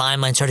into the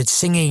limelight, started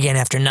singing again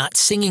after not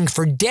singing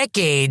for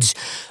decades,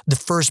 the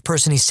first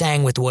person he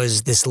sang with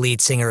was this lead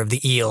singer of the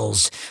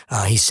Eels.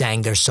 He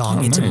sang their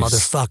song "It's a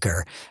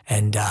Motherfucker,"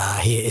 and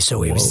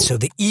so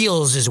the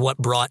Eels is what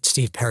brought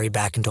Steve Perry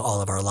back into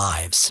all of our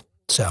lives.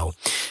 So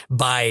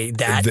by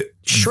that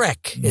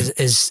Shrek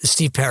is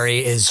Steve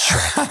Perry is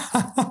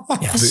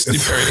Shrek. Yes.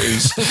 Steve Perry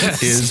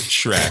is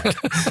Shrek.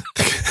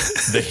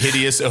 The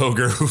hideous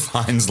ogre who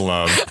finds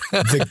love.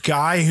 The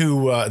guy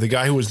who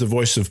was the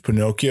voice of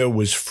Pinocchio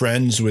was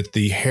friends with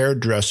the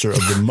hairdresser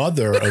of the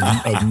mother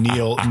of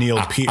Neil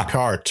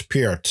Peart.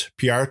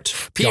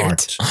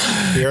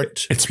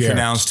 It's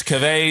pronounced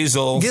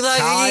Cavazel.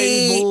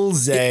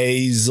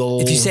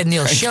 If you said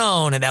Neil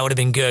Schoen, that would have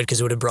been good because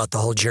it would have brought the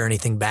whole Journey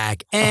thing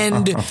back.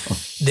 And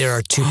there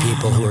are two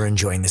people who are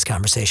enjoying this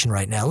conversation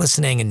right now,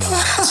 listening and no one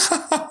else.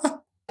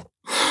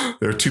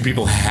 There are two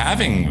people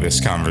having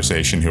this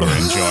conversation who are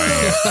enjoying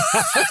it.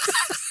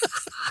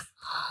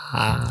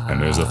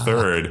 And there's a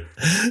third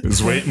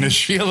who's waiting to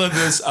Sheila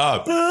this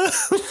up.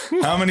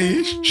 How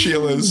many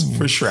Sheilas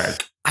for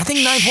Shrek? I think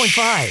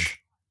 9.5.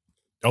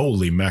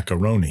 Holy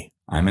macaroni.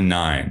 I'm a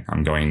 9.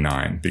 I'm going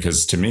 9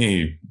 because to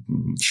me,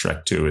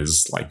 Shrek 2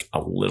 is like a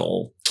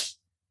little.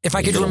 If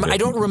I could, I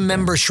don't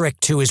remember Shrek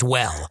 2 as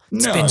well.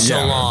 It's been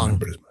so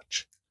long.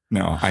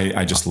 No,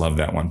 I just love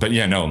that one. But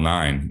yeah, no,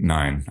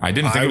 9. I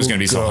didn't think it was going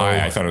to be so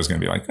high. I thought it was going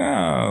to be like,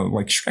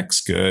 like Shrek's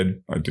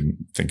good. I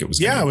didn't think it was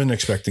going to I wasn't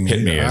expecting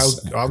hit me.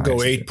 I'll go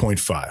 8.5.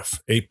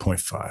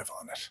 8.5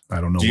 on it. I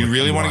don't know. Do you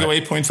really want to go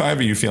 8.5 or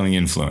are you feeling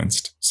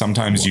influenced?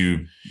 Sometimes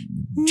you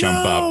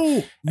jump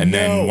up and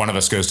then one of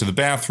us goes to the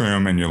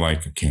bathroom and you're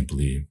like, I can't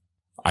believe.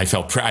 I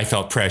felt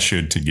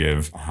pressured to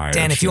give a higher.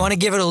 Dan, if you want to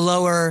give it a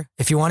lower,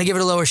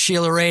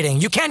 Sheila rating,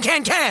 you can.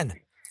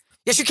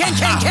 Yes, you can. You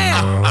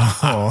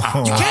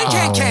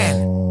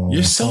can.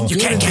 You're so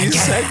good at these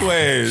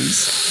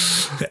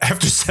segues.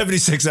 After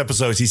 76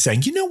 episodes, he's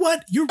saying, you know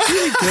what? You're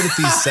really good at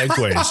these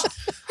segues.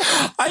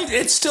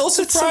 It still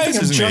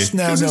surprises me. Just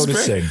now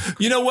noticing.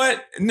 You know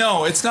what?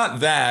 No, it's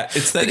not that.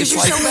 It's that because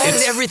it's you're like, so bad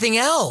at everything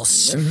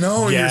else.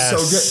 No, yes.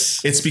 You're so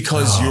good. It's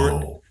because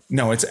you're.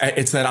 No, it's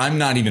that I'm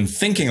not even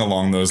thinking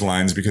along those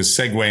lines because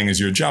segueing is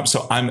your job.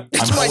 So I'm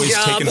always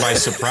taken by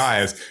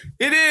surprise.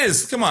 It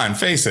is. Come on,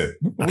 face it.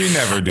 We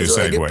never do segues.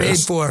 I get paid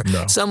for.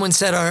 No. Someone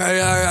said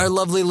our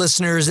lovely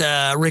listeners,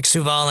 Rick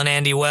Suval and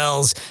Andy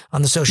Wells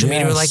on the social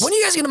media were like, when are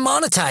you guys going to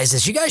monetize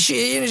this? You guys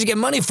should get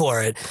money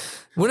for it.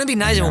 Wouldn't it be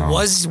nice if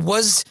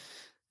it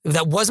if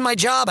that was my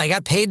job, I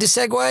got paid to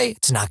segue?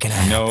 It's not going to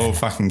happen. No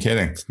fucking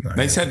kidding.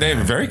 They said they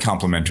were very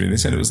complimentary. They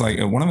said it was like,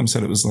 one of them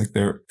said it was like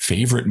their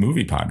favorite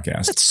movie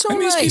podcast. That's so and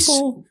nice. These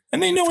people,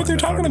 and they know what they're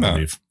talking about.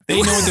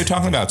 They know what they're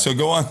talking about. So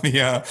go on the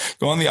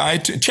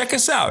iTunes, check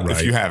us out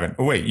if you haven't.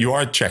 Oh, wait, you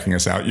are checking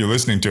us out. You're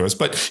listening to us,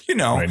 but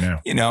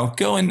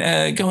go and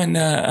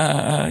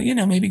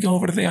maybe go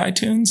over to the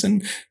iTunes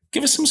and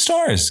give us some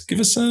stars. Give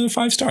us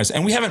 5 stars.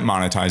 And we haven't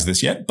monetized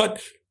this yet,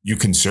 but you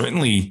can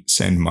certainly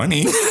send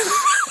money.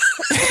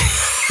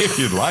 If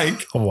you'd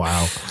like. Oh,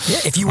 wow. Yeah,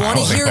 if you want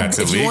to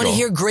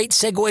hear great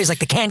segues like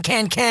the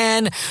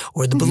can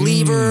or the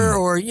believer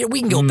or we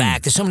can go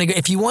back. There's so many.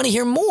 If you want to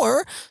hear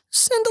more,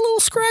 send a little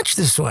scratch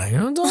this way.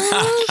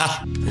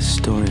 This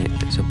story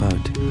is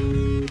about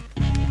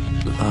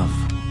love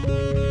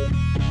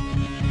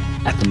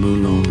at the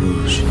Moulin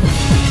Rouge.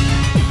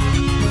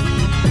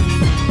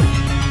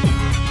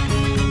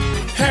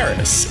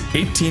 Paris,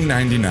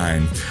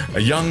 1899.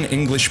 A young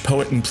English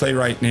poet and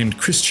playwright named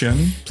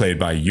Christian, played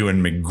by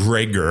Ewan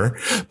McGregor,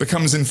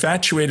 becomes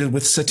infatuated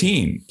with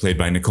Satine, played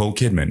by Nicole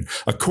Kidman,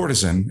 a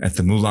courtesan at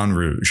the Moulin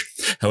Rouge.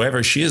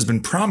 However, she has been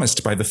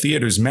promised by the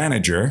theater's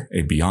manager,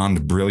 a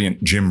beyond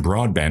brilliant Jim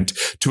Broadbent,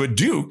 to a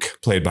duke,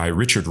 played by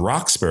Richard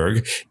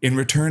Roxburgh, in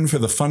return for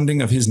the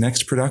funding of his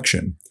next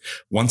production.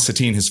 Once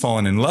Satine has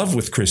fallen in love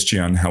with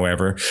Christian,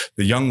 however,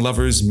 the young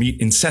lovers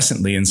meet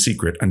incessantly in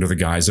secret under the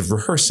guise of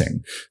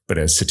rehearsing. But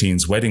as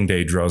Satine's wedding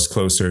day draws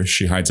closer,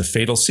 she hides a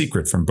fatal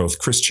secret from both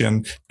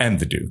Christian and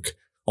the Duke.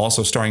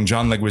 Also starring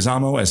John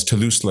Leguizamo as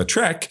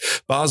Toulouse-Lautrec,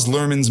 Baz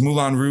Luhrmann's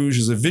Moulin Rouge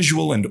is a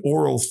visual and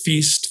oral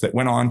feast that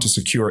went on to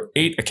secure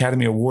 8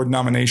 Academy Award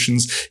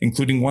nominations,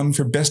 including one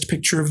for Best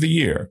Picture of the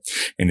Year.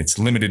 In its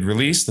limited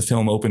release, the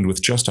film opened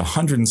with just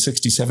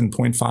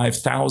 $167.5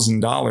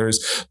 thousand,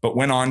 but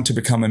went on to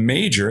become a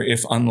major,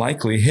 if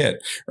unlikely,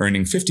 hit,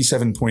 earning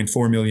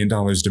 $57.4 million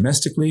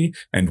domestically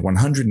and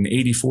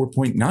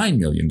 $184.9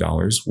 million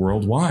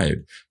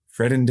worldwide.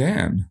 Fred and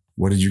Dan,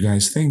 what did you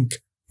guys think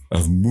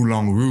of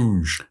Moulin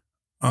Rouge?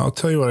 I'll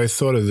tell you what I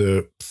thought of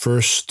the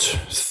first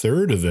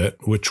third of it,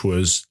 which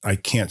was, I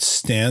can't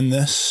stand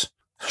this.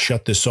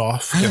 Shut this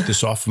off. Get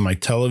this off of my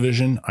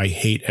television. I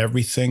hate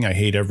everything. I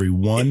hate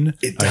everyone.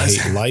 I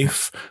hate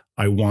life.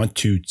 I want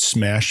to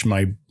smash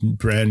my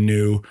brand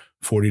new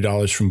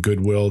 $40 from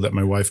Goodwill that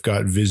my wife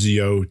got,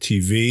 Vizio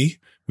TV.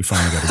 We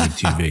finally got a good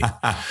TV.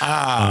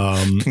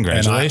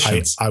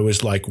 Congratulations. And I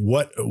was like,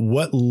 what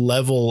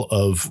level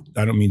of,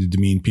 I don't mean to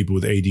demean people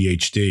with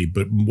ADHD,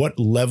 but what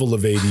level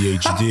of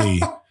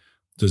ADHD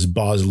does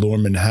Baz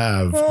Luhrmann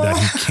have that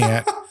he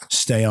can't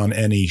stay on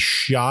any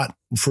shot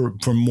for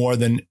more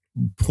than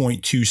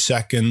 0.2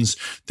 seconds?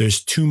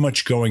 There's too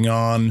much going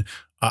on.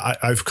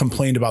 I've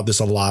complained about this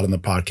a lot on the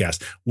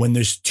podcast. When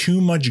there's too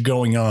much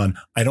going on,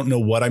 I don't know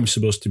what I'm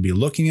supposed to be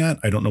looking at.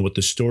 I don't know what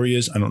the story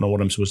is. I don't know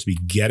what I'm supposed to be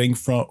getting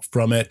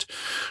from it.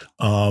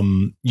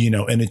 And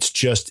it's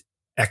just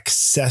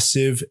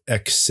excessive.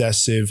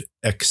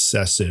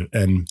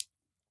 And,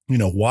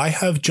 why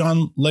have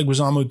John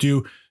Leguizamo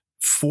do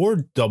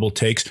 4 double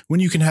takes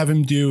when you can have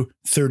him do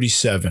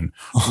 37?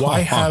 Why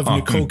have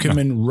Nicole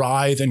Kidman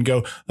writhe and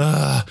go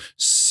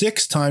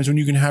 6 times when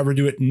you can have her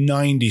do it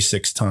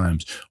 96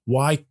 times?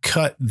 Why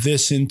cut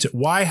this into?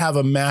 Why have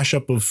a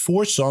mashup of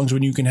 4 songs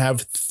when you can have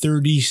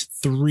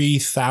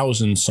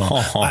 33,000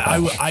 songs?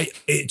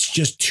 It's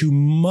just too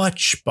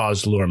much,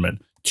 Baz Luhrmann.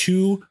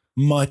 Too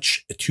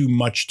much.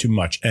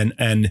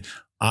 And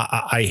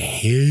I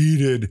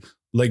hated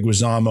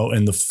Leguizamo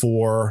and the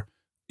 4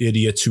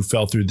 idiots who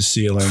fell through the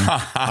ceiling.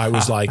 I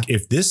was like,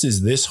 if this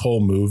is this whole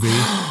movie,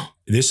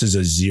 this is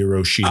a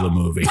Zero Sheila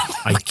movie.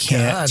 I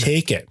can't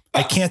take it.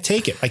 I can't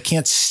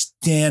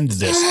stand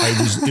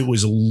this. It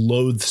was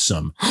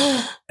loathsome.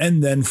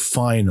 And then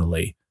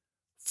finally,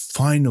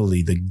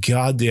 the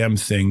goddamn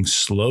thing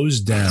slows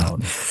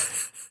down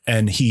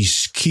and he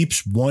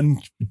keeps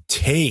one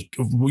take,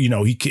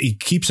 he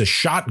keeps a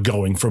shot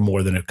going for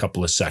more than a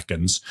couple of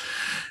seconds.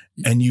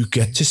 And you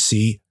get to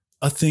see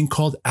a thing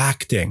called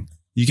acting.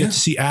 You get to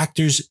see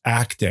actors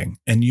acting,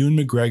 and Ewan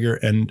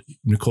McGregor and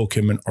Nicole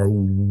Kidman are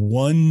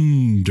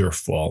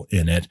wonderful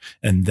in it,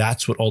 and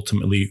that's what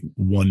ultimately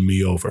won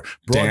me over.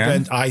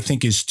 Broadbent, I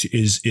think, is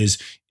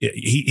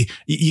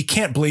you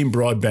can't blame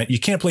Broadbent. You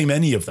can't blame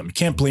any of them. You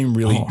can't blame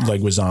really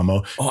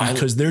Leguizamo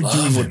because they're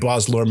doing what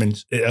Baz Luhrmann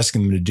is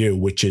asking them to do,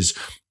 which is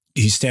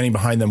he's standing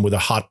behind them with a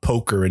hot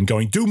poker and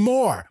going, do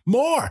more.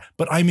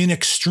 But I'm in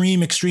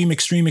extreme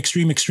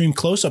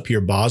close up here,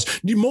 Baz.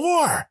 Do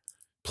more.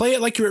 Play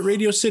it like you're at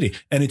Radio City,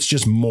 and it's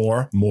just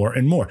more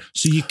and more.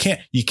 So you can't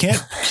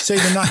say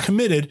they're not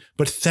committed,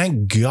 but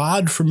thank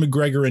God for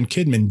McGregor and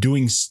Kidman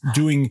doing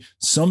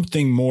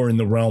something more in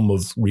the realm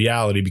of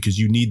reality, because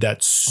you need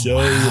that so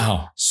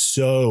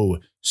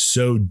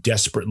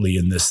desperately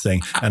in this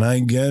thing. And I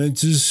get it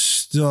to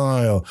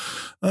style.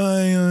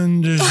 I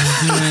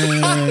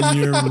understand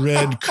your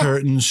red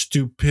curtain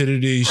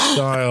stupidity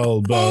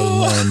style,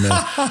 Baz.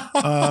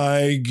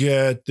 I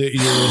get that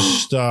you're a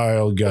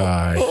style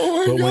guy.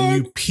 But when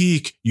you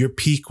peak, your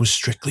peak was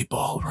Strictly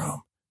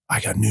Ballroom.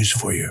 I got news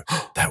for you.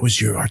 That was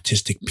your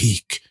artistic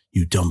peak,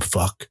 you dumb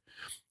fuck.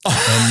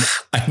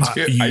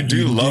 I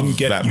do love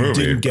that movie. You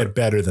didn't get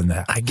better than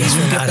that. I guess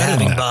we're not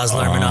having Baz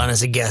Luhrmann on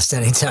as a guest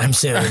anytime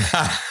soon.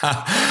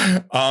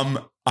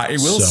 I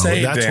will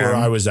say that's where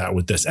I was at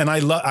with this. And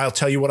I'll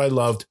tell you what I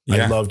loved.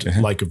 Yeah. I loved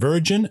Like a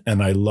Virgin,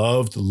 and I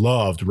loved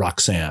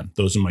Roxanne.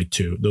 Those are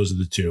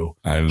the two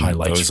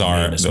highlights. Those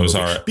are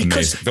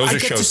amazing. Those are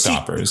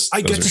showstoppers.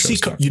 I get to see,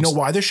 you know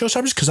why they're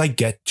showstoppers? Because I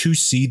get to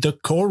see the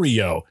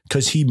choreo,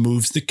 because he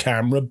moves the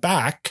camera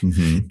back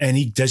and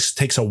he just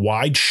takes a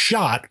wide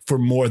shot for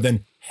more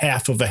than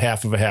half of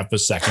a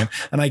second.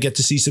 And I get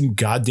to see some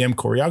goddamn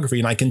choreography,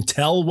 and I can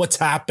tell what's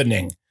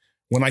happening.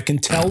 When I can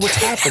tell what's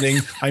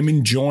happening, I'm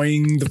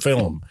enjoying the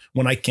film.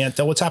 When I can't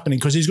tell what's happening,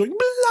 because he's going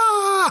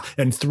blah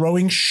and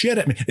throwing shit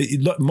at me.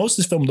 Most of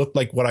this film looked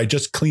like what I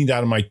just cleaned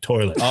out of my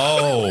toilet.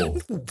 Oh,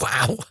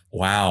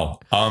 wow!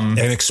 An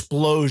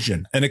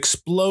explosion.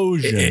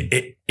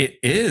 It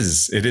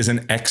is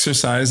an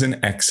exercise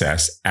in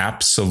excess,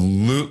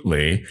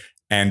 absolutely.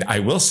 And I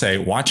will say,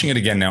 watching it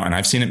again now, and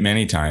I've seen it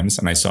many times,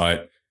 and I saw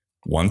it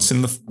once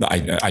in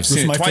I've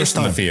seen it twice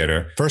in the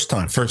theater. First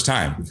time.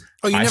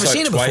 Oh, you've never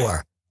seen it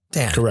before?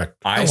 Damn. Correct.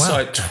 I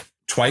saw it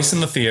twice in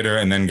the theater,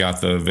 and then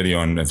got the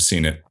video, and I've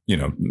seen it,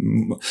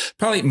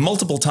 probably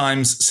multiple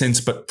times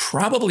since, but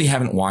probably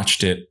haven't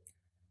watched it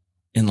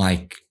in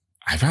I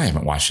probably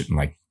haven't watched it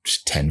in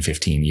 10,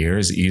 15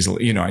 years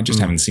easily. I just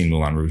haven't seen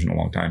Moulin Rouge in a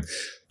long time.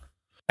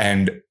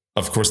 And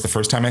of course, the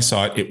first time I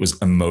saw it, it was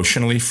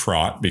emotionally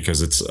fraught,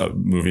 because it's a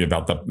movie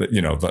about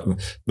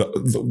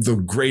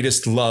the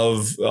greatest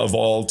love of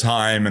all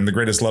time and the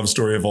greatest love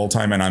story of all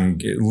time. And I'm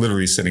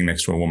literally sitting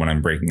next to a woman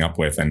I'm breaking up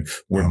with, and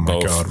we're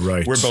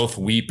both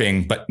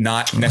weeping, but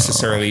not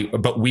necessarily,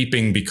 but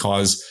weeping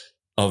because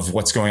of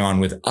what's going on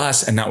with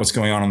us and not what's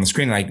going on the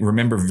screen. And I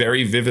remember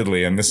very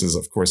vividly, and this is,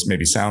 of course,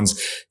 maybe sounds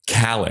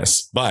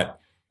callous, but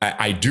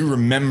I do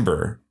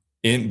remember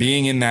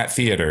being in that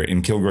theater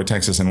in Kilgore,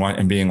 Texas,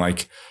 and being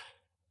like,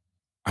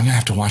 I'm going to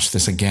have to watch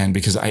this again,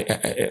 because I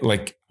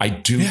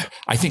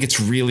think it's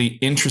really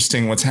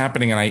interesting what's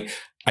happening. And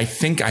I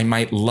think I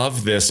might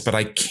love this, but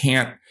I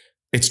can't,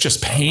 it's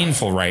just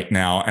painful right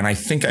now. And I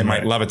think I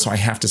might love it. So I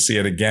have to see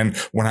it again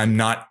when I'm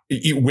not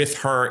with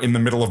her in the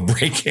middle of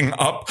breaking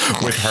up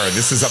with her.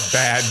 This is a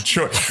bad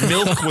choice.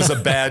 Milk was a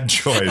bad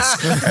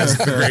choice, as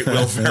the great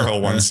Will Ferrell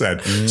once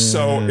said.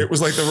 So it was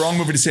the wrong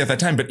movie to see at that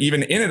time. But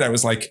even in it, I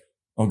was like,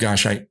 oh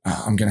gosh, I'm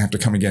going to have to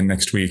come again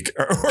next week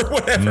or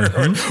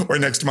whatever, or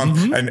next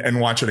month and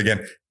watch it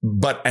again.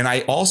 But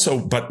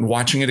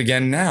watching it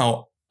again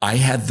now, I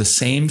had the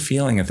same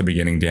feeling at the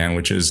beginning, Dan,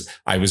 which is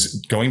I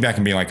was going back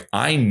and being like,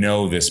 I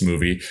know this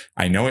movie.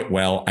 I know it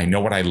well. I know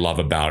what I love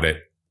about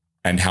it.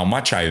 and how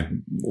much I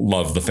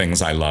love the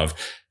things I love.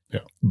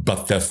 Yeah.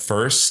 But the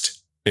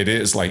first, it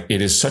is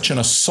such an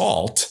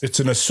assault. It's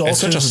an assault. It's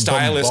such a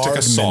stylistic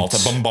assault,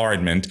 a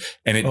bombardment,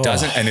 and it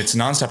doesn't, and it's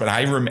nonstop.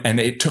 And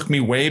it took me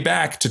way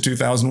back to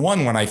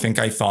 2001 when I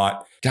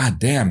thought, God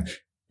damn,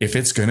 if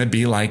it's going to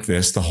be like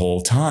this the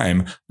whole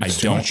time, I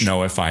don't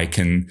know if I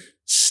can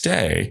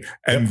stay.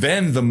 And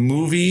then the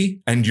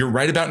movie, and you're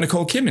right about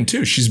Nicole Kidman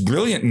too. She's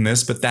brilliant in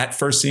this, but that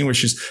first scene where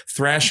she's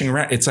thrashing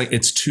around, it's like,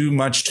 it's too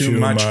much.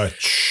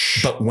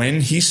 But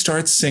when he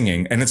starts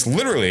singing, and it's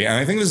literally, and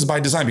I think this is by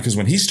design, because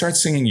when he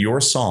starts singing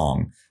your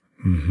song,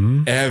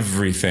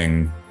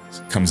 everything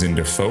comes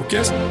into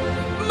focus.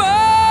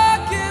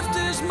 My gift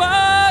is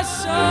my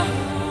song.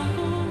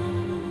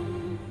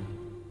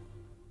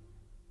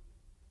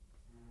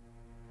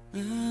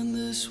 And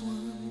this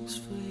one's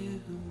for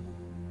you.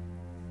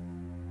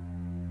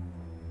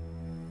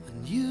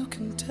 And you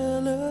can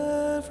tell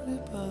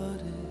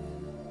everybody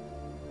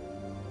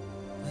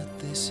that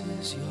this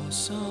is your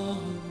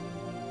song.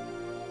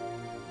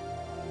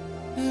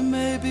 It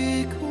may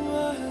be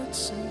quite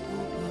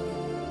simple, but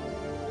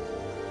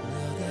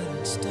now that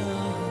it's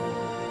done,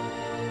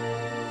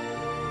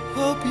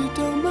 hope you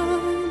don't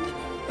mind,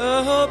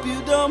 I hope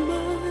you don't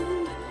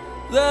mind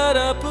that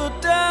I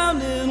put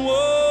down in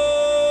words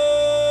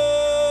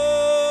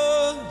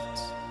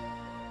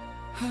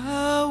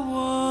how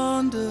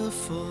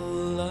wonderful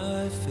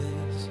life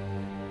is.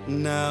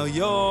 Now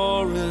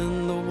you're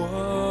in the world.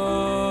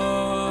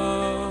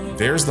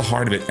 There's the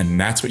heart of it, and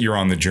that's what you're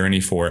on the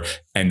journey for.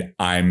 And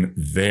I'm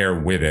there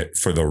with it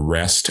for the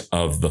rest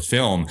of the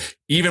film,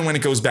 even when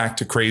it goes back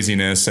to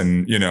craziness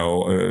and,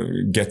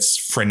 gets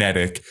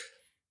frenetic.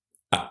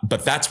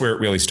 But that's where it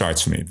really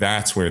starts for me.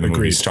 That's where the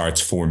movie starts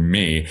for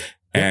me.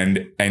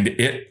 And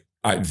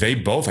they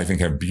both, I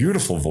think, have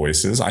beautiful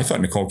voices. I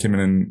thought Nicole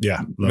Kidman and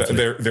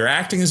their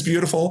acting is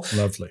beautiful.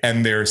 Lovely.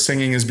 And their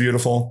singing is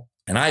beautiful.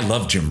 And I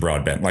love Jim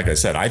Broadbent. Like I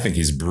said, I think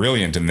he's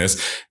brilliant in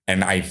this.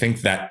 And I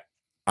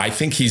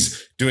think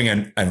he's doing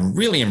a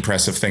really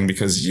impressive thing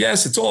because,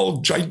 yes, it's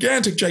all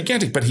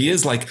gigantic, but he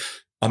is like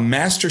a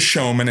master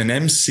showman, an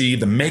MC,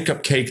 the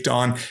makeup caked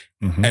on,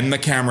 and the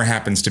camera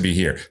happens to be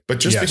here. But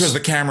just because the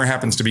camera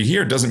happens to be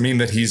here doesn't mean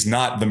that he's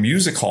not the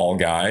music hall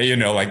guy,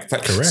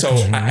 Correct. So,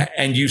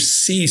 and you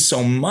see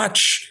so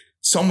much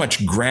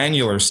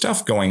granular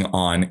stuff going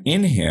on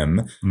in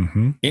him,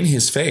 in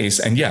his face.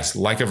 And yes,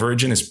 Like a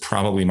Virgin is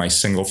probably my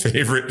single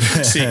favorite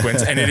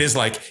sequence. And it is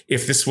like,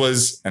 if this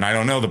was, and I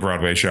don't know the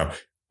Broadway show,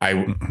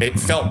 it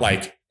felt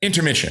like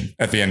intermission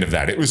at the end of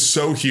that. It was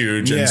so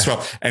huge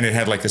and it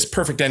had like this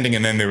perfect ending.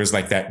 And then there was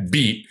like that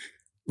beat,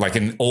 like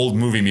in old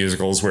movie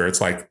musicals where it's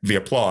like the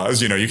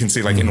applause, you can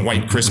see like in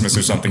White Christmas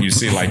or something, you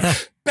see like,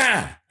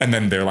 bah! And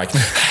then they're like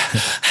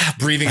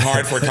breathing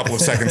hard for a couple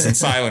of seconds in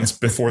silence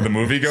before the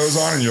movie goes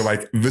on. And you're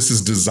like, this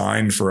is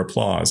designed for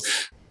applause.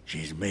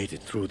 She's made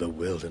it through the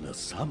wilderness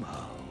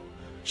somehow.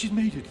 She's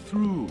made it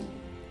through.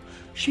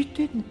 She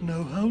didn't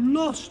know how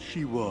lost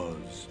she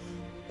was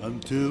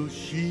until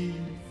she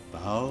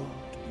found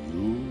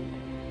you.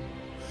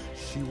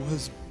 She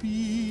was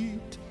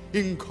beat,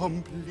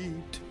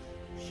 incomplete.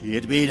 She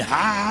had been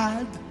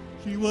had.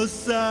 She was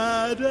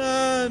sad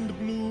and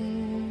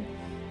blue.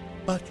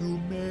 But you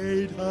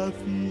made her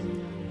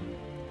feel.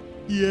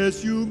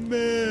 Yes, you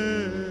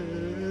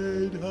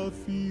made her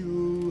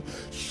feel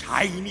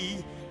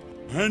shiny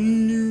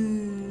and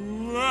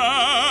new.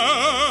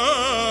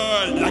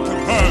 Like a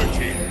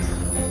virgin.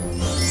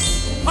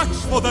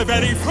 Touched for the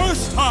very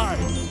first time.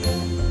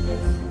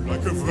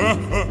 Like a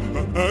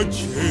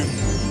virgin.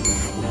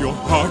 Your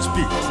heart's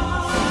beat.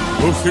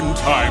 Both in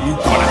time,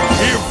 gonna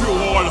give you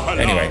all her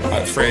Anyway,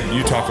 Fred,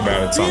 you talk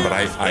about it some, but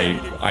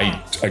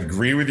I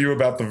agree with you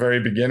about the very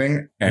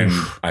beginning, and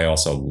I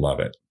also love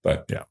it.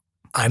 But yeah,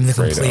 I'm the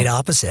complete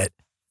opposite.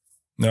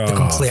 No,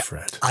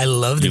 Fred. I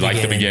love the beginning.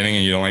 You like the beginning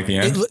and you don't like the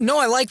end? No,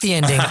 I like the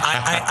ending.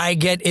 I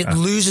get it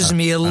loses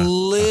me a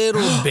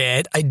little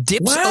bit. I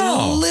dips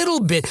a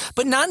little bit,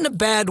 but not in a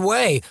bad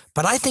way.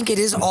 But I think it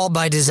is all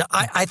by design.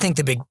 I think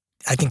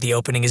the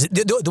opening is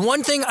the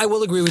one thing I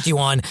will agree with you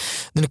on.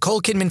 The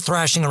Nicole Kidman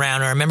thrashing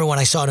around. I remember when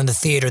I saw it in the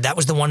theater, that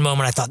was the one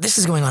moment I thought, this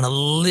is going on a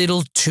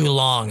little too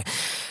long.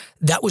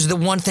 That was the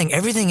one thing.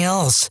 Everything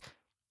else,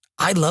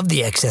 I love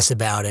the excess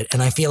about it.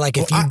 And I feel like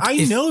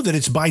I know that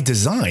it's by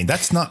design.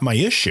 That's not my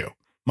issue.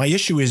 My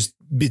issue is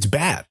it's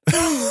bad.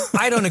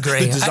 I don't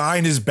agree. The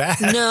design is bad.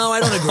 No, I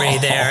don't agree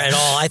there at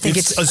all. I think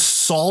it's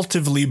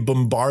assaultively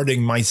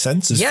bombarding my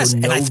senses for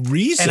no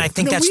reason. And I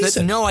think I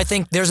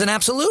think there's an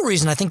absolute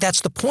reason. I think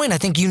that's the point. I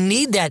think you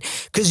need that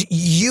because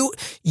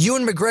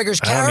Ewan McGregor's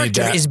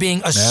character is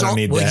being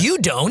assaulted. Well, you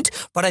don't,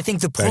 but I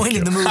think the point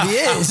of the movie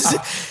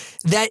is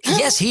that,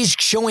 yes, he's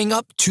showing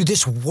up to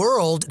this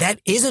world that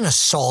is an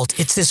assault.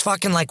 It's this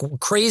fucking like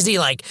crazy,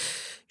 like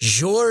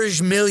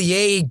Georges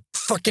Méliès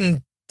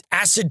fucking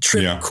acid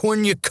trip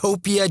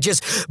cornucopia,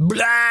 just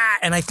blah.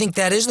 And I think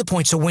that is the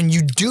point. So when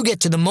you do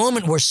get to the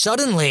moment where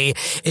suddenly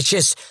it's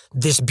just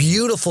this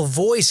beautiful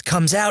voice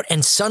comes out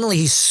and suddenly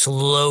he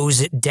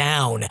slows it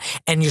down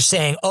and you're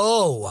saying,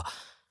 oh,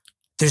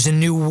 There's a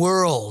new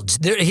world.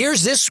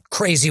 Here's this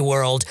crazy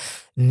world.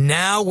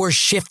 Now we're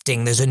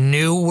shifting. There's a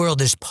new world.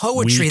 There's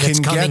poetry that's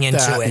coming into it.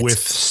 We can get that with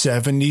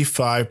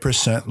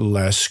 75%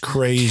 less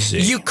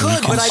crazy. You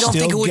could, but I don't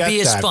think it would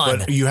be as fun.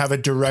 But you have a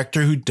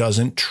director who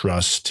doesn't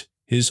trust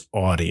his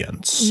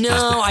audience.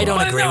 No, I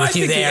don't agree with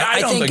you there. I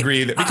don't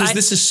agree because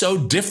this is so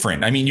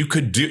different. I mean, you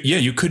could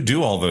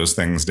do all those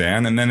things,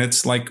 Dan, and then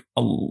it's like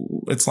a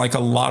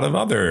lot of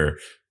other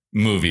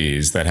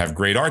movies that have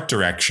great art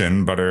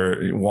direction but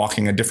are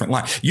walking a different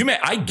line.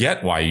 I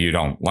get why you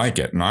don't like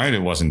it, and I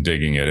wasn't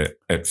digging it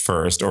at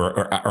first,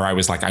 or I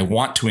was like, I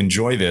want to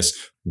enjoy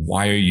this.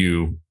 Why are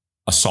you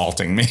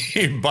assaulting me?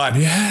 But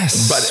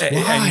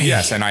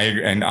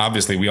and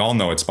obviously we all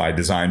know it's by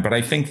design, but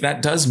I think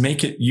that does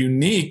make it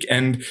unique,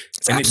 and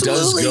it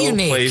does go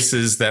unique.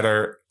 Places that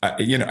are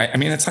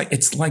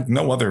it's like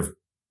no other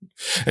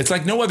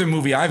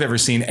movie I've ever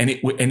seen, and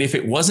if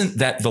it wasn't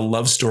that the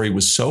love story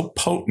was so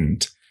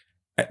potent,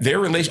 their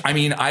relation,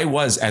 I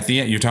was at the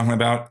end, you're talking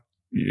about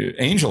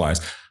Angel Eyes,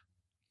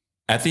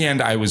 at the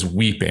end I was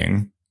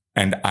weeping.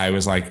 And I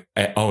was like,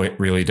 oh, it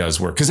really does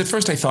work. Because at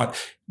first I thought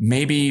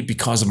maybe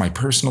because of my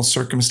personal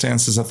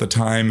circumstances at the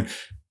time,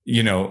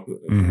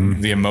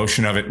 the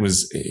emotion of it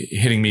was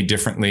hitting me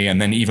differently. And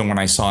then even when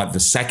I saw it the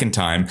second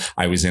time,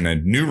 I was in a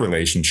new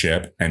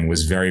relationship and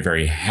was very,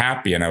 very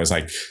happy. And I was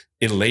like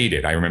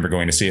elated. I remember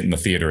going to see it in the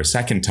theater a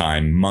second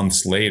time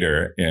months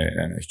later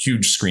in a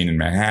huge screen in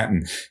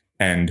Manhattan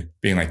and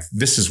being like,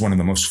 this is one of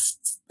the most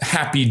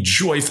happy,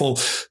 joyful,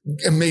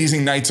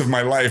 amazing nights of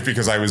my life,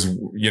 because I was,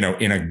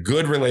 in a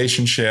good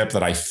relationship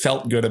that I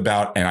felt good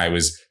about. And I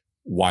was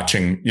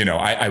watching,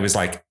 I was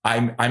like,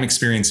 I'm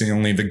experiencing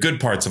only the good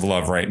parts of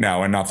love right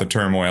now and not the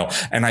turmoil.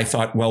 And I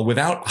thought, well,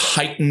 without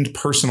heightened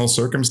personal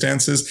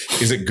circumstances,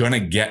 is it going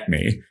to get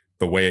me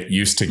the way it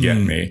used to get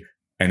me?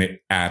 And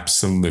it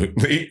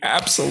absolutely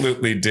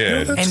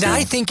did. And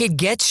I think it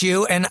gets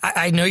you. And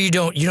I know you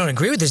don't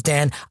agree with this,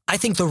 Dan. I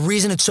think the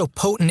reason it's so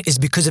potent is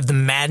because of the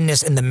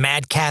madness and the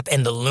madcap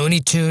and the Looney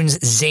Tunes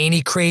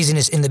zany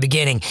craziness in the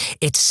beginning.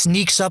 It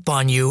sneaks up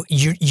on you.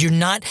 You're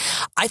not.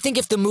 I think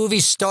if the movie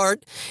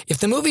started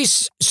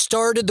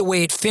the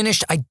way it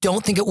finished, I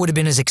don't think it would have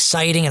been as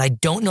exciting, and I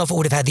don't know if it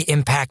would have had the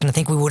impact. And I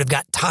think we would have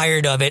got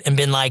tired of it and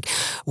been like,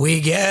 we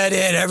get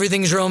it.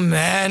 Everything's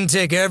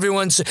romantic.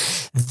 Everyone's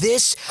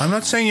this. I'm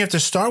not saying you have to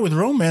start with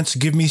romance.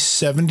 Give me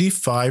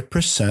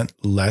 75%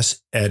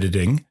 less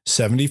editing,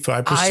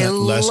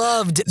 75% less. I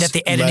loved that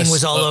the editing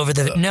was all over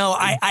the. No,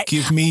 I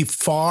give me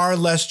far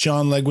less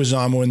John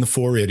Leguizamo in The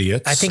Four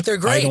Idiots. I think they're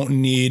great. I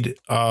don't need.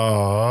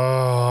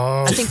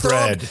 I think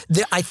Fred.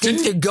 They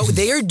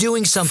are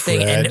doing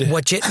something, Fred. and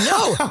what you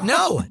no.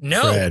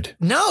 Fred.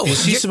 No.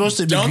 Is he supposed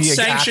to don't be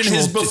sanction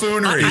his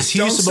buffoonery? Is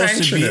he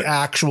supposed to be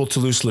actual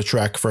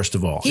Toulouse-Lautrec? First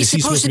of all, he's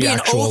supposed to be an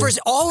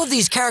all of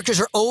these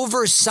characters are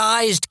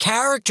oversized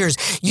characters.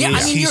 Yeah,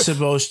 is he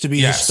supposed to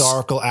be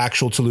historical,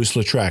 actual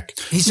Toulouse-Lautrec?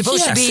 He's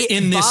supposed to be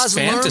in this Baz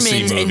fantasy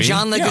Luhrmann movie. and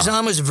John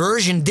Leguizamo's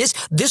version. This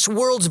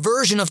world's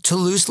version of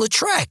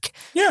Toulouse-Lautrec.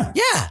 Yeah.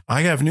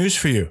 I have news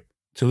for you.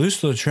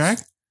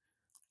 Toulouse-Lautrec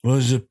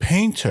was a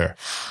painter.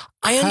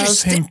 I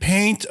understand. Have him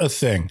paint a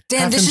thing. Dan,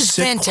 have this him is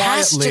sit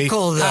fantastical,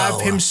 quietly. though.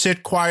 Have him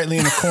sit quietly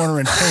in a corner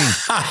and paint.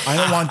 I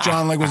don't want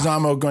John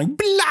Leguizamo going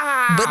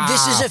blah. But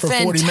this is a for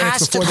 40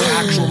 minutes before the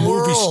actual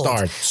movie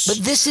starts. But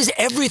this is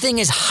everything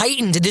is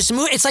heightened. This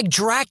movie, it's like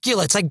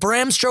Dracula. It's like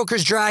Bram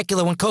Stoker's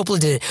Dracula when Coppola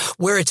did it,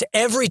 where it's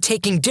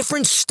taking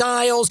different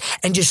styles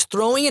and just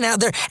throwing it out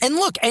there. And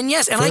look, and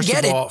yes, and I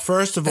get it.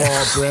 First of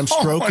all, Bram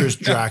Stoker's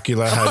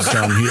Dracula has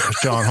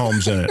John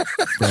Holmes in it.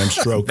 Bram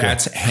Stoker.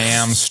 That's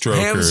Ham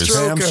Stoker's.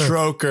 Ham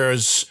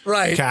Stoker's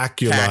right.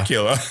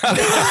 Cacula.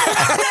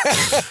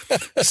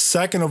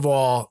 Second of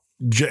all,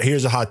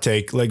 here's a hot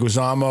take.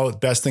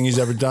 Leguizamo, best thing he's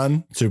ever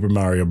done, Super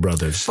Mario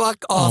Brothers.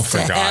 Fuck off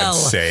for God's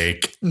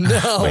sake. No.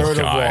 Third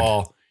of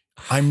all,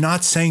 I'm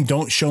not saying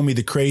don't show me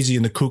the crazy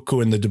and the cuckoo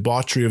and the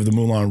debauchery of the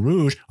Moulin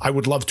Rouge. I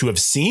would love to have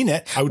seen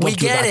it. I would love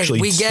to have actually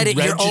We get it.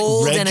 You're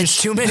old and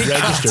it's too many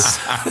cuts.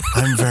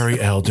 I'm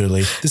very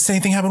elderly. The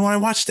same thing happened when I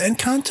watched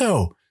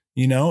Encanto.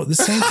 The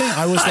same thing.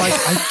 I was like,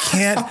 I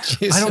can't,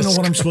 I don't know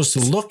what I'm supposed to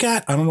look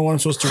at. I don't know what I'm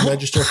supposed to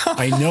register.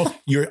 I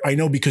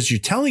know because you're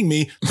telling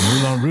me the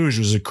Moulin Rouge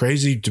was a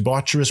crazy,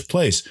 debaucherous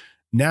place.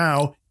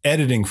 Now,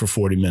 editing for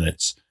 40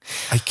 minutes.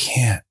 I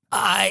can't.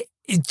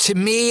 To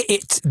me,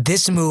 it's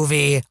this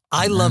movie.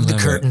 I love the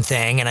curtain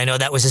thing, and I know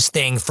that was his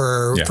thing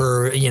for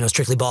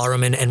Strictly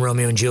Ballroom and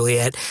Romeo and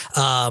Juliet.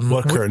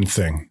 What curtain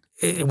thing?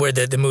 Where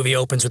the movie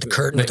opens with the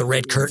curtain, with the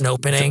red curtain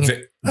opening.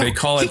 They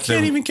call it. He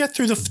can't even get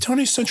through the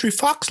 20th Century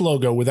Fox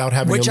logo without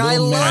having which a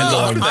little I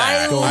love.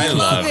 I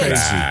love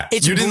that.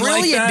 It's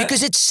brilliant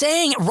because it's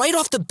saying right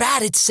off the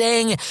bat, it's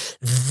saying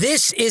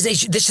this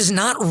is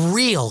not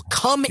real.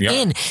 Come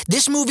in.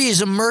 This movie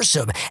is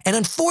immersive, and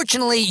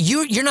unfortunately,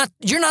 you're not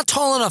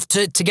tall enough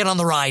to get on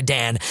the ride,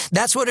 Dan.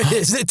 That's what it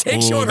is. It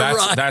takes you on a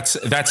ride.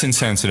 That's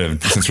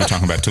insensitive since we're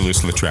talking about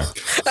Toulouse-Lautrec.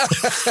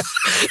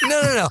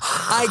 No.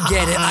 I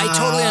get it. I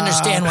totally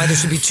understand why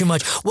this would be too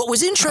much. What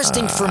was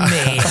interesting for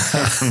me.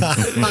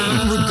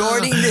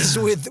 regarding this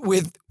with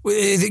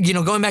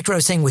going back to what I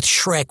was saying with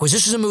Shrek,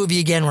 this was a movie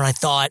again where I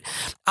thought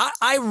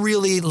I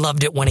really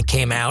loved it when it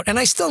came out, and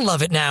I still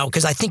love it now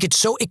because I think it's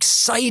so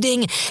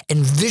exciting and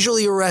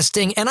visually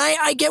arresting. And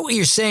I get what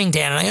you're saying,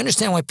 Dan, and I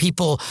understand why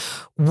people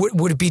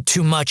would it be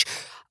too much.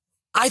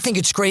 I think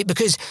it's great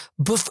because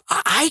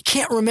I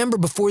can't remember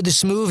before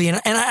this movie,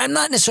 and I'm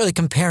not necessarily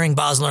comparing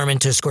Baz Luhrmann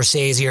to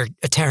Scorsese or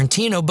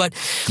Tarantino, but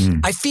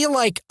I feel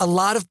like a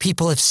lot of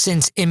people have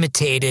since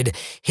imitated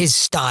his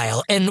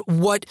style. And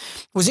what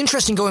was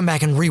interesting going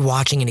back and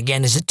rewatching it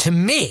again is that to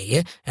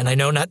me, and I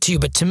know not to you,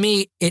 but to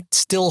me, it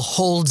still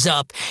holds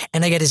up,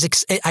 and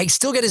I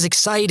still get as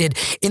excited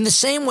in the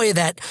same way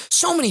that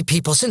so many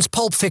people, since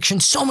Pulp Fiction,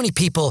 so many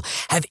people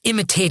have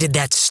imitated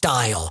that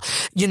style,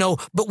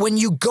 but when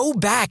you go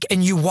back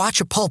and you watch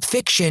a Pulp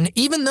Fiction,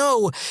 even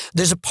though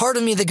there's a part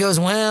of me that goes,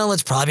 well,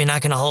 it's probably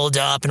not going to hold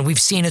up, and we've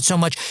seen it so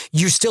much,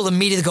 you still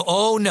immediately go,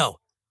 oh no,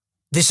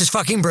 this is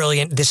fucking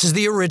brilliant. This is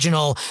the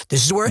original.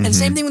 This is where, and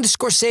same thing with the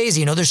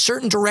Scorsese. There's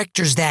certain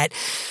directors that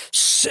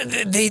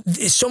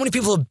so many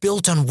people have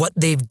built on what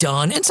they've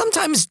done, and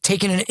sometimes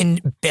taken it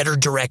in better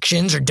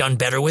directions or done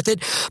better with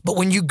it. But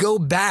when you go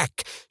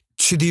back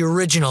to the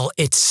original,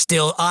 it's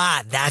still,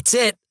 that's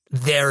it.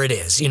 There it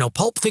is.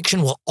 Pulp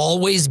Fiction will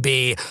always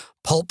be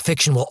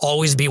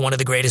one of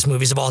the greatest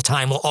movies of all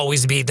time, will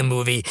always be the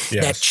movie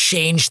that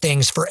changed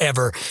things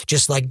forever.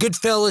 Just like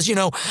Goodfellas,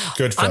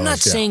 Goodfellas, I'm not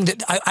saying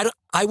that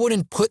I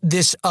wouldn't put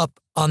this up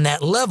on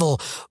that level,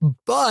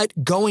 but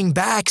going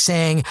back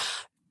saying,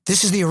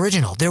 this is the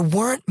original. There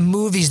weren't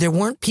movies, there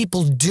weren't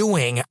people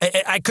doing,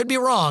 I could be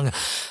wrong.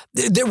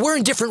 There were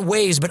in different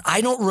ways, but I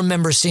don't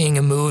remember seeing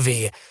a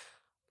movie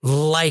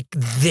like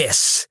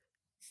this.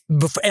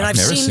 And I've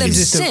seen them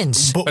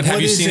since. But have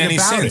you seen any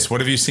since?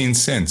 What have you seen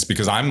since?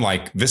 Because I'm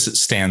like, this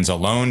stands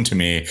alone to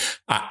me.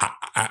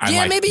 I'm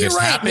like, maybe this you're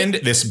right.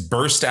 happened. This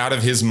burst out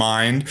of his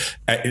mind.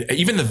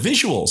 Even the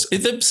visuals,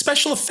 the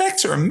special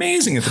effects are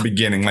amazing at the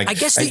beginning. Like, I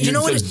guess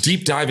those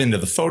deep dive into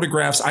the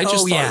photographs. I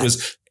just thought it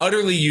was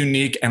utterly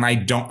unique, and I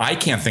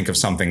can't think of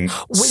something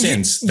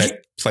that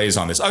plays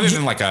on this other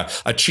than like a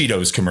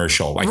Cheetos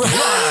commercial. Like,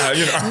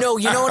 No,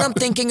 you know what I'm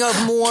thinking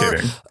of more?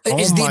 Kidding.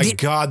 Oh my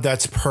God,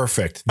 that's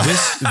perfect.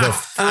 The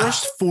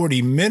first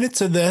 40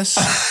 minutes of this,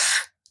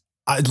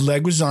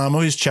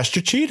 Leguizamo is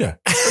Chester Cheetah.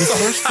 The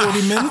first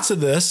 40 minutes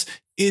of this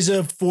is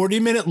a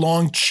 40-minute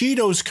long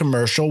Cheetos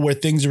commercial where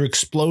things are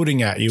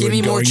exploding at you. Give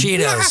me more Cheetos.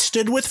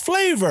 Blasted with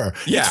flavor.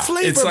 Yeah, it's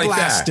flavor it's like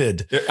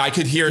blasted. That. I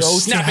could hear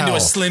snap into a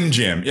Slim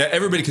Jim. Yeah,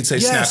 everybody could say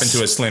snap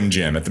into a Slim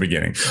Jim at the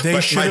beginning.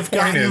 They should have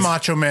gotten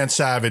Macho Man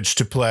Savage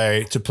to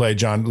play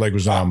John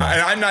Leguizamo.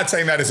 I'm not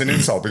saying that as an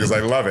insult because I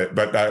love it,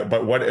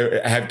 but what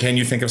can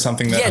you think of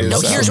something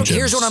that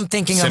here's what I'm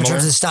thinking of in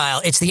terms of style.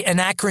 It's the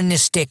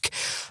anachronistic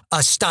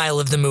style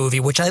of the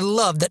movie, which I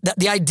love.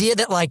 The idea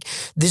that like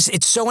this,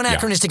 it's so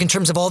anachronistic in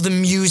terms of all the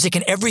music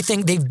and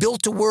everything. They've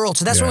built a world.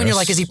 So that's why when you're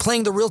like, is he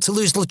playing the real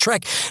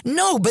Toulouse-Lautrec?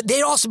 No, but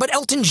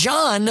Elton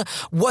John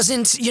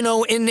wasn't, in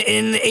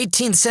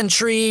 18th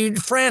century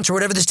France or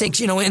whatever this takes,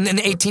 in the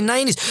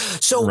 1890s.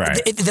 So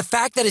the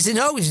fact that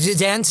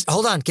Dan,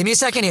 hold on, give me a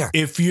second here.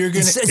 If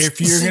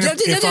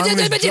I'm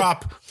going to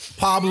drop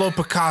Pablo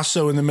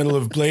Picasso in the middle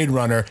of Blade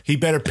Runner, he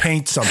better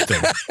paint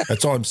something.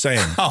 That's all I'm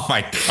saying. Oh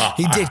my God.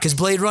 He did, because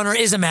Blade Runner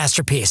is a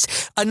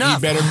masterpiece.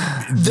 Enough. He better,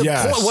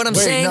 what I'm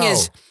saying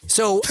is,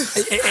 so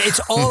it's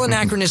all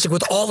anachronistic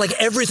with all, like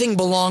everything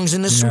belongs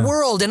in this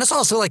world. And it's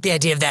also like the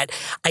idea of that,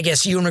 I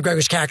guess Ewan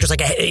McGregor's character is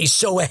like, he's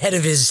so ahead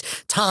of his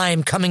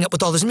time coming up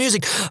with all this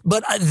music.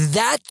 But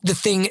that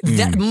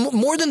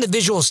more than the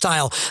visual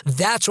style,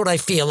 that's what I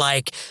feel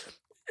like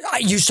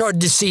you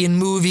started to see in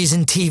movies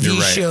and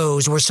TV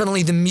shows where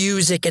suddenly the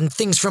music and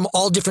things from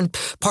all different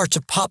parts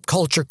of pop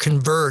culture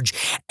converge.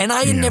 And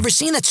I had never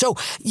seen that. So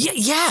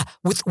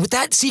with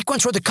that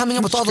sequence where they're coming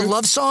up with all the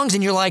love songs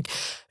and you're like,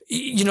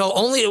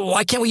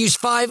 why can't we use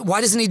 5? Why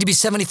does it need to be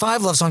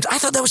 75 love songs? I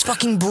thought that was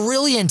fucking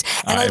brilliant.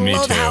 And I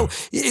love how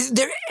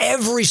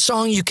every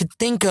song you could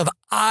think of,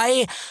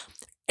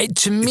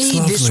 to me,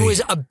 this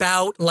was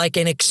about like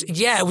it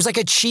was like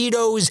a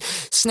Cheetos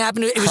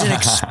snapping. It was an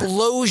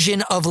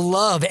explosion of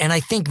love. And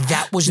I think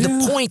that was the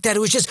point, that it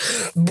was just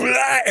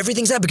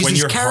everything's up because when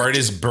your heart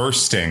is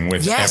bursting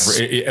with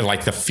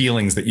like the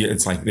feelings that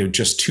it's like they're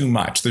just too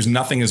much. There's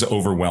nothing as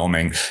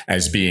overwhelming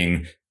as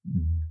being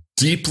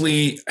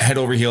deeply head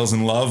over heels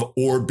in love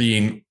or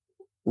being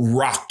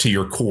rocked to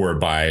your core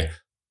by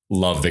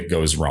love that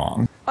goes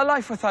wrong. A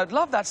life without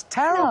love, that's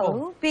terrible.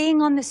 No,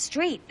 being on the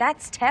street,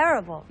 that's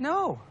terrible.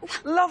 No,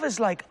 love is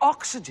like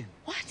oxygen.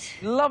 What?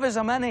 Love is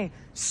a many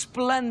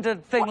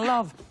splendid thing. What?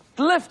 Love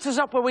lifts us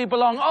up where we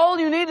belong. All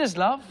you need is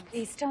love.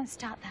 Please don't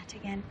start that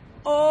again.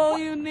 All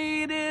you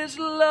need is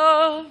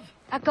love.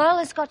 A girl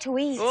has got to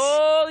eat.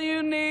 All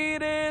you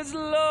need is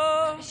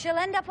love. She'll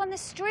end up on the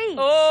street.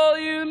 All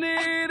you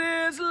need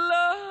is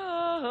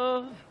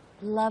love.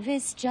 Love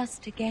is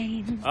just a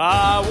game.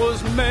 I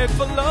was made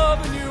for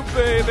loving you,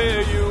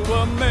 baby. You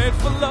were made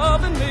for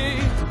loving me.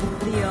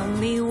 The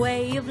only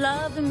way of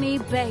loving me,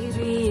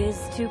 baby, is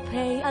to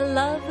pay a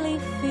lovely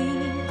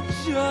fee.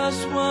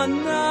 Just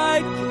one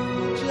night,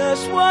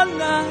 just one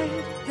night.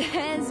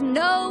 There's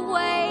no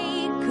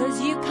way, 'cause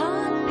you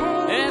can't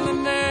pay. In the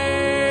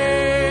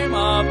name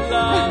of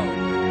love.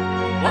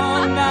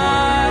 One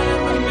night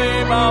in the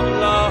name of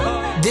love.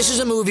 This is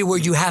a movie where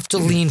you have to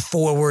lean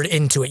forward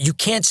into it. You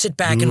can't sit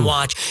back and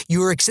watch.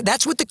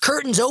 That's what the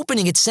curtain's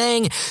opening. It's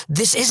saying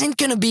this isn't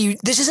going to be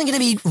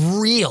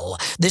real.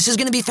 This is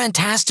going to be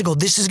fantastical.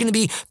 This is going to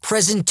be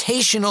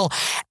presentational.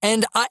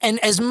 And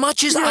as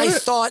much as I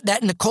thought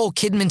that Nicole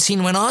Kidman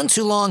scene went on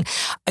too long,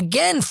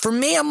 again, for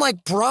me, I'm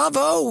like,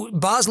 bravo,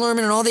 Baz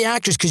Luhrmann and all the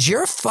actors, because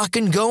you're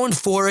fucking going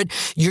for it.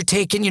 You're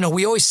taking,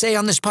 we always say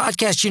on this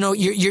podcast,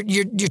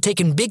 you're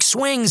taking big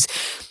swings.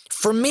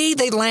 For me,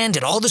 they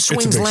landed. All the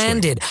swings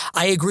landed.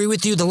 I agree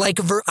with you.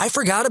 I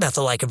forgot about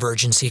the Like a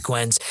Virgin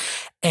sequence.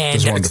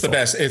 And it's the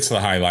best. It's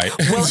the highlight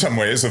in some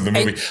ways of the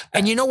movie.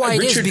 And you know why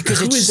it is?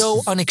 Because it's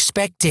so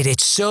unexpected.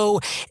 It's so,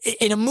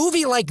 in a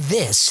movie like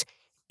this,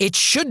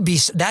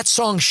 that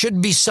song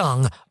should be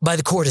sung by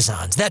the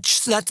Courtesans. That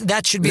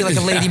should be like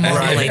a Lady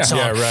Marmalade song.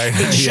 Yeah, right.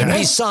 It should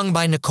be sung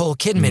by Nicole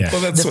Kidman. Yeah.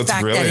 Well, that's the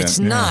fact that it's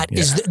not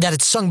is that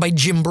it's sung by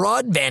Jim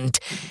Broadbent.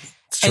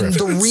 And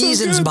the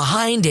reasons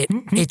behind it,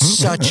 it's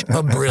such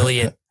a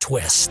brilliant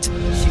twist.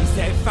 She's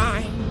so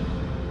fine,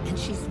 and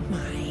she's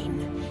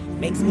mine.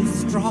 Makes me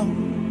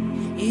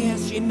strong.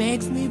 Yes, she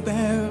makes me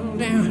bold,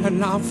 and her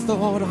love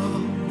thought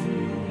of.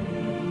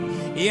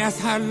 Yes,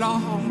 her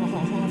love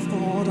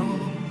thought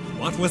of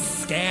what was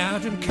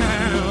scared and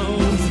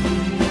cold.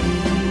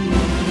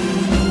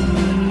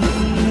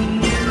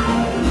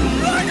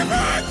 Like a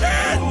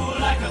virgin! Oh,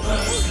 like a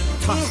virgin.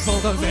 Touched for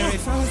the very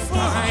first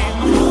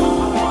time.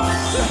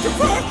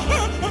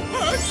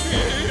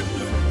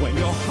 When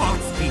your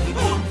heart's beating,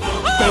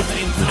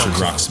 Richard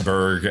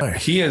Roxburgh.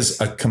 He is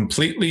a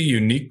completely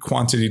unique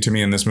quantity to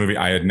me in this movie.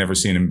 I had never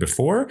seen him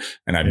before,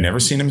 and I've never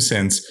seen him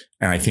since.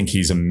 And I think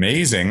he's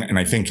amazing. And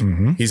I think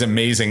he's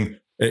amazing.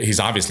 He's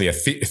obviously a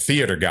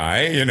theater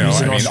guy, He's an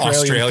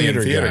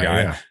Australian theater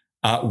guy.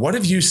 Yeah. What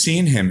have you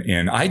seen him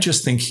in? I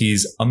just think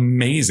he's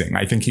amazing.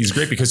 I think he's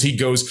great because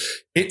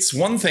it's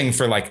one thing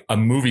for like a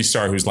movie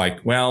star who's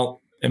like,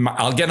 well,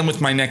 I'll get him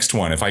with my next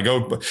one. If I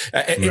go,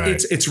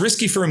 it's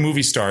risky for a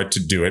movie star to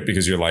do it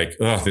because you're like,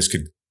 oh, this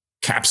could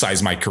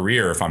capsize my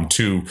career if I'm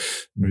too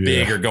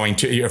big or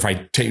if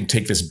I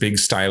take this big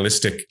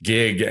stylistic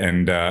gig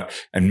and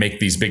make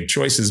these big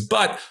choices.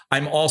 But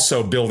I'm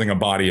also building a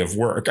body of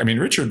work. I mean,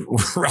 Richard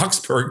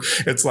Roxburgh,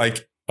 it's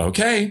like,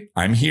 okay,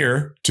 I'm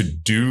here to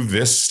do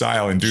this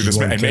style and do this.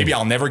 And maybe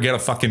I'll never get a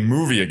fucking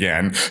movie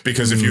again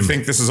because if you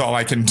think this is all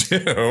I can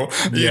do,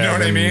 you know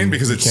what I mean?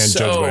 Because it's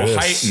so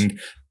heightened.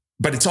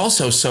 But it's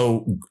also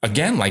so,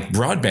 again, like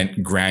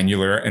Broadbent,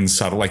 granular and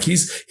subtle. Like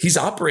he's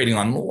operating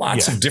on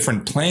lots of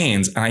different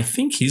planes. And I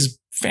think he's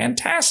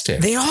fantastic.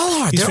 They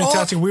all are. He's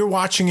fantastic. We were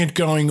watching it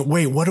going,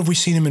 wait, what have we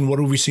seen him in? What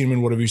have we seen him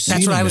in? What have we seen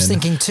him in? That's what I was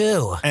thinking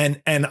too. And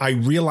I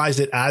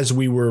realized it as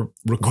we were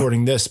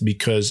recording this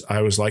because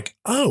I was like,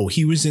 oh,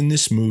 he was in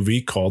this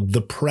movie called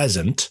The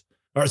Present.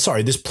 Or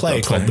sorry, this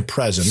play called The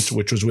Present,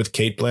 which was with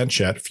Cate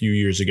Blanchett a few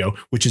years ago,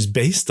 which is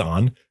based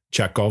on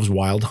Chekhov's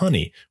Wild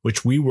Honey,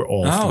 which we were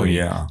all three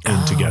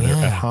in together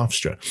at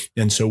Hofstra.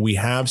 And so we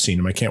have seen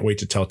him. I can't wait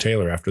to tell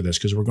Taylor after this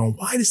because we're going,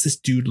 why does this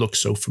dude look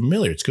so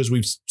familiar? It's because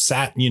we've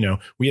sat,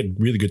 we had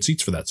really good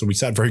seats for that. So we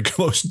sat very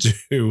close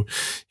to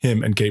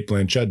him and Cate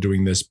Blanchett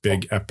doing this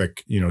big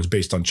epic, it's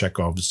based on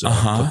Chekhov's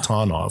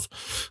Platonov.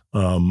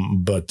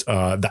 But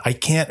I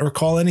can't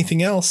recall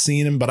anything else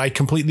seeing him, but I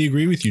completely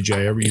agree with you,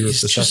 Jay, your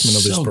assessment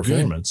of his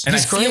performance. And I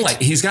feel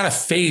like he's got a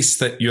face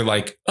that you're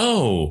like,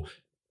 oh,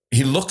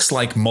 he looks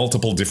like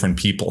multiple different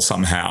people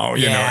somehow.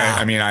 You know,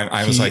 I mean,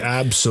 I was like,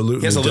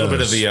 absolutely. He has a little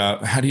bit of the,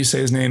 how do you say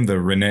his name? The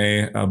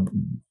Rene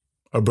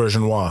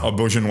Auberjonois.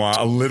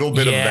 A little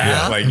bit of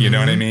that, like, you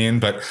know what I mean?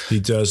 But he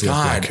does look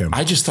like him.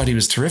 I just thought he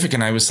was terrific.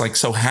 And I was like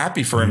so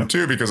happy for him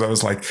too, because I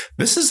was like,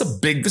 this is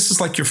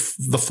like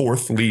the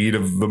fourth lead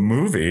of the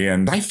movie.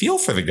 And I feel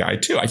for the guy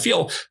too. I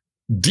feel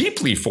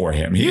deeply for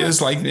him. He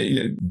is like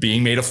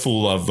being made a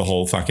fool of the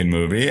whole fucking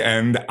movie.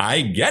 And I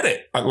get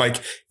it.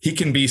 Like he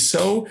can be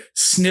so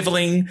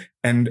sniveling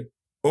and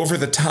over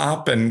the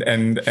top and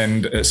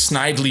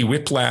snidely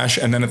whiplash.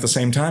 And then at the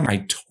same time,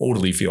 I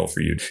totally feel for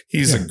you.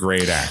 He's a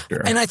great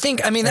actor. And I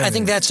think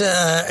that's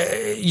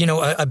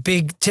a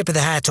big tip of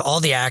the hat to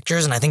all the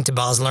actors. And I think to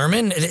Baz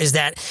Luhrmann is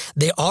that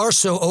they are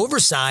so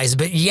oversized,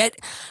 but yet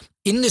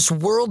in this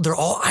world,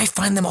 I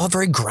find them all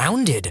very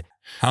grounded.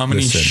 How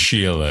many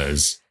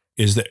Sheilas?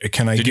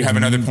 Did you have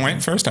another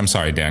point first? I'm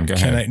sorry, Dan. Go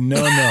ahead.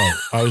 No.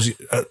 I was.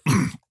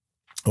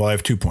 I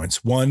have 2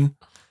 points. One,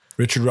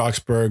 Richard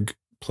Roxburgh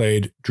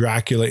played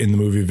Dracula in the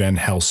movie Van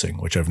Helsing,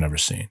 which I've never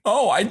seen.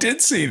 Oh, I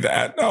did see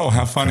that. Oh,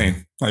 how funny!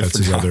 That's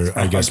his other,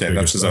 I guess,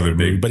 that's his other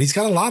big. But he's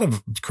got a lot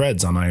of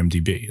creds on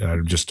IMDb.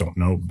 I just don't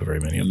know very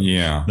many of them.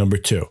 Yeah. Number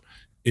two,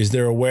 Is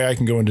there a way I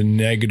can go into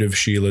negative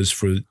Sheilas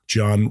for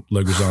John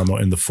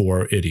Leguizamo and the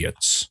 4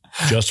 idiots?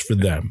 Just for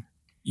them.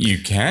 You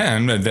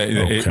can.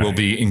 It will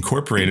be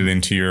incorporated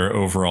into your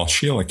overall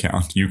Sheila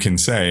count. You can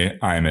say,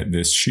 I'm at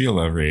this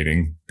Sheila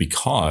rating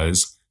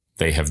because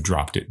they have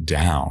dropped it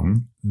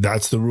down.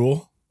 That's the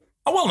rule?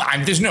 Oh, well,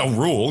 there's no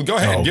rule. Go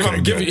ahead.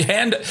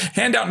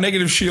 Hand out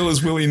negative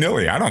Sheilas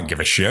willy-nilly. I don't give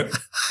a shit.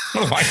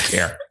 What do I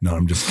care? No,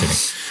 I'm just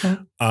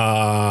kidding.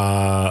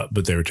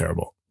 But they were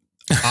terrible.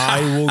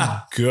 I will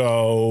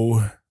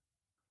go.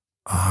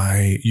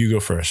 You go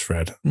first,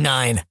 Fred.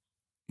 9.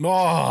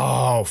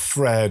 Oh,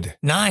 Fred.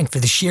 9 for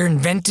the sheer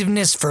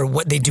inventiveness, for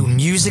what they do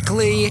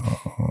musically.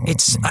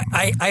 It's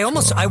I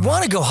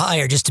want to go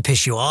higher just to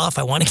piss you off.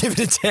 I want to give it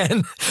a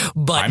 10,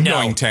 but I'm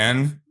going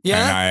 10.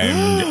 Yeah,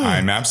 and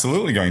I'm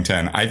absolutely going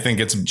 10. I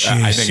think it's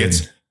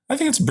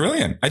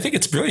brilliant. I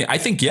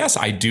think, yes,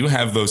 I do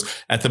have those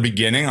at the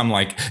beginning. I'm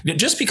like,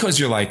 just because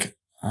you're like,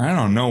 I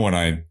don't know what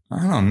I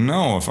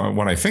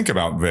think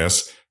about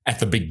this. At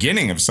the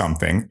beginning of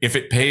something, if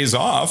it pays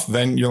off,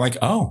 then you're like,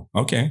 oh,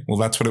 okay, well,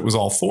 that's what it was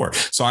all for.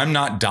 So I'm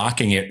not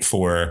docking it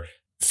for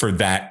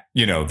that,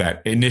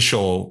 that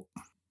initial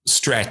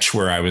stretch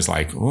where I was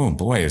like, oh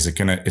boy, is it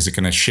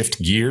gonna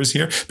shift gears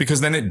here?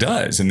 Because then it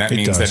does. And that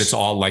means that it's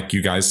all like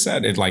you guys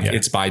said,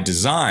 it's by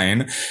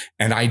design.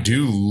 And I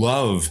do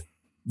love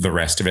the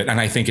rest of it.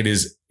 And I think it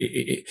is,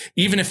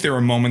 even if there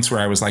were moments where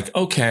I was like,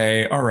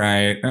 okay, all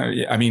right.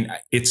 I mean,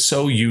 it's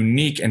so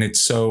unique and it's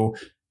so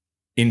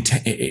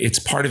it's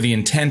part of the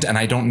intent. And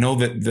I don't know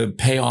that the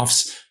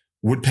payoffs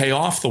would pay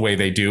off the way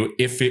they do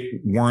if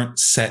it weren't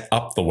set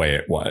up the way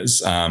it was.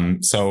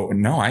 So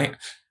no, I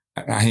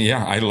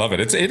love it.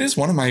 It is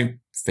one of my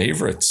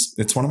favorites.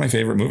 It's one of my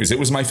favorite movies. It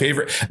was my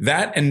favorite.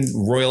 That and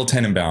Royal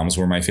Tenenbaums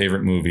were my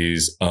favorite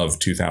movies of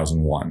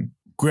 2001.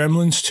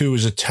 Gremlins 2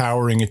 is a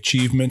towering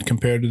achievement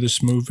compared to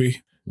this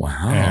movie.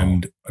 Wow.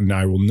 And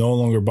I will no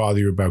longer bother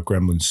you about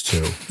Gremlins 2.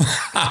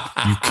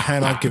 You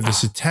cannot give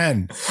this a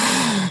 10.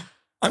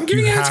 I'm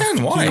giving it a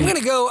 10. Why? I'm going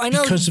to go. I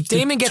know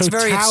Damon gets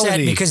very upset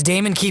because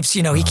Damon keeps,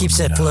 he keeps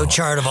a flow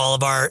chart of all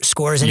of our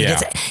scores, and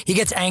he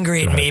gets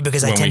angry at me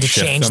because I tend to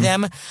change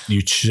them.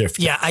 You shift.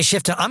 Yeah, I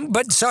shift them.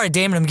 But sorry,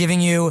 Damon, I'm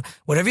giving you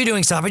whatever you're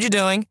doing. Stop what you're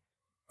doing.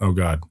 Oh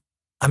God.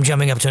 I'm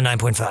jumping up to a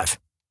 9.5.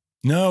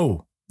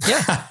 No.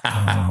 Yeah.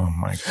 Oh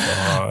my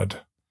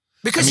God.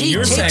 Because he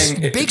takes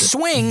big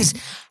swings,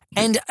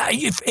 and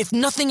if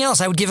nothing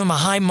else, I would give him a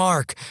high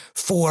mark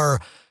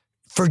for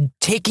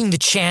taking the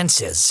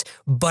chances.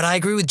 But I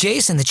agree with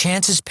Jason. The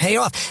chances pay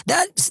off.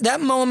 That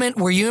moment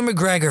where Ewan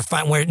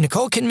McGregor where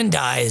Nicole Kidman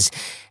dies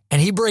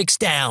and he breaks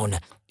down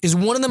is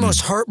one of the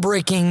most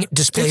heartbreaking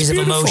displays of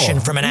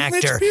emotion from an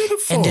actor.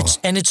 And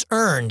it's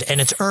earned.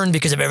 And it's earned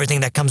because of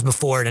everything that comes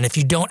before it. And if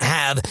you don't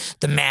have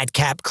the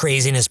madcap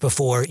craziness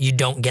before, you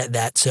don't get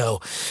that. So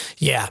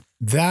yeah.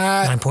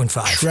 That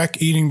 9.5. Shrek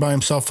eating by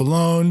himself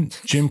alone,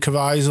 Jim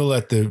Caviezel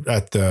at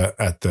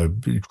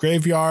the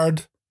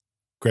graveyard.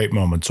 Great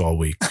moments all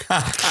week.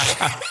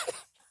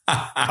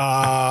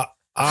 I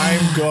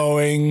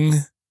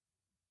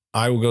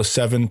will go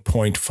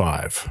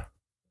 7.5.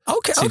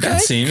 Okay. See,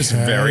 that seems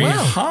very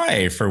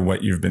high for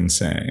what you've been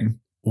saying.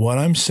 What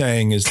I'm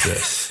saying is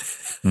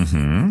this.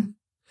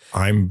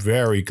 I'm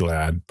very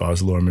glad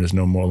Baz Luhrmann is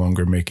no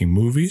longer making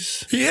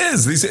movies. He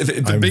is.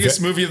 The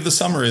biggest movie of the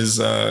summer is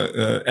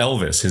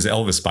Elvis, his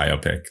Elvis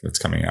biopic that's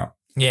coming out.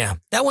 Yeah.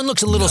 That one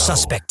looks a little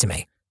suspect to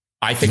me.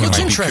 I think it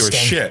might be pure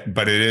shit,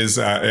 but it is,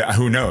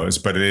 who knows,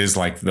 but it is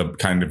like the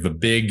kind of the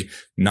big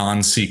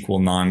non-sequel,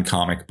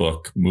 non-comic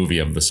book movie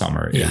of the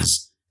summer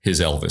is his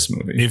Elvis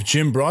movie. If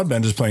Jim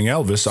Broadbent is playing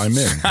Elvis, I'm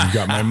in. You've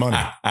got my money.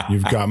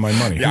 You've got my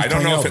money. Yeah, I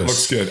don't know if it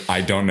looks good.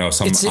 I don't know.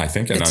 It's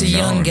a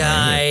young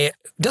guy. Maybe.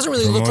 Doesn't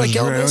really look like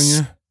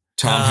Elvis.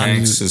 Tom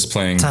Hanks is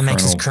playing Colonel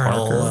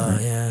Parker.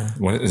 Yeah.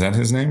 What is that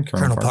his name?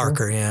 Colonel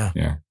Parker, yeah.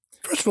 Yeah.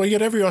 First of all, you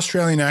get every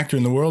Australian actor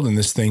in the world in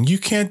this thing. You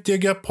can't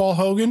dig up Paul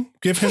Hogan?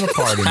 Give him a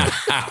part in it.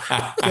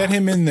 Get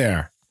him in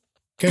there.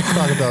 Get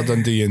Crocodile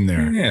Dundee in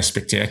there. Yeah,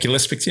 spectacular.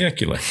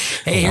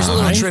 Hey, here's a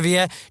little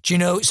trivia. Do you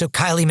know, so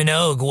Kylie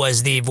Minogue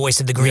was the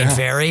voice of the Green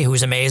Fairy, who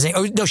was amazing.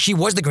 Oh, no, she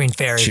was the Green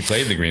Fairy. She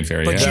played the Green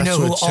Fairy, But do you know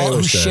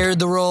who shared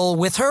the role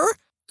with her?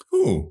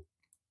 Who?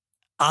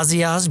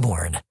 Ozzy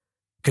Osbourne.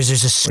 Because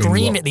there's a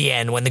scream at the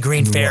end when the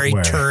Green Fairy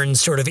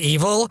turns sort of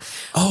evil.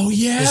 Oh,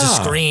 yeah. There's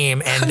a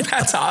scream. And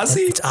that's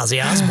Ozzy? It's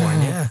Ozzy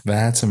Osbourne, yeah.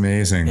 That's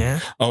amazing. Yeah.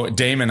 Oh,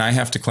 Damon, I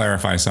have to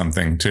clarify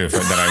something, too,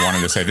 that I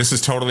wanted to say. This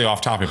is totally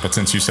off topic, but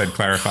since you said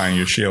clarifying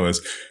your Sheilas,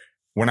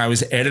 when I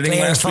was editing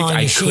last week,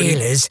 I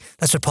couldn't...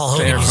 That's what Paul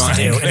Hogan used to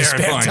do in his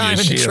spare time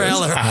in the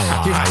trailer.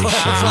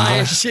 Clarify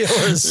your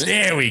Sheilas.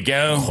 There we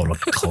go.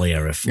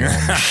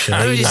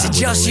 Clarify. Just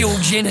adjust your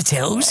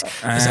genitals.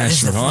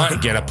 That's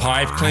right. Get a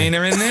pipe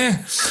cleaner in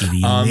there.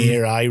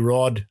 There,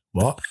 iRod.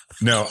 What?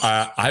 No,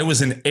 I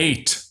was an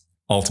 8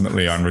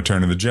 ultimately on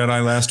Return of the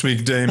Jedi last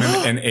week, Damon.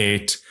 An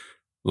 8,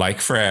 like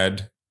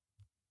Fred.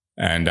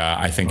 And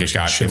I think it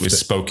was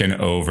spoken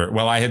over.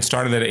 Well, I had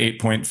started at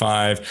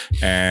 8.5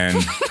 and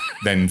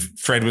then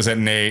Fred was at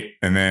an 8,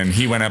 and then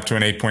he went up to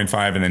an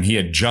 8.5, and then he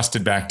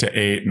adjusted back to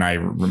 8. And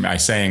I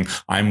saying,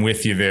 I'm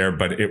with you there,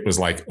 but it was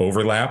like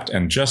overlapped.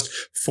 And just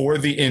for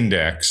the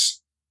index,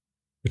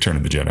 Return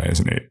of the Jedi is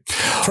an 8.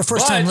 For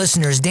first-time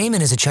listeners,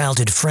 Damon is a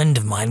childhood friend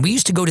of mine. We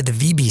used to go to the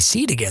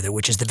VBC together,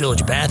 which is the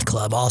Village Bath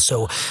Club.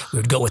 Also, we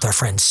would go with our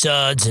friend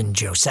Suds and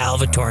Joe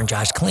Salvatore and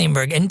Josh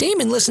Kleinberg. And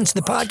Damon listens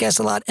to the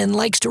podcast a lot and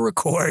likes to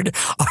record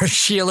our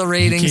Sheila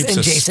ratings.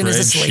 And Jason is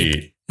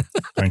asleep.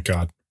 Thank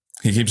God.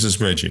 He keeps a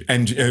spreadsheet.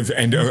 And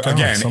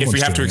again, if we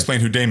have to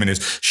explain who Damon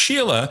is,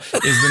 Sheila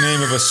is the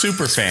name of a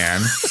super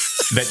fan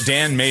that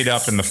Dan made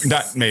up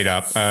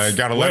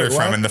got a letter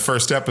from in the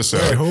first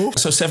episode. Who?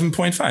 So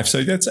 7.5.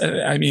 So that's,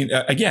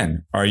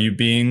 again, are you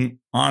being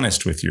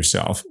honest with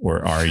yourself,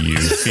 or are you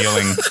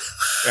feeling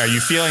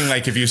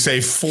like if you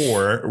say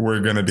 4, we're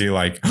going to be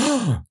like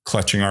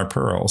clutching our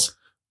pearls?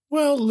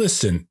 Well,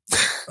 listen.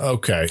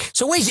 Okay.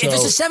 So wait, if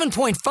it's a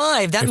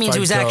 7.5, that means it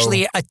was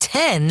actually a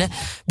 10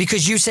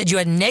 because you said you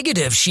had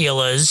negative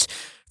Sheilas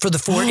for the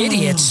 4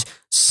 idiots.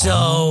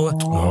 So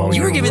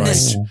you were giving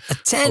this a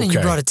 10 and you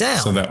brought it down.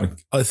 So that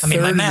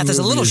my math is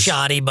a little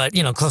shoddy, but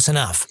close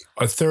enough.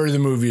 A third of the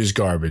movie is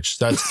garbage.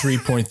 That's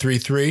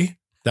 3.33.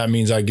 That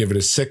means I give it a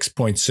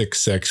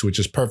 6.66, which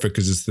is perfect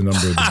because it's the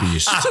number of the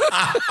beast.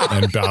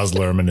 And Baz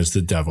Luhrmann is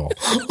the devil.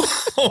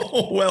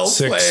 Well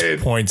played.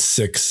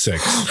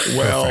 6.66.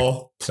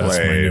 Well played. That's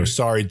my new.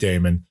 Sorry,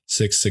 Damon.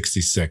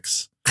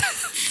 666.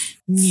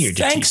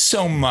 Thanks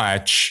so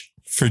much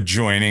for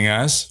joining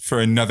us for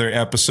another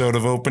episode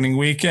of Opening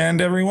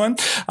Weekend, everyone.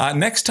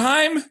 Next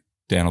time,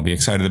 Dan will be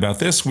excited about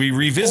this. We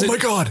revisit. Oh my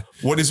God!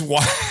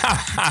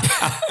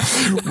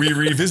 We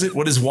revisit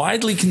what is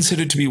widely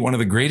considered to be one of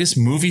the greatest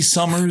movie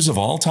summers of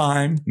all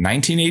time,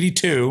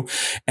 1982,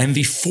 and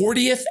the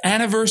 40th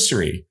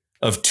anniversary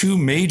of 2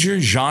 major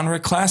genre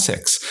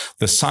classics: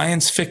 the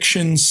science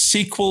fiction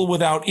sequel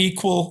without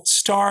equal,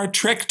 Star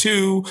Trek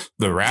II: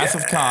 The Wrath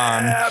of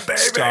Khan,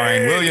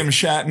 starring William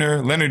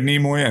Shatner, Leonard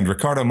Nimoy, and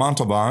Ricardo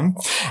Montalban.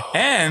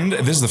 And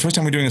this is the first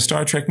time we're doing a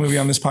Star Trek movie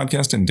on this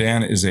podcast, and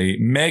Dan is a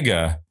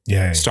mega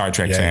Star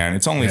Trek fan.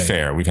 It's only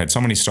fair. We've had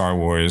so many Star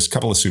Wars, a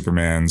couple of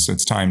Supermans.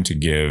 It's time to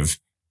give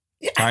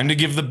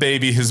the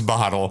baby his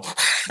bottle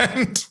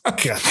and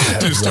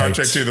do Star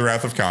Trek II: The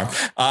Wrath of Khan.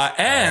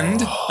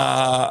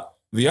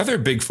 The other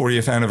big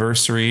 40th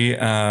anniversary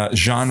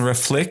genre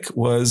flick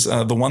was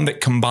the one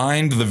that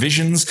combined the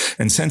visions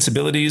and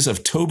sensibilities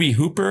of Tobe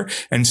Hooper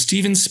and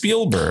Steven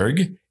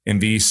Spielberg in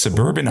the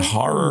suburban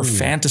horror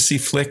fantasy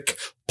flick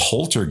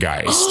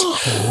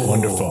Poltergeist.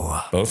 Wonderful.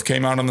 Both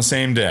came out on the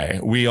same day.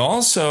 We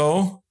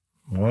also...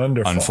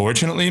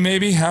 unfortunately,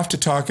 maybe have to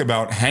talk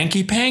about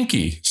Hanky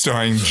Panky,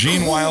 starring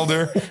Gene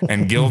Wilder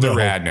and Gilda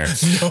Radner.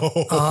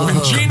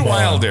 When Gene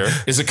Wilder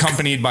is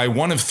accompanied by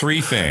one of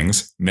 3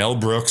 things, Mel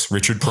Brooks,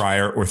 Richard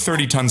Pryor, or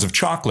 30 tons of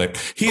chocolate,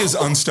 he is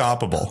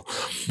unstoppable.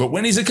 But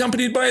when he's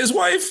accompanied by his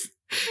wife,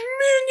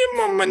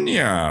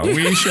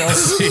 we shall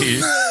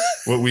see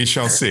what we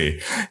shall see.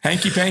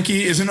 Hanky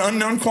Panky is an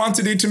unknown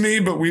quantity to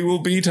me, but we will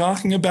be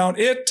talking about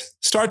it,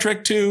 Star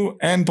Trek II,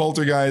 and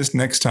Poltergeist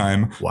next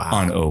time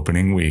on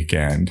Opening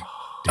Weekend.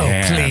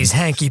 Oh, please,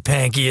 Hanky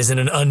Panky isn't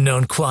an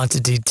unknown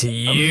quantity to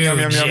you,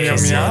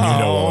 Jason. You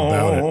know all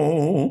about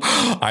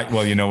it.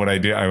 Well, you know what I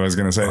do? I was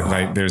going to say,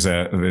 there's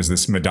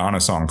this Madonna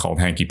song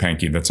called Hanky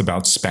Panky that's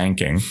about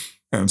spanking.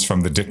 And it's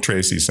from the Dick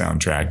Tracy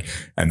soundtrack.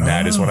 And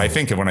that is what I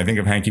think of when I think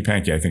of Hanky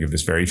Panky. I think of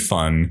this very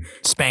fun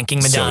spanking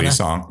Madonna silly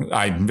song.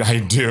 I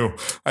do.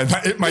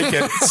 It might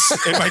get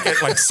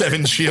like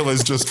 7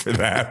 Sheilas just for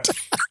that.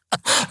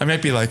 I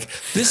might be like,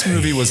 this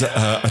movie was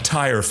a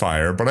tire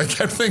fire, but I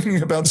kept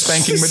thinking about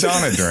spanking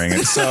Madonna during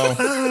it. So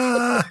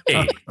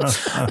 8.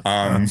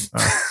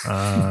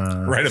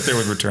 Right up there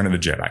with Return of the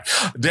Jedi.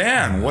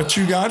 Dan, what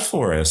you got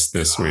for us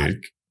this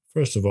week?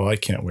 First of all, I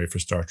can't wait for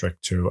Star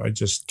Trek 2. I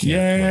just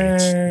can't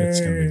wait. It's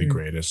going to be the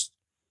greatest.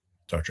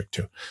 Star Trek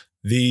 2.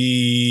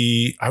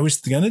 I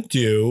was going to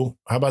do,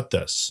 how about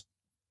this?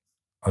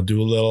 I'll do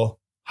a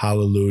little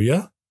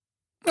Hallelujah.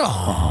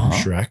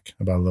 Shrek,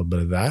 about a little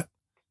bit of that.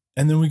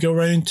 And then we go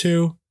right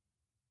into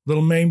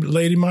little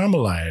Lady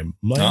Marmalade.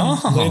 Lady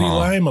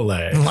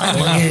Limelade.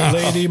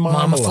 Lady Marmalade.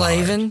 Mama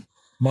Flavin.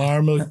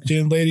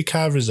 Lady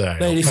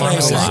Calverzay. Lady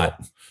Marmoset.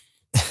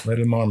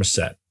 Lady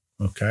Marmoset.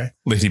 Okay.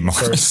 Lady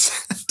Marmoset.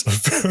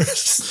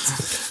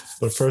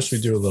 But first we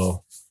do a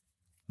little,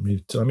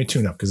 let me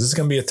tune up because this is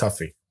going to be a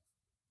toughie.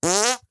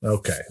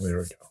 Okay, there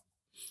we go.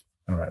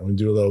 All right, we'll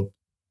do a little,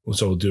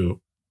 so we'll do,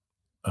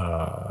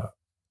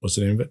 what's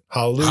the name of it?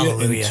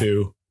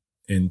 Hallelujah.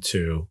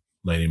 Into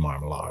Lady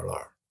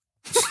Marmalade.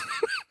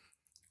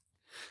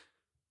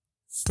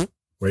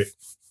 Wait,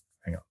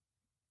 hang on.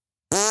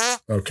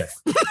 Okay.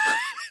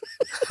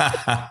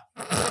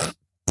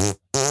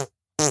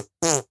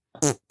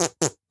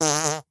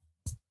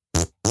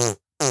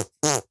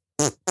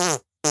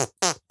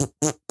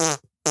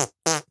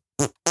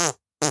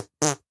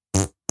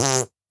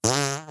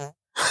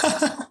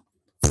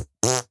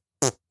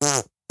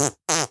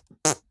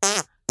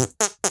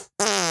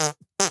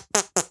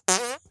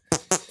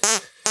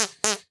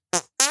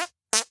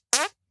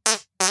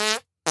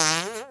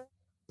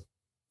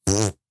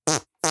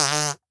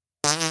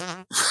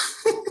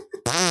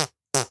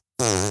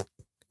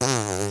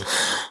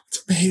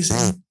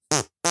 amazing.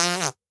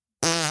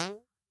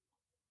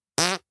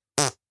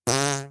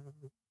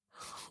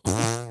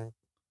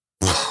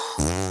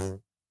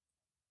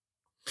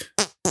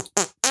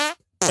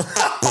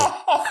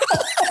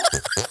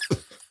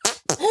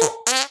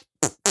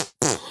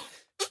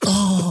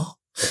 Oh.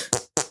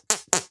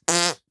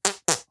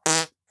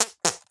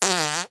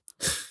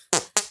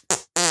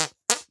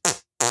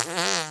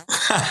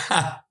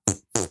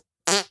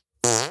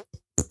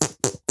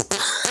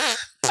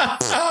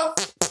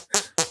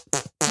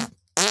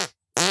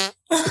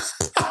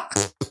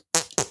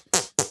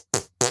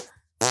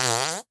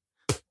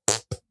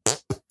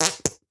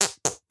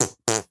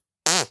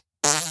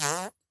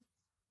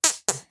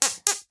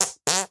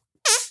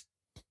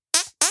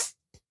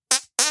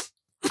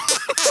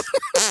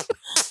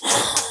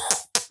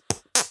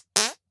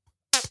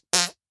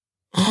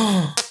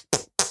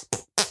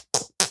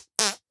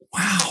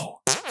 Wow.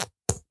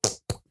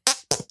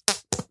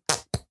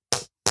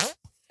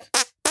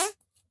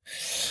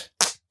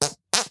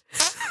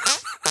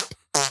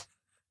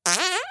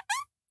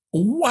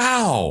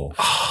 Wow.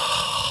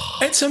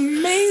 It's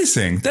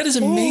amazing. That is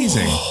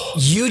amazing.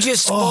 You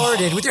just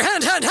farted with your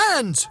hands. With your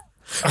hands.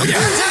 With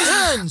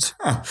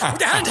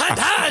your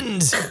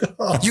hands.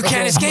 You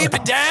can't escape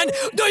it, Dan.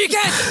 No, you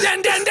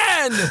can't.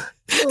 Dan.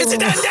 It's a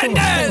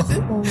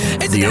Dan.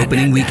 It's The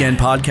Opening Weekend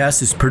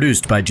podcast is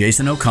produced by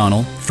Jason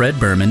O'Connell, Fred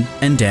Berman,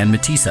 and Dan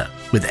Matissa,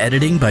 with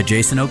editing by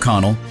Jason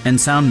O'Connell and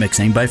sound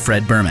mixing by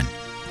Fred Berman.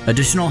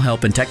 Additional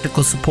help and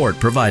technical support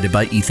provided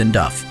by Ethan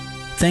Duff.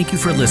 Thank you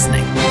for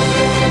listening.